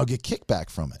 And I'll get kickback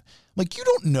from it. Like, you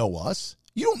don't know us.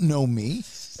 You don't know me.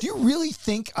 Do you really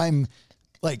think I'm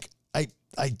like,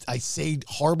 I say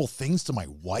horrible things to my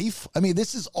wife? I mean,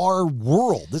 this is our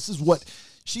world. This is what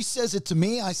she says it to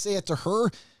me. I say it to her.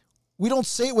 We don't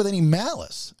say it with any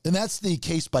malice. And that's the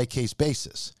case-by-case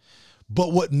basis.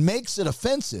 But what makes it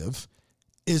offensive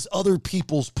is other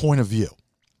people's point of view.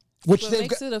 What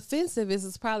makes it offensive is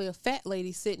it's probably a fat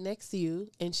lady sitting next to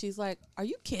you, and she's like, are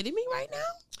you kidding me right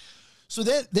now? So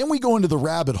then we go into the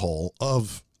rabbit hole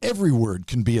of every word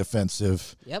can be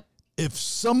offensive. Yep. If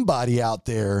somebody out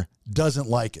there doesn't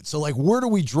like it. So, like, where do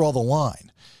we draw the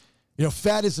line?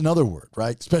 Fat is another word,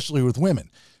 right? Especially with women.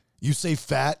 You say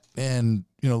fat and,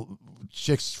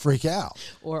 chicks freak out.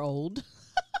 Or old.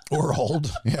 Or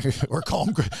old. Or call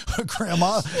them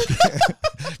grandma.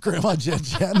 Grandma Jen.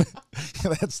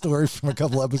 That story from a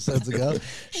couple episodes ago.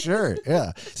 Sure,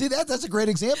 yeah. See, that's a great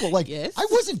example. Like, yes. I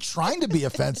wasn't trying to be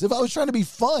offensive. I was trying to be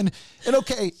fun. And,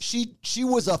 okay, she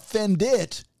was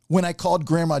offended when I called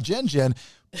Grandma Jen,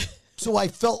 So I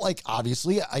felt like,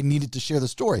 obviously, I needed to share the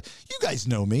story. You guys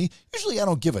know me. Usually I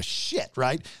don't give a shit,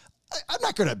 right? I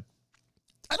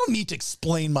don't need to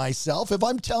explain myself. If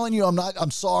I'm telling you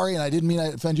I'm sorry and I didn't mean I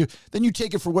offend you, then you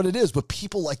take it for what it is. But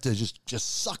people like to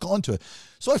just suck onto it.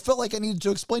 So I felt like I needed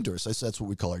to explain to her. So I said, that's what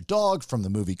we call our dog from the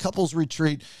movie Couples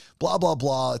Retreat, blah, blah,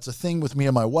 blah. It's a thing with me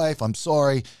and my wife. I'm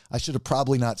sorry. I should have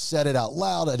probably not said it out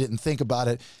loud. I didn't think about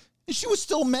it. And she was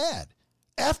still mad.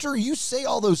 After you say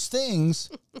all those things,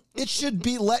 it should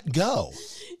be let go.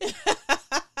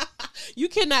 You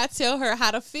cannot tell her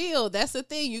how to feel. That's the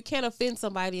thing. You can't offend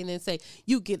somebody and then say,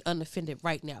 you get unoffended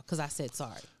right now because I said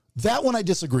sorry. That one I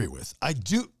disagree with. I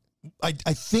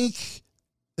think,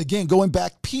 again, going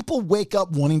back, some people wake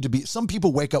up wanting to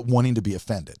be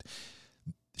offended.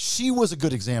 She was a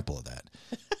good example of that.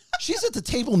 She's at the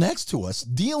table next to us,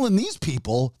 dealing these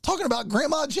people, talking about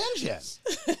Grandma Jen Jen.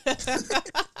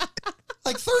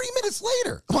 Like 30 minutes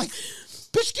later, I'm like,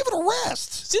 bitch, give it a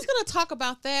rest. She's going to talk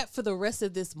about that for the rest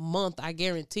of this month, I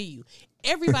guarantee you.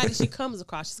 Everybody she comes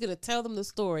across, she's going to tell them the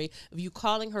story of you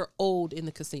calling her old in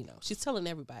the casino. She's telling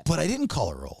everybody. But I didn't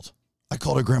call her old. I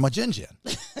called her Grandma Jen Jen.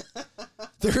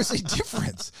 There is a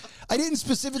difference. I didn't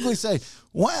specifically say,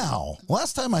 wow,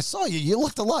 last time I saw you, you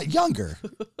looked a lot younger.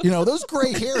 You know, those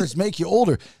gray hairs make you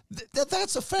older.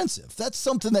 That's offensive. That's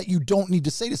something that you don't need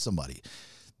to say to somebody.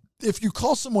 If you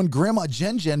call someone Grandma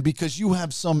Jen Jen because you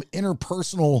have some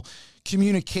interpersonal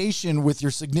communication with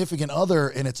your significant other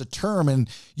and it's a term and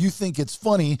you think it's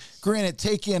funny, granted,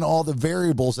 take in all the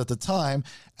variables at the time,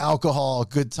 alcohol,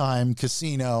 good time,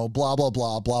 casino, blah, blah,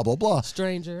 blah, blah, blah, blah.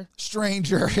 Stranger.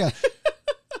 Yeah.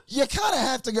 You kind of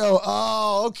have to go,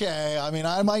 oh, okay. I mean,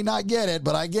 I might not get it,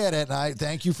 but I get it. And I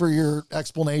thank you for your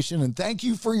explanation and thank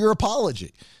you for your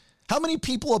apology. How many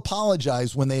people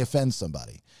apologize when they offend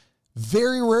somebody?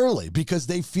 Very rarely, because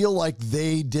they feel like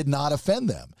they did not offend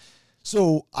them.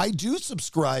 So I do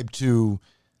subscribe to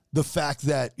the fact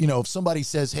that, you know, if somebody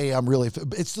says, hey, I'm really,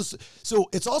 it's just, so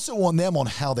it's also on them on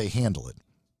how they handle it.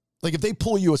 Like if they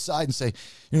pull you aside and say,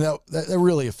 you know, that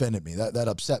really offended me. That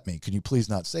upset me. Can you please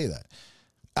not say that?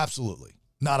 Absolutely.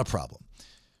 Not a problem.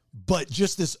 But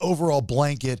just this overall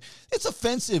blanket, it's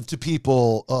offensive to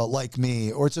people like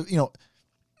me, or it's,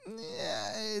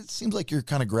 it seems like you're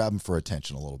kind of grabbing for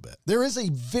attention a little bit. There is I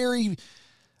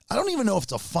don't even know if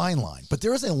it's a fine line, but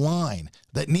there is a line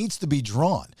that needs to be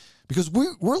drawn because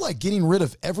we're like getting rid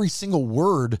of every single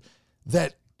word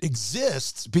that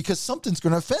exists because something's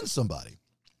going to offend somebody.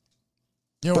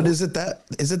 You know, but is it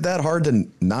that hard to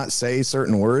not say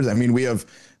certain words? I mean, we have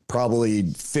probably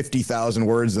 50,000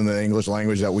 words in the English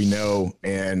language that we know,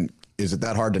 and is it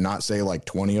that hard to not say like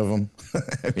 20 of them?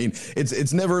 I mean,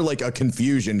 it's never like a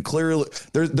confusion. Clearly,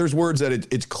 there's words that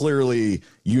it's clearly,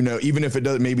 you know, even if it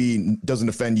doesn't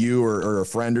offend you or a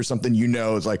friend or something, you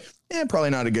know, it's like,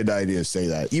 probably not a good idea to say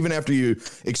that. Even after you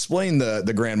explain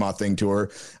the grandma thing to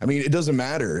her, I mean, it doesn't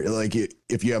matter like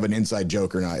if you have an inside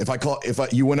joke or not.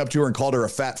 If you went up to her and called her a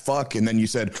fat fuck, and then you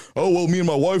said, oh, well, me and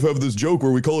my wife have this joke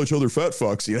where we call each other fat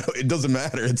fucks, you know, it doesn't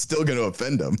matter. It's still going to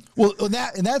offend them. Well, in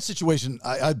that situation,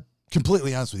 I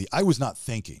completely honest with you, I was not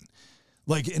thinking.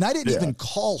 And I didn't even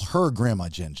call her Grandma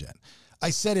Jen Jen.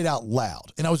 I said it out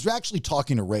loud, and I was actually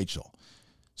talking to Rachel.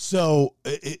 So,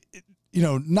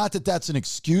 not that that's an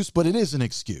excuse, but it is an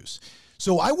excuse.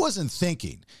 So I wasn't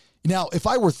thinking. Now, if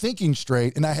I were thinking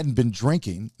straight and I hadn't been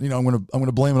drinking, I'm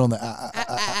gonna blame it on the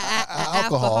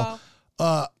alcohol.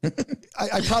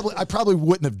 I probably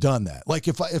wouldn't have done that. Like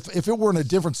if it were in a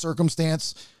different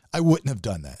circumstance, I wouldn't have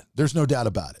done that. There's no doubt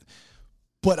about it.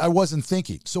 But I wasn't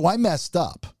thinking, so I messed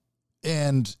up.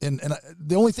 And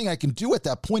the only thing I can do at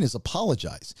that point is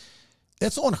apologize.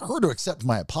 It's on her to accept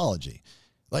my apology.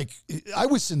 Like I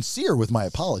was sincere with my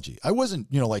apology. I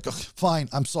wasn't, like, oh, fine,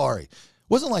 I'm sorry. It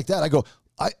wasn't like that. I go,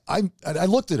 I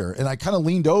looked at her and I kind of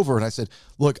leaned over and I said,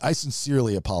 look, I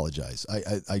sincerely apologize.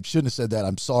 I shouldn't have said that.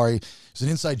 I'm sorry. It's an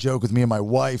inside joke with me and my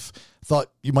wife.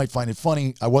 Thought you might find it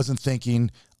funny. I wasn't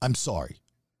thinking. I'm sorry.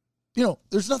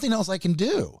 There's nothing else I can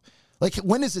do. Like,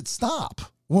 when does it stop?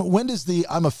 When does the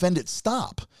I'm offended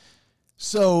stop?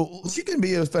 So she can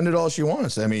be offended all she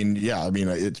wants. I mean,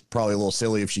 it's probably a little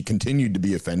silly if she continued to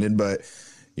be offended, but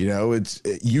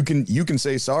you can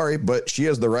say sorry, but she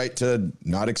has the right to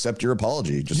not accept your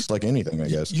apology, just like anything, I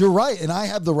guess. You're right, and I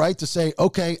have the right to say,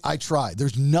 okay, I tried.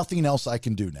 There's nothing else I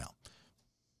can do now.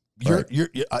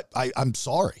 I'm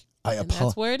sorry.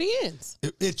 That's where it ends.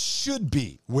 It should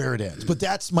be where it ends, but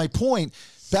that's my point.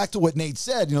 Back to what Nate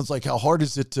said, it's like, how hard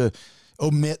is it to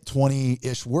omit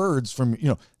 20-ish words from,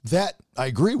 that I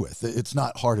agree with. It's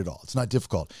not hard at all. It's not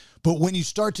difficult. But when you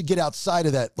start to get outside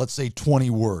of that, let's say 20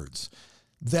 words,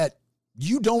 that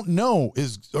you don't know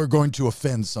are going to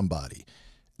offend somebody,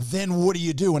 then what do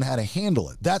you do and how to handle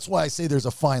it? That's why I say there's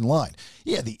a fine line.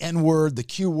 Yeah, the N word, the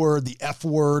Q word, the F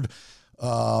word,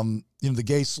 the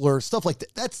gay slur, stuff like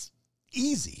that. That's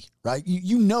easy, right?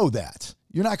 You know that.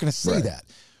 You're not going to say that.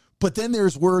 But then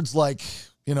there's words like,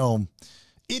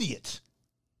 idiot.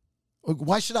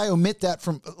 Why should I omit that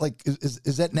from, like,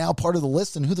 is that now part of the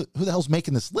list? And who the hell's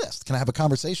making this list? Can I have a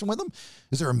conversation with them?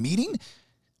 Is there a meeting?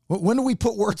 When do we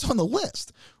put words on the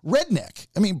list? Redneck.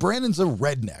 I mean, Brandon's a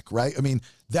redneck, right? I mean,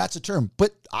 that's a term.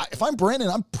 But if I'm Brandon,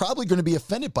 I'm probably going to be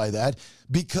offended by that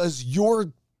because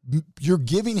you're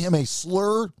giving him a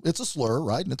slur. It's a slur,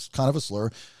 right? And it's kind of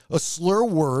a slur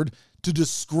word to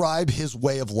describe his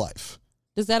way of life.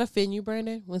 Does that offend you,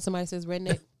 Brandon, when somebody says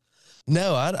redneck?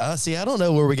 No, I see. I don't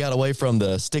know where we got away from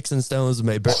the sticks and stones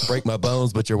may break my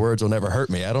bones, but your words will never hurt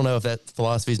me. I don't know if that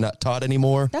philosophy is not taught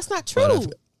anymore. That's not true.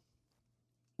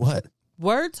 What?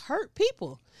 Words hurt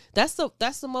people. That's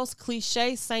the most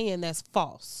cliche saying that's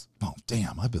false. Oh,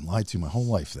 damn. I've been lied to my whole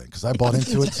life then because I bought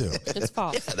into it too. It's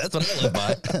false. Yeah, that's what I live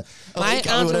by. Maya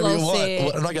Angelou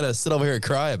said, I'm not going to sit over here and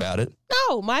cry about it.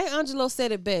 No, Maya Angelou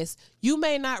said it best. You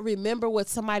may not remember what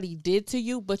somebody did to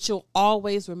you, but you'll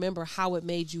always remember how it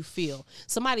made you feel.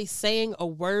 Somebody saying a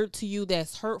word to you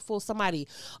that's hurtful, somebody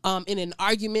in an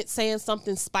argument saying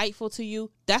something spiteful to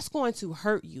you, that's going to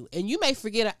hurt you. And you may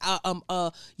forget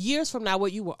years from now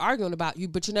what you were arguing about,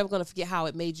 but you're never going to forget how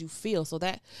it made you feel. So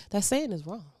that saying is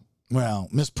wrong. Well,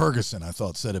 Miss Ferguson, I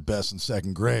thought, said it best in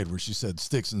second grade, where she said,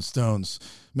 sticks and stones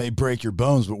may break your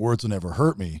bones, but words will never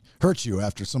hurt you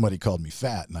after somebody called me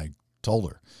fat. And I told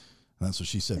her. And that's what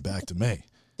she said back to me.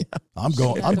 I'm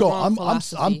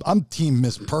team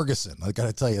Miss Ferguson. I got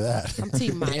to tell you that. I'm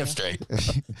team Maya. Damn straight.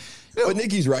 But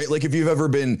Nikki's right. Like if you've ever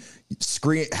been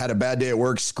had a bad day at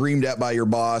work, screamed at by your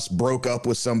boss, broke up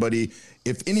with somebody,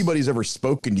 if anybody's ever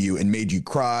spoken to you and made you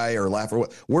cry or laugh or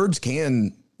what, words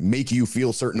can make you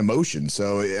feel certain emotions.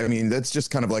 So, I mean, that's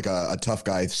just kind of like a tough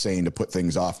guy saying to put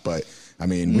things off. But I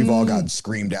mean, we've all gotten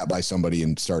screamed at by somebody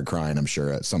and started crying, I'm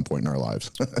sure, at some point in our lives.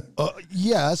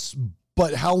 Yes.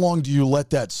 But how long do you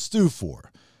let that stew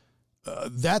for?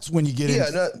 That's when you get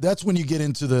that's when you get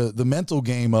into the mental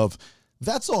game of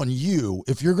that's on you.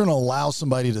 If you're going to allow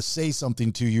somebody to say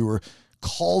something to you or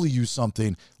call you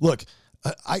something, look,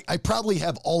 I probably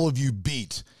have all of you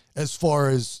beat as far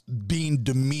as being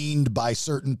demeaned by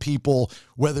certain people,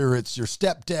 whether it's your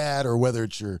stepdad or whether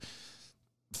it's your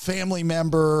family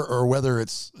member or whether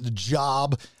it's the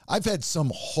job. I've had some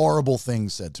horrible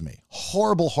things said to me,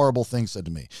 horrible things said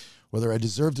to me. Whether I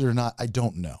deserved it or not, I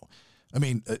don't know. I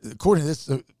mean, according to this,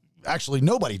 actually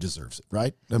nobody deserves it,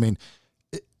 right? I mean,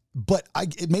 but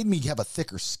it made me have a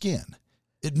thicker skin.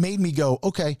 It made me go,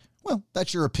 okay, well,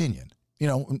 that's your opinion.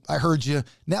 I heard you.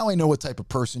 Now I know what type of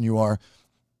person you are.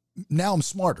 Now I'm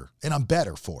smarter and I'm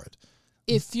better for it.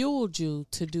 It fueled you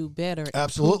to do better and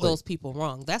Absolutely. prove those people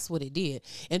wrong. That's what it did.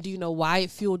 And do you know why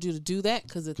it fueled you to do that?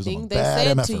 Because the thing they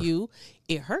said to you,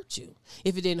 it hurt you.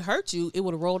 If it didn't hurt you, it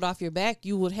would have rolled off your back.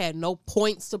 You would have had no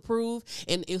points to prove,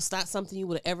 and it's not something you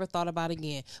would have ever thought about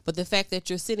again. But the fact that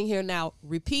you're sitting here now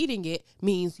repeating it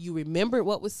means you remembered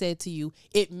what was said to you.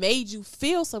 It made you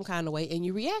feel some kind of way, and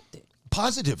you reacted.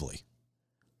 Positively.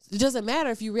 It doesn't matter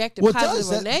if you reacted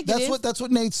positive or negative. That's what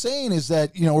Nate's saying is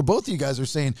that, or both of you guys are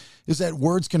saying, is that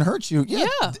words can hurt you. Yeah.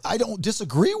 I don't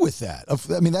disagree with that.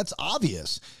 I mean, that's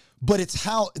obvious. But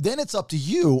then it's up to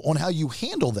you on how you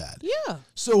handle that. Yeah.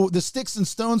 So the sticks and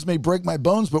stones may break my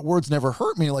bones, but words never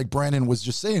hurt me, like Brandon was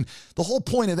just saying. The whole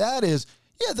point of that is,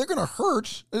 yeah, they're going to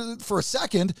hurt for a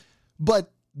second, but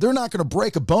they're not going to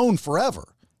break a bone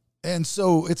forever. And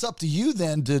so it's up to you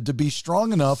then to be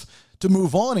strong enough to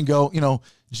move on and go,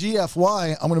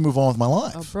 GFY, I'm going to move on with my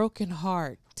life. A broken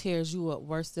heart tears you up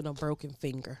worse than a broken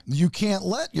finger. You can't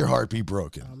let your heart be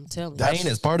broken. I'm telling you. Pain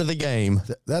is part of the game.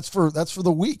 That's for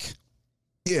the weak.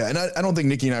 Yeah, and I don't think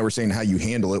Nikki and I were saying how you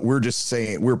handle it. We're just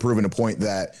saying we're proving a point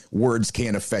that words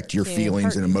can affect your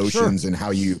feelings and emotions and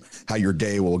how your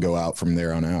day will go out from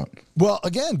there on out. Well,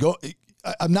 again,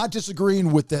 I'm not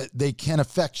disagreeing with that they can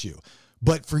affect you.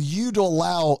 But for you to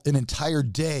allow an entire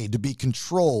day to be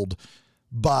controlled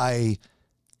by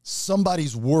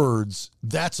somebody's words,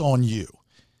 that's on you.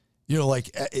 You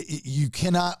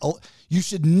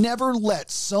should never let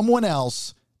someone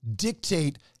else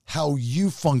dictate how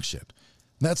you function.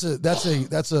 That's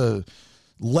a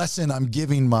lesson I'm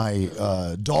giving my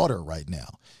daughter right now,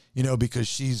 because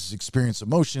she's experienced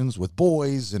emotions with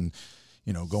boys and,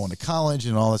 going to college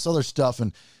and all this other stuff.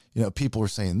 And, people are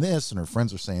saying this and her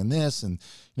friends are saying this. And,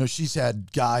 she's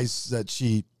had guys that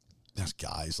she's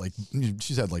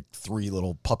had like 3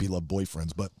 little puppy love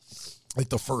boyfriends, but like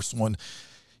the first one,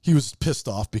 he was pissed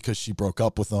off because she broke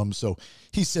up with him. So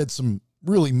he said some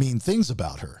really mean things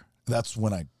about her. That's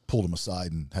when I pulled him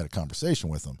aside and had a conversation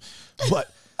with him.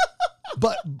 But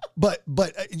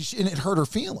and it hurt her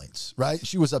feelings, right?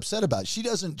 She was upset about it. She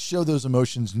doesn't show those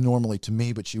emotions normally to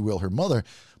me, but she will her mother.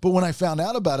 But when I found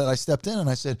out about it, I stepped in and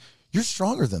I said, you're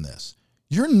stronger than this.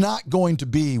 You're not going to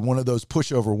be one of those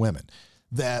pushover women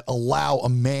that allow a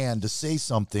man to say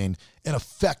something and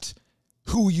affect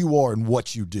who you are and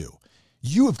what you do.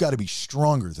 You have got to be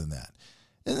stronger than that.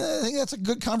 And I think that's a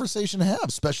good conversation to have,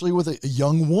 especially with a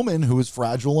young woman who is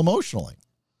fragile emotionally.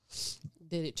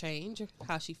 Did it change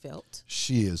how she felt?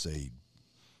 She is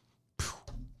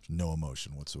no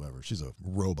emotion whatsoever. She's a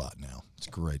robot now. It's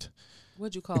great.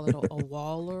 What'd you call it? A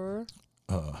waller?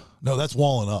 No, that's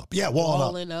walling up. Yeah,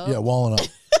 walling up. Yeah, walling up.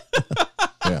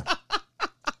 Yeah.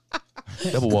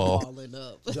 Double wall. Walling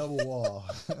up. Double wall.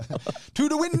 To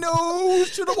the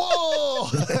windows, to the wall.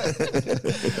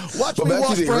 Watch me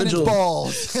wash Brandon's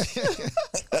balls.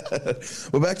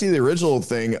 Well, back to the original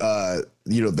thing,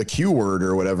 the Q word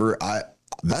or whatever.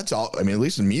 That's all. I mean, at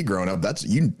least in me growing up, that's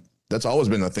always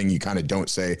been the thing you kind of don't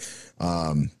say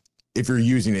if you're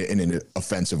using it in an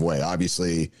offensive way.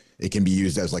 Obviously, it can be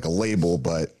used as like a label,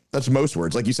 but that's most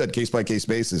words. Like you said, case by case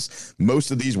basis. Most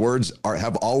of these words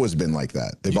have always been like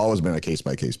that. They've always been a case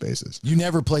by case basis. You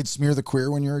never played Smear the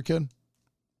Queer when you were a kid?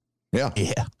 Yeah.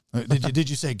 Yeah. Did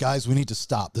you say, guys, we need to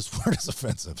stop? This word is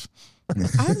offensive.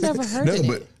 I've never heard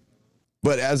it.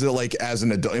 But as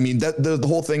an adult, I mean, that the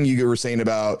whole thing you were saying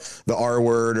about the R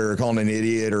word or calling an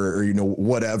idiot or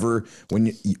whatever,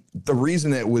 the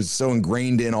reason it was so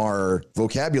ingrained in our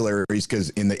vocabulary is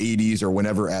because in the 80s or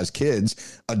whenever as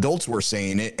kids, adults were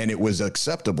saying it and it was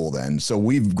acceptable then. So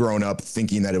we've grown up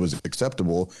thinking that it was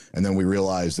acceptable, and then we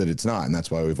realized that it's not, and that's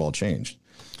why we've all changed.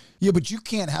 Yeah, but you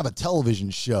can't have a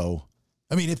television show.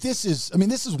 I mean, this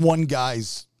is one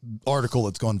guy's article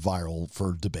that's gone viral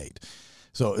for debate.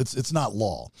 So it's not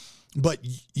law, but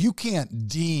you can't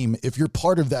deem, if you're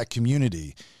part of that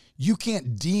community, you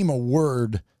can't deem a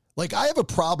word. Like, I have a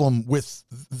problem with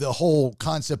the whole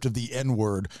concept of the N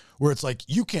word, where it's like,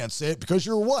 you can't say it because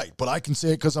you're white, but I can say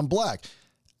it because I'm black.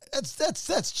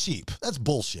 That's cheap. That's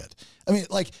bullshit. I mean,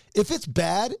 like, if it's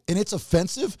bad and it's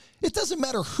offensive, it doesn't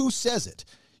matter who says it.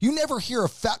 You never hear a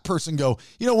fat person go,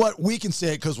 you know what, we can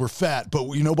say it because we're fat, but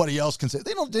nobody else can say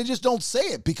it. They just don't say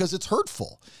it because it's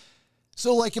hurtful.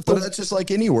 So, like, but that's just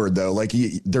like any word, though. Like,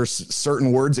 there's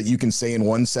certain words that you can say in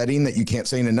one setting that you can't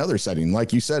say in another setting.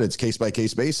 Like you said, it's case by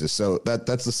case basis. So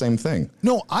that's the same thing.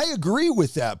 No, I agree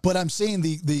with that. But I'm saying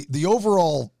the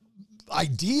overall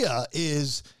idea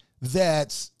is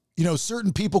that,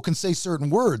 certain people can say certain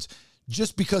words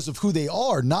just because of who they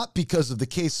are, not because of the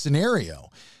case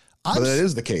scenario. But that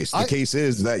is the case. The case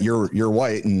is that you're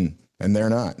white and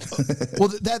they're not.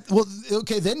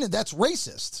 Okay, then that's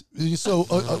racist. So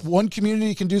one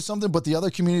community can do something, but the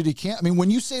other community can't. I mean, when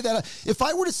you say that, if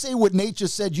I were to say what Nate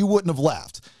just said, you wouldn't have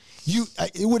laughed.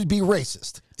 It would be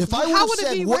racist. If I would have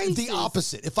said the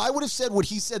opposite, if I would have said what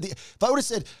he said, if I would have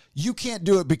said, you can't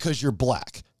do it because you're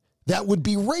black, that would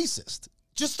be racist.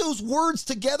 Just those words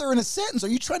together in a sentence. Are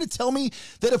you trying to tell me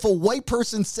that if a white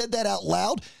person said that out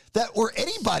loud, or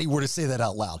anybody were to say that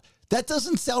out loud, that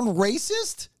doesn't sound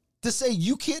racist? To say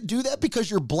you can't do that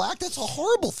because you're black, that's a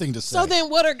horrible thing to say. So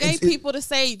then what are gay people to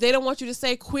say? They don't want you to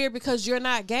say queer because you're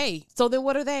not gay. So then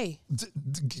what are they?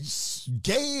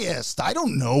 Gayest. I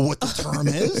don't know what the term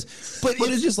is. But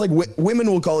it's just like women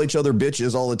will call each other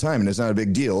bitches all the time, and it's not a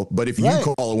big deal. But if you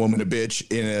call a woman a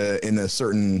bitch in a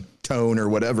certain tone or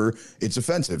whatever, it's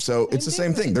offensive. So it's the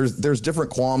same thing. There's different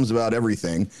qualms about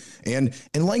everything. And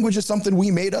language is something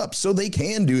we made up. So they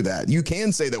can do that. You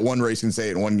can say that one race can say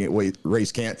it and one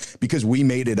race can't because we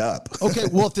made it up. Okay,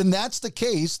 well, if then that's the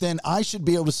case, then I should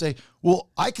be able to say, well,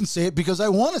 I can say it because I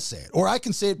want to say it. Or I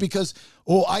can say it because,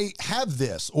 I have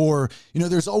this. Or,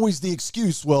 there's always the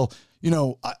excuse, well,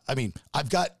 I mean, I've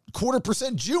got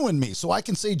 0.25% Jew in me, so I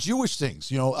can say Jewish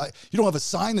things. You don't have a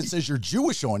sign that says you're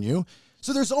Jewish on you.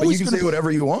 So there's always. But you can say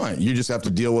whatever you want. You just have to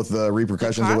deal with the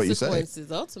repercussions of what you say.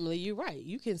 Consequences. Ultimately, you're right.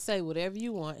 You can say whatever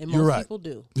you want, and most people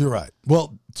do. You're right.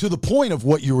 Well, to the point of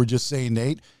what you were just saying,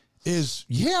 Nate, is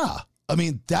I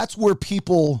mean, that's where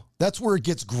it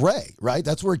gets gray, right?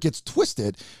 That's where it gets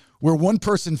twisted, where one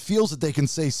person feels that they can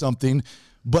say something,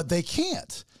 but they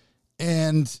can't.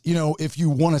 And, if you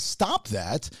want to stop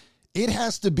that, it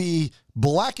has to be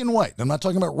black and white. I'm not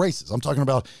talking about races. I'm talking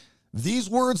about these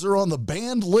words are on the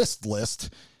banned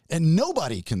list, and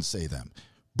nobody can say them.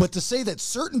 But to say that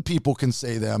certain people can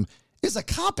say them is a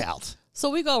cop-out. So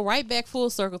we go right back full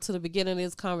circle to the beginning of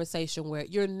this conversation where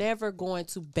you're never going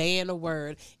to ban a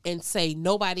word and say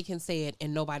nobody can say it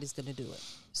and nobody's going to do it.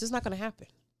 It's just not going to happen.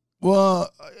 Well,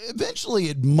 eventually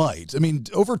it might. I mean,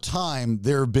 over time,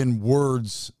 there have been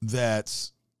words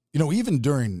that, even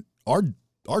during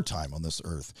our time on this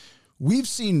earth, we've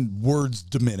seen words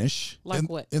diminish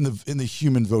What? in the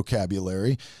human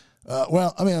vocabulary.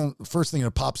 First thing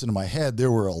that pops into my head,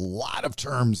 there were a lot of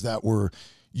terms that were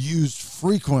used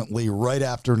frequently right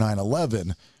after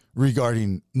 9/11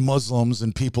 regarding Muslims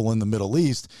and people in the Middle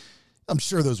East. I'm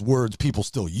sure those words, people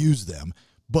still use them,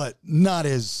 but not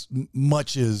as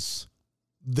much as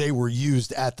they were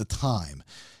used at the time.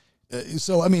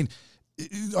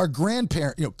 Our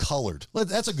grandparent, colored,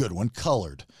 that's a good one,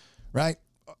 colored, right?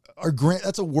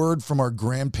 That's a word from our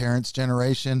grandparents'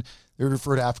 generation. They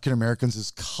refer to African Americans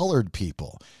as colored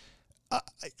people.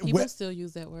 People still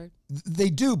use that word. They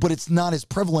do, but it's not as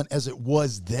prevalent as it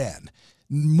was then.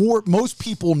 Most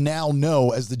people now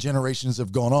know, as the generations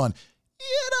have gone on,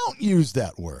 you don't use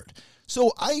that word.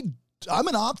 So I'm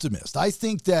an optimist. I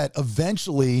think that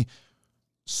eventually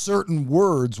certain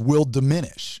words will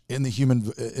diminish in the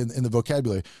human in the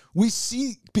vocabulary. We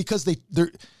see, because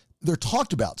they're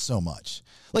talked about so much.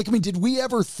 Did we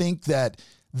ever think that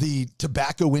the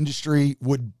tobacco industry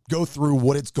would go through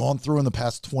what it's gone through in the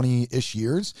past 20-ish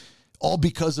years, all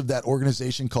because of that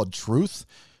organization called Truth,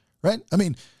 right?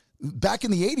 Back in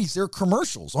the 80s, there were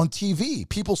commercials on TV,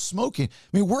 people smoking.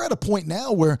 We're at a point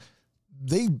now where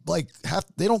they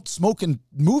don't smoke in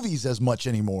movies as much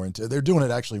anymore. And they're doing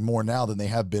it actually more now than they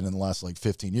have been in the last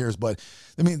 15 years. But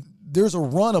there's a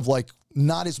run of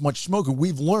not as much smoking.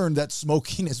 We've learned that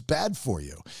smoking is bad for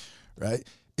you, right?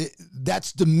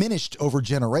 That's diminished over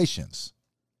generations.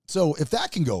 So if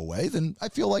that can go away, then I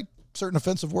feel like certain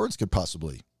offensive words could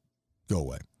possibly go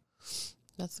away.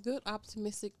 That's a good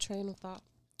optimistic train of thought.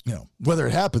 Whether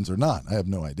it happens or not, I have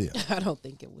no idea. I don't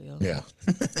think it will. Yeah.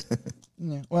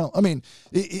 Yeah. Well,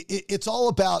 it's all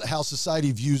about how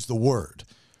society views the word,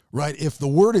 right? If the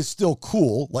word is still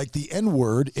cool, like the N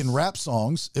word in rap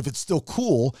songs, if it's still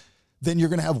cool, then you're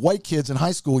going to have white kids in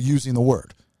high school using the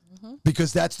word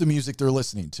because that's the music they're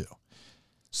listening to.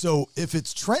 So if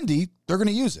it's trendy, they're going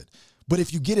to use it. But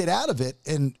if you get it out of it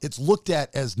and it's looked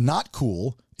at as not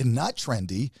cool and not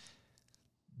trendy,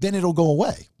 then it'll go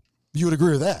away. You would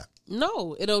agree with that?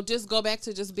 No, it'll just go back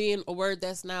to just being a word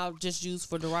that's now just used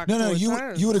for derogatory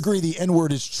terms. You would agree the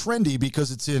N-word is trendy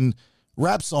because it's in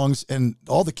rap songs and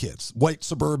all the kids, white,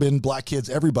 suburban, black kids,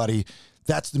 everybody,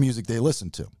 that's the music they listen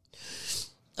to.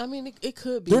 It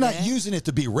could be. They're not using it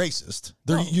to be racist.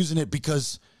 They're using it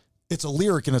because it's a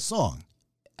lyric in a song.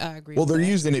 I agree. Well, they're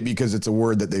using it because it's a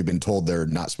word that they've been told they're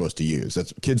not supposed to use.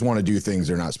 That's kids want to do things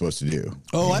they're not supposed to do.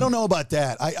 Oh, I don't know about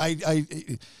that.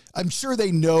 I'm sure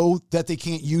they know that they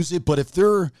can't use it, but if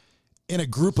they're in a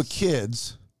group of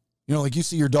kids, you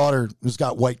see your daughter who's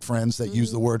got white friends that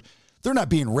use the word, they're not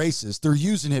being racist. They're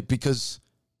using it because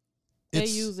they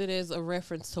use it as a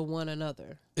reference to one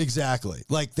another. Exactly.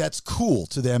 That's cool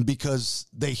to them because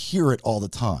they hear it all the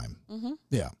time. Mm-hmm.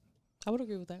 Yeah. I would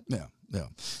agree with that. Yeah. Yeah.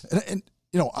 And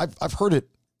I've heard it,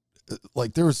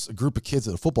 there was a group of kids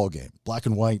at a football game, black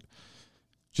and white,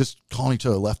 just calling each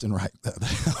other left and right.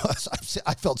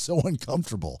 I felt so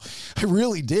uncomfortable. I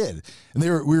really did. And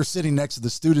we were sitting next to the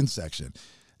student section,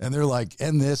 and they're like,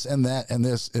 and this, and that, and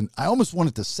this. And I almost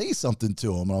wanted to say something to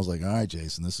them. And I was like, all right,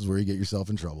 Jason, this is where you get yourself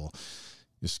in trouble.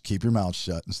 Just keep your mouth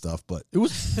shut and stuff. But it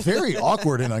was very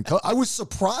awkward and uncomfortable. I was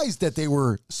surprised that they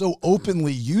were so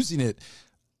openly using it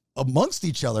amongst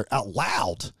each other out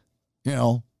loud.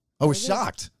 I was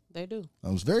shocked. They do.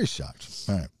 I was very shocked.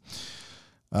 All right.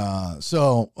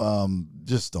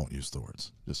 Just don't use the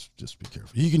words. Just be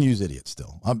careful. You can use idiot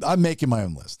still. I'm making my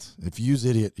own list. If you use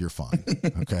idiot, you're fine.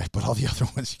 Okay. But all the other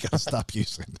ones you got to stop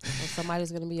using. Well, somebody's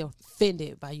going to be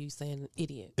offended by you saying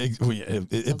idiot.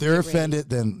 If they're offended,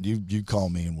 then you call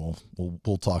me and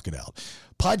we'll talk it out.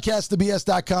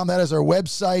 Podcastthebs.com. That is our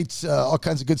website. All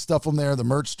kinds of good stuff on there. The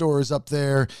merch store is up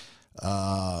there.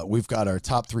 We've got our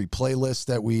top 3 playlists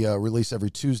that we release every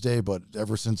Tuesday, but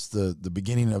ever since the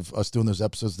beginning of us doing those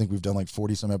episodes, I think we've done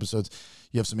 40 some episodes.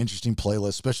 You have some interesting playlists,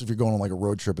 especially if you're going on a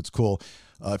road trip. It's cool.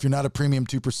 If you're not a premium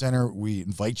 2%er, we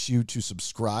invite you to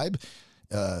subscribe.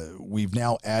 We've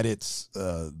now added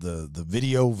the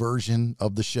video version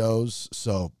of the shows.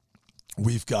 So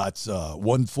we've got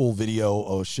one full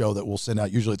video show that we'll send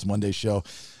out. Usually it's a Monday show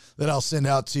that I'll send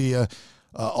out to you.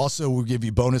 Also, we'll give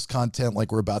you bonus content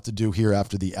like we're about to do here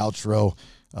after the outro.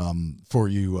 For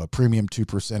you premium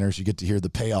 2%ers, you get to hear the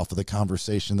payoff of the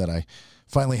conversation that I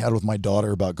finally had with my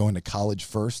daughter about going to college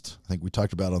first. I think we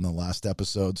talked about it on the last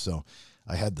episode. So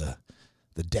I had the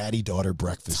daddy-daughter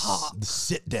breakfast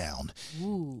sit down.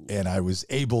 Ooh. And I was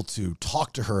able to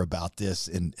talk to her about this.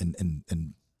 And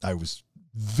I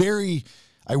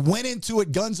I went into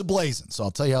it guns a-blazing, so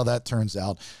I'll tell you how that turns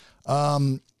out.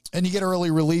 And you get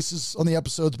early releases on the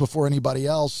episodes before anybody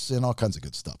else and all kinds of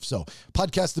good stuff. So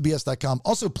podcastthebs.com.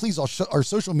 Also, please, our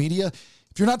social media,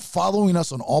 if you're not following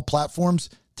us on all platforms,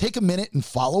 take a minute and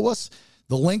follow us.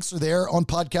 The links are there on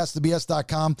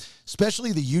podcastthebs.com,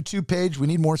 especially the YouTube page. We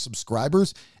need more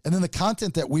subscribers. And then the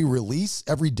content that we release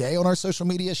every day on our social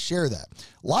media, share that.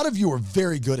 A lot of you are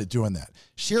very good at doing that.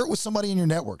 Share it with somebody in your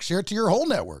network. Share it to your whole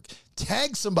network.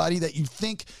 Tag somebody that you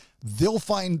think they'll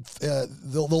find,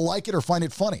 they'll like it or find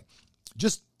it funny.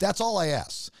 Just, that's all I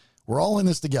ask. We're all in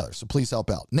this together, so please help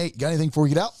out. Nate, got anything before we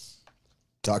get out?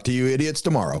 Talk to you idiots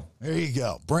tomorrow. There you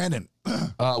go. Brandon.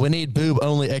 We need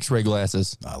boob-only x-ray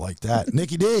glasses. I like that.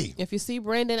 Nikki D. If you see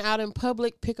Brandon out in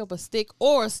public, pick up a stick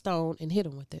or a stone and hit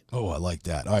him with it. Oh, I like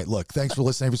that. All right, look, thanks for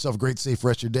listening. Have yourself a great, safe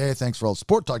rest of your day. Thanks for all the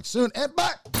support. Talk to you soon, and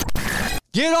bye.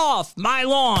 Get off my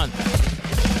lawn.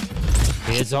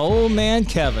 It's old man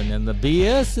Kevin, and the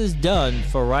BS is done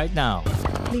for right now.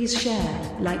 Please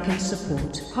share, like, and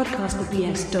support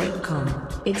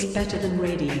podcastthebs.com. It's better than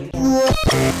radio.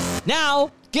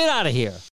 Now, get out of here.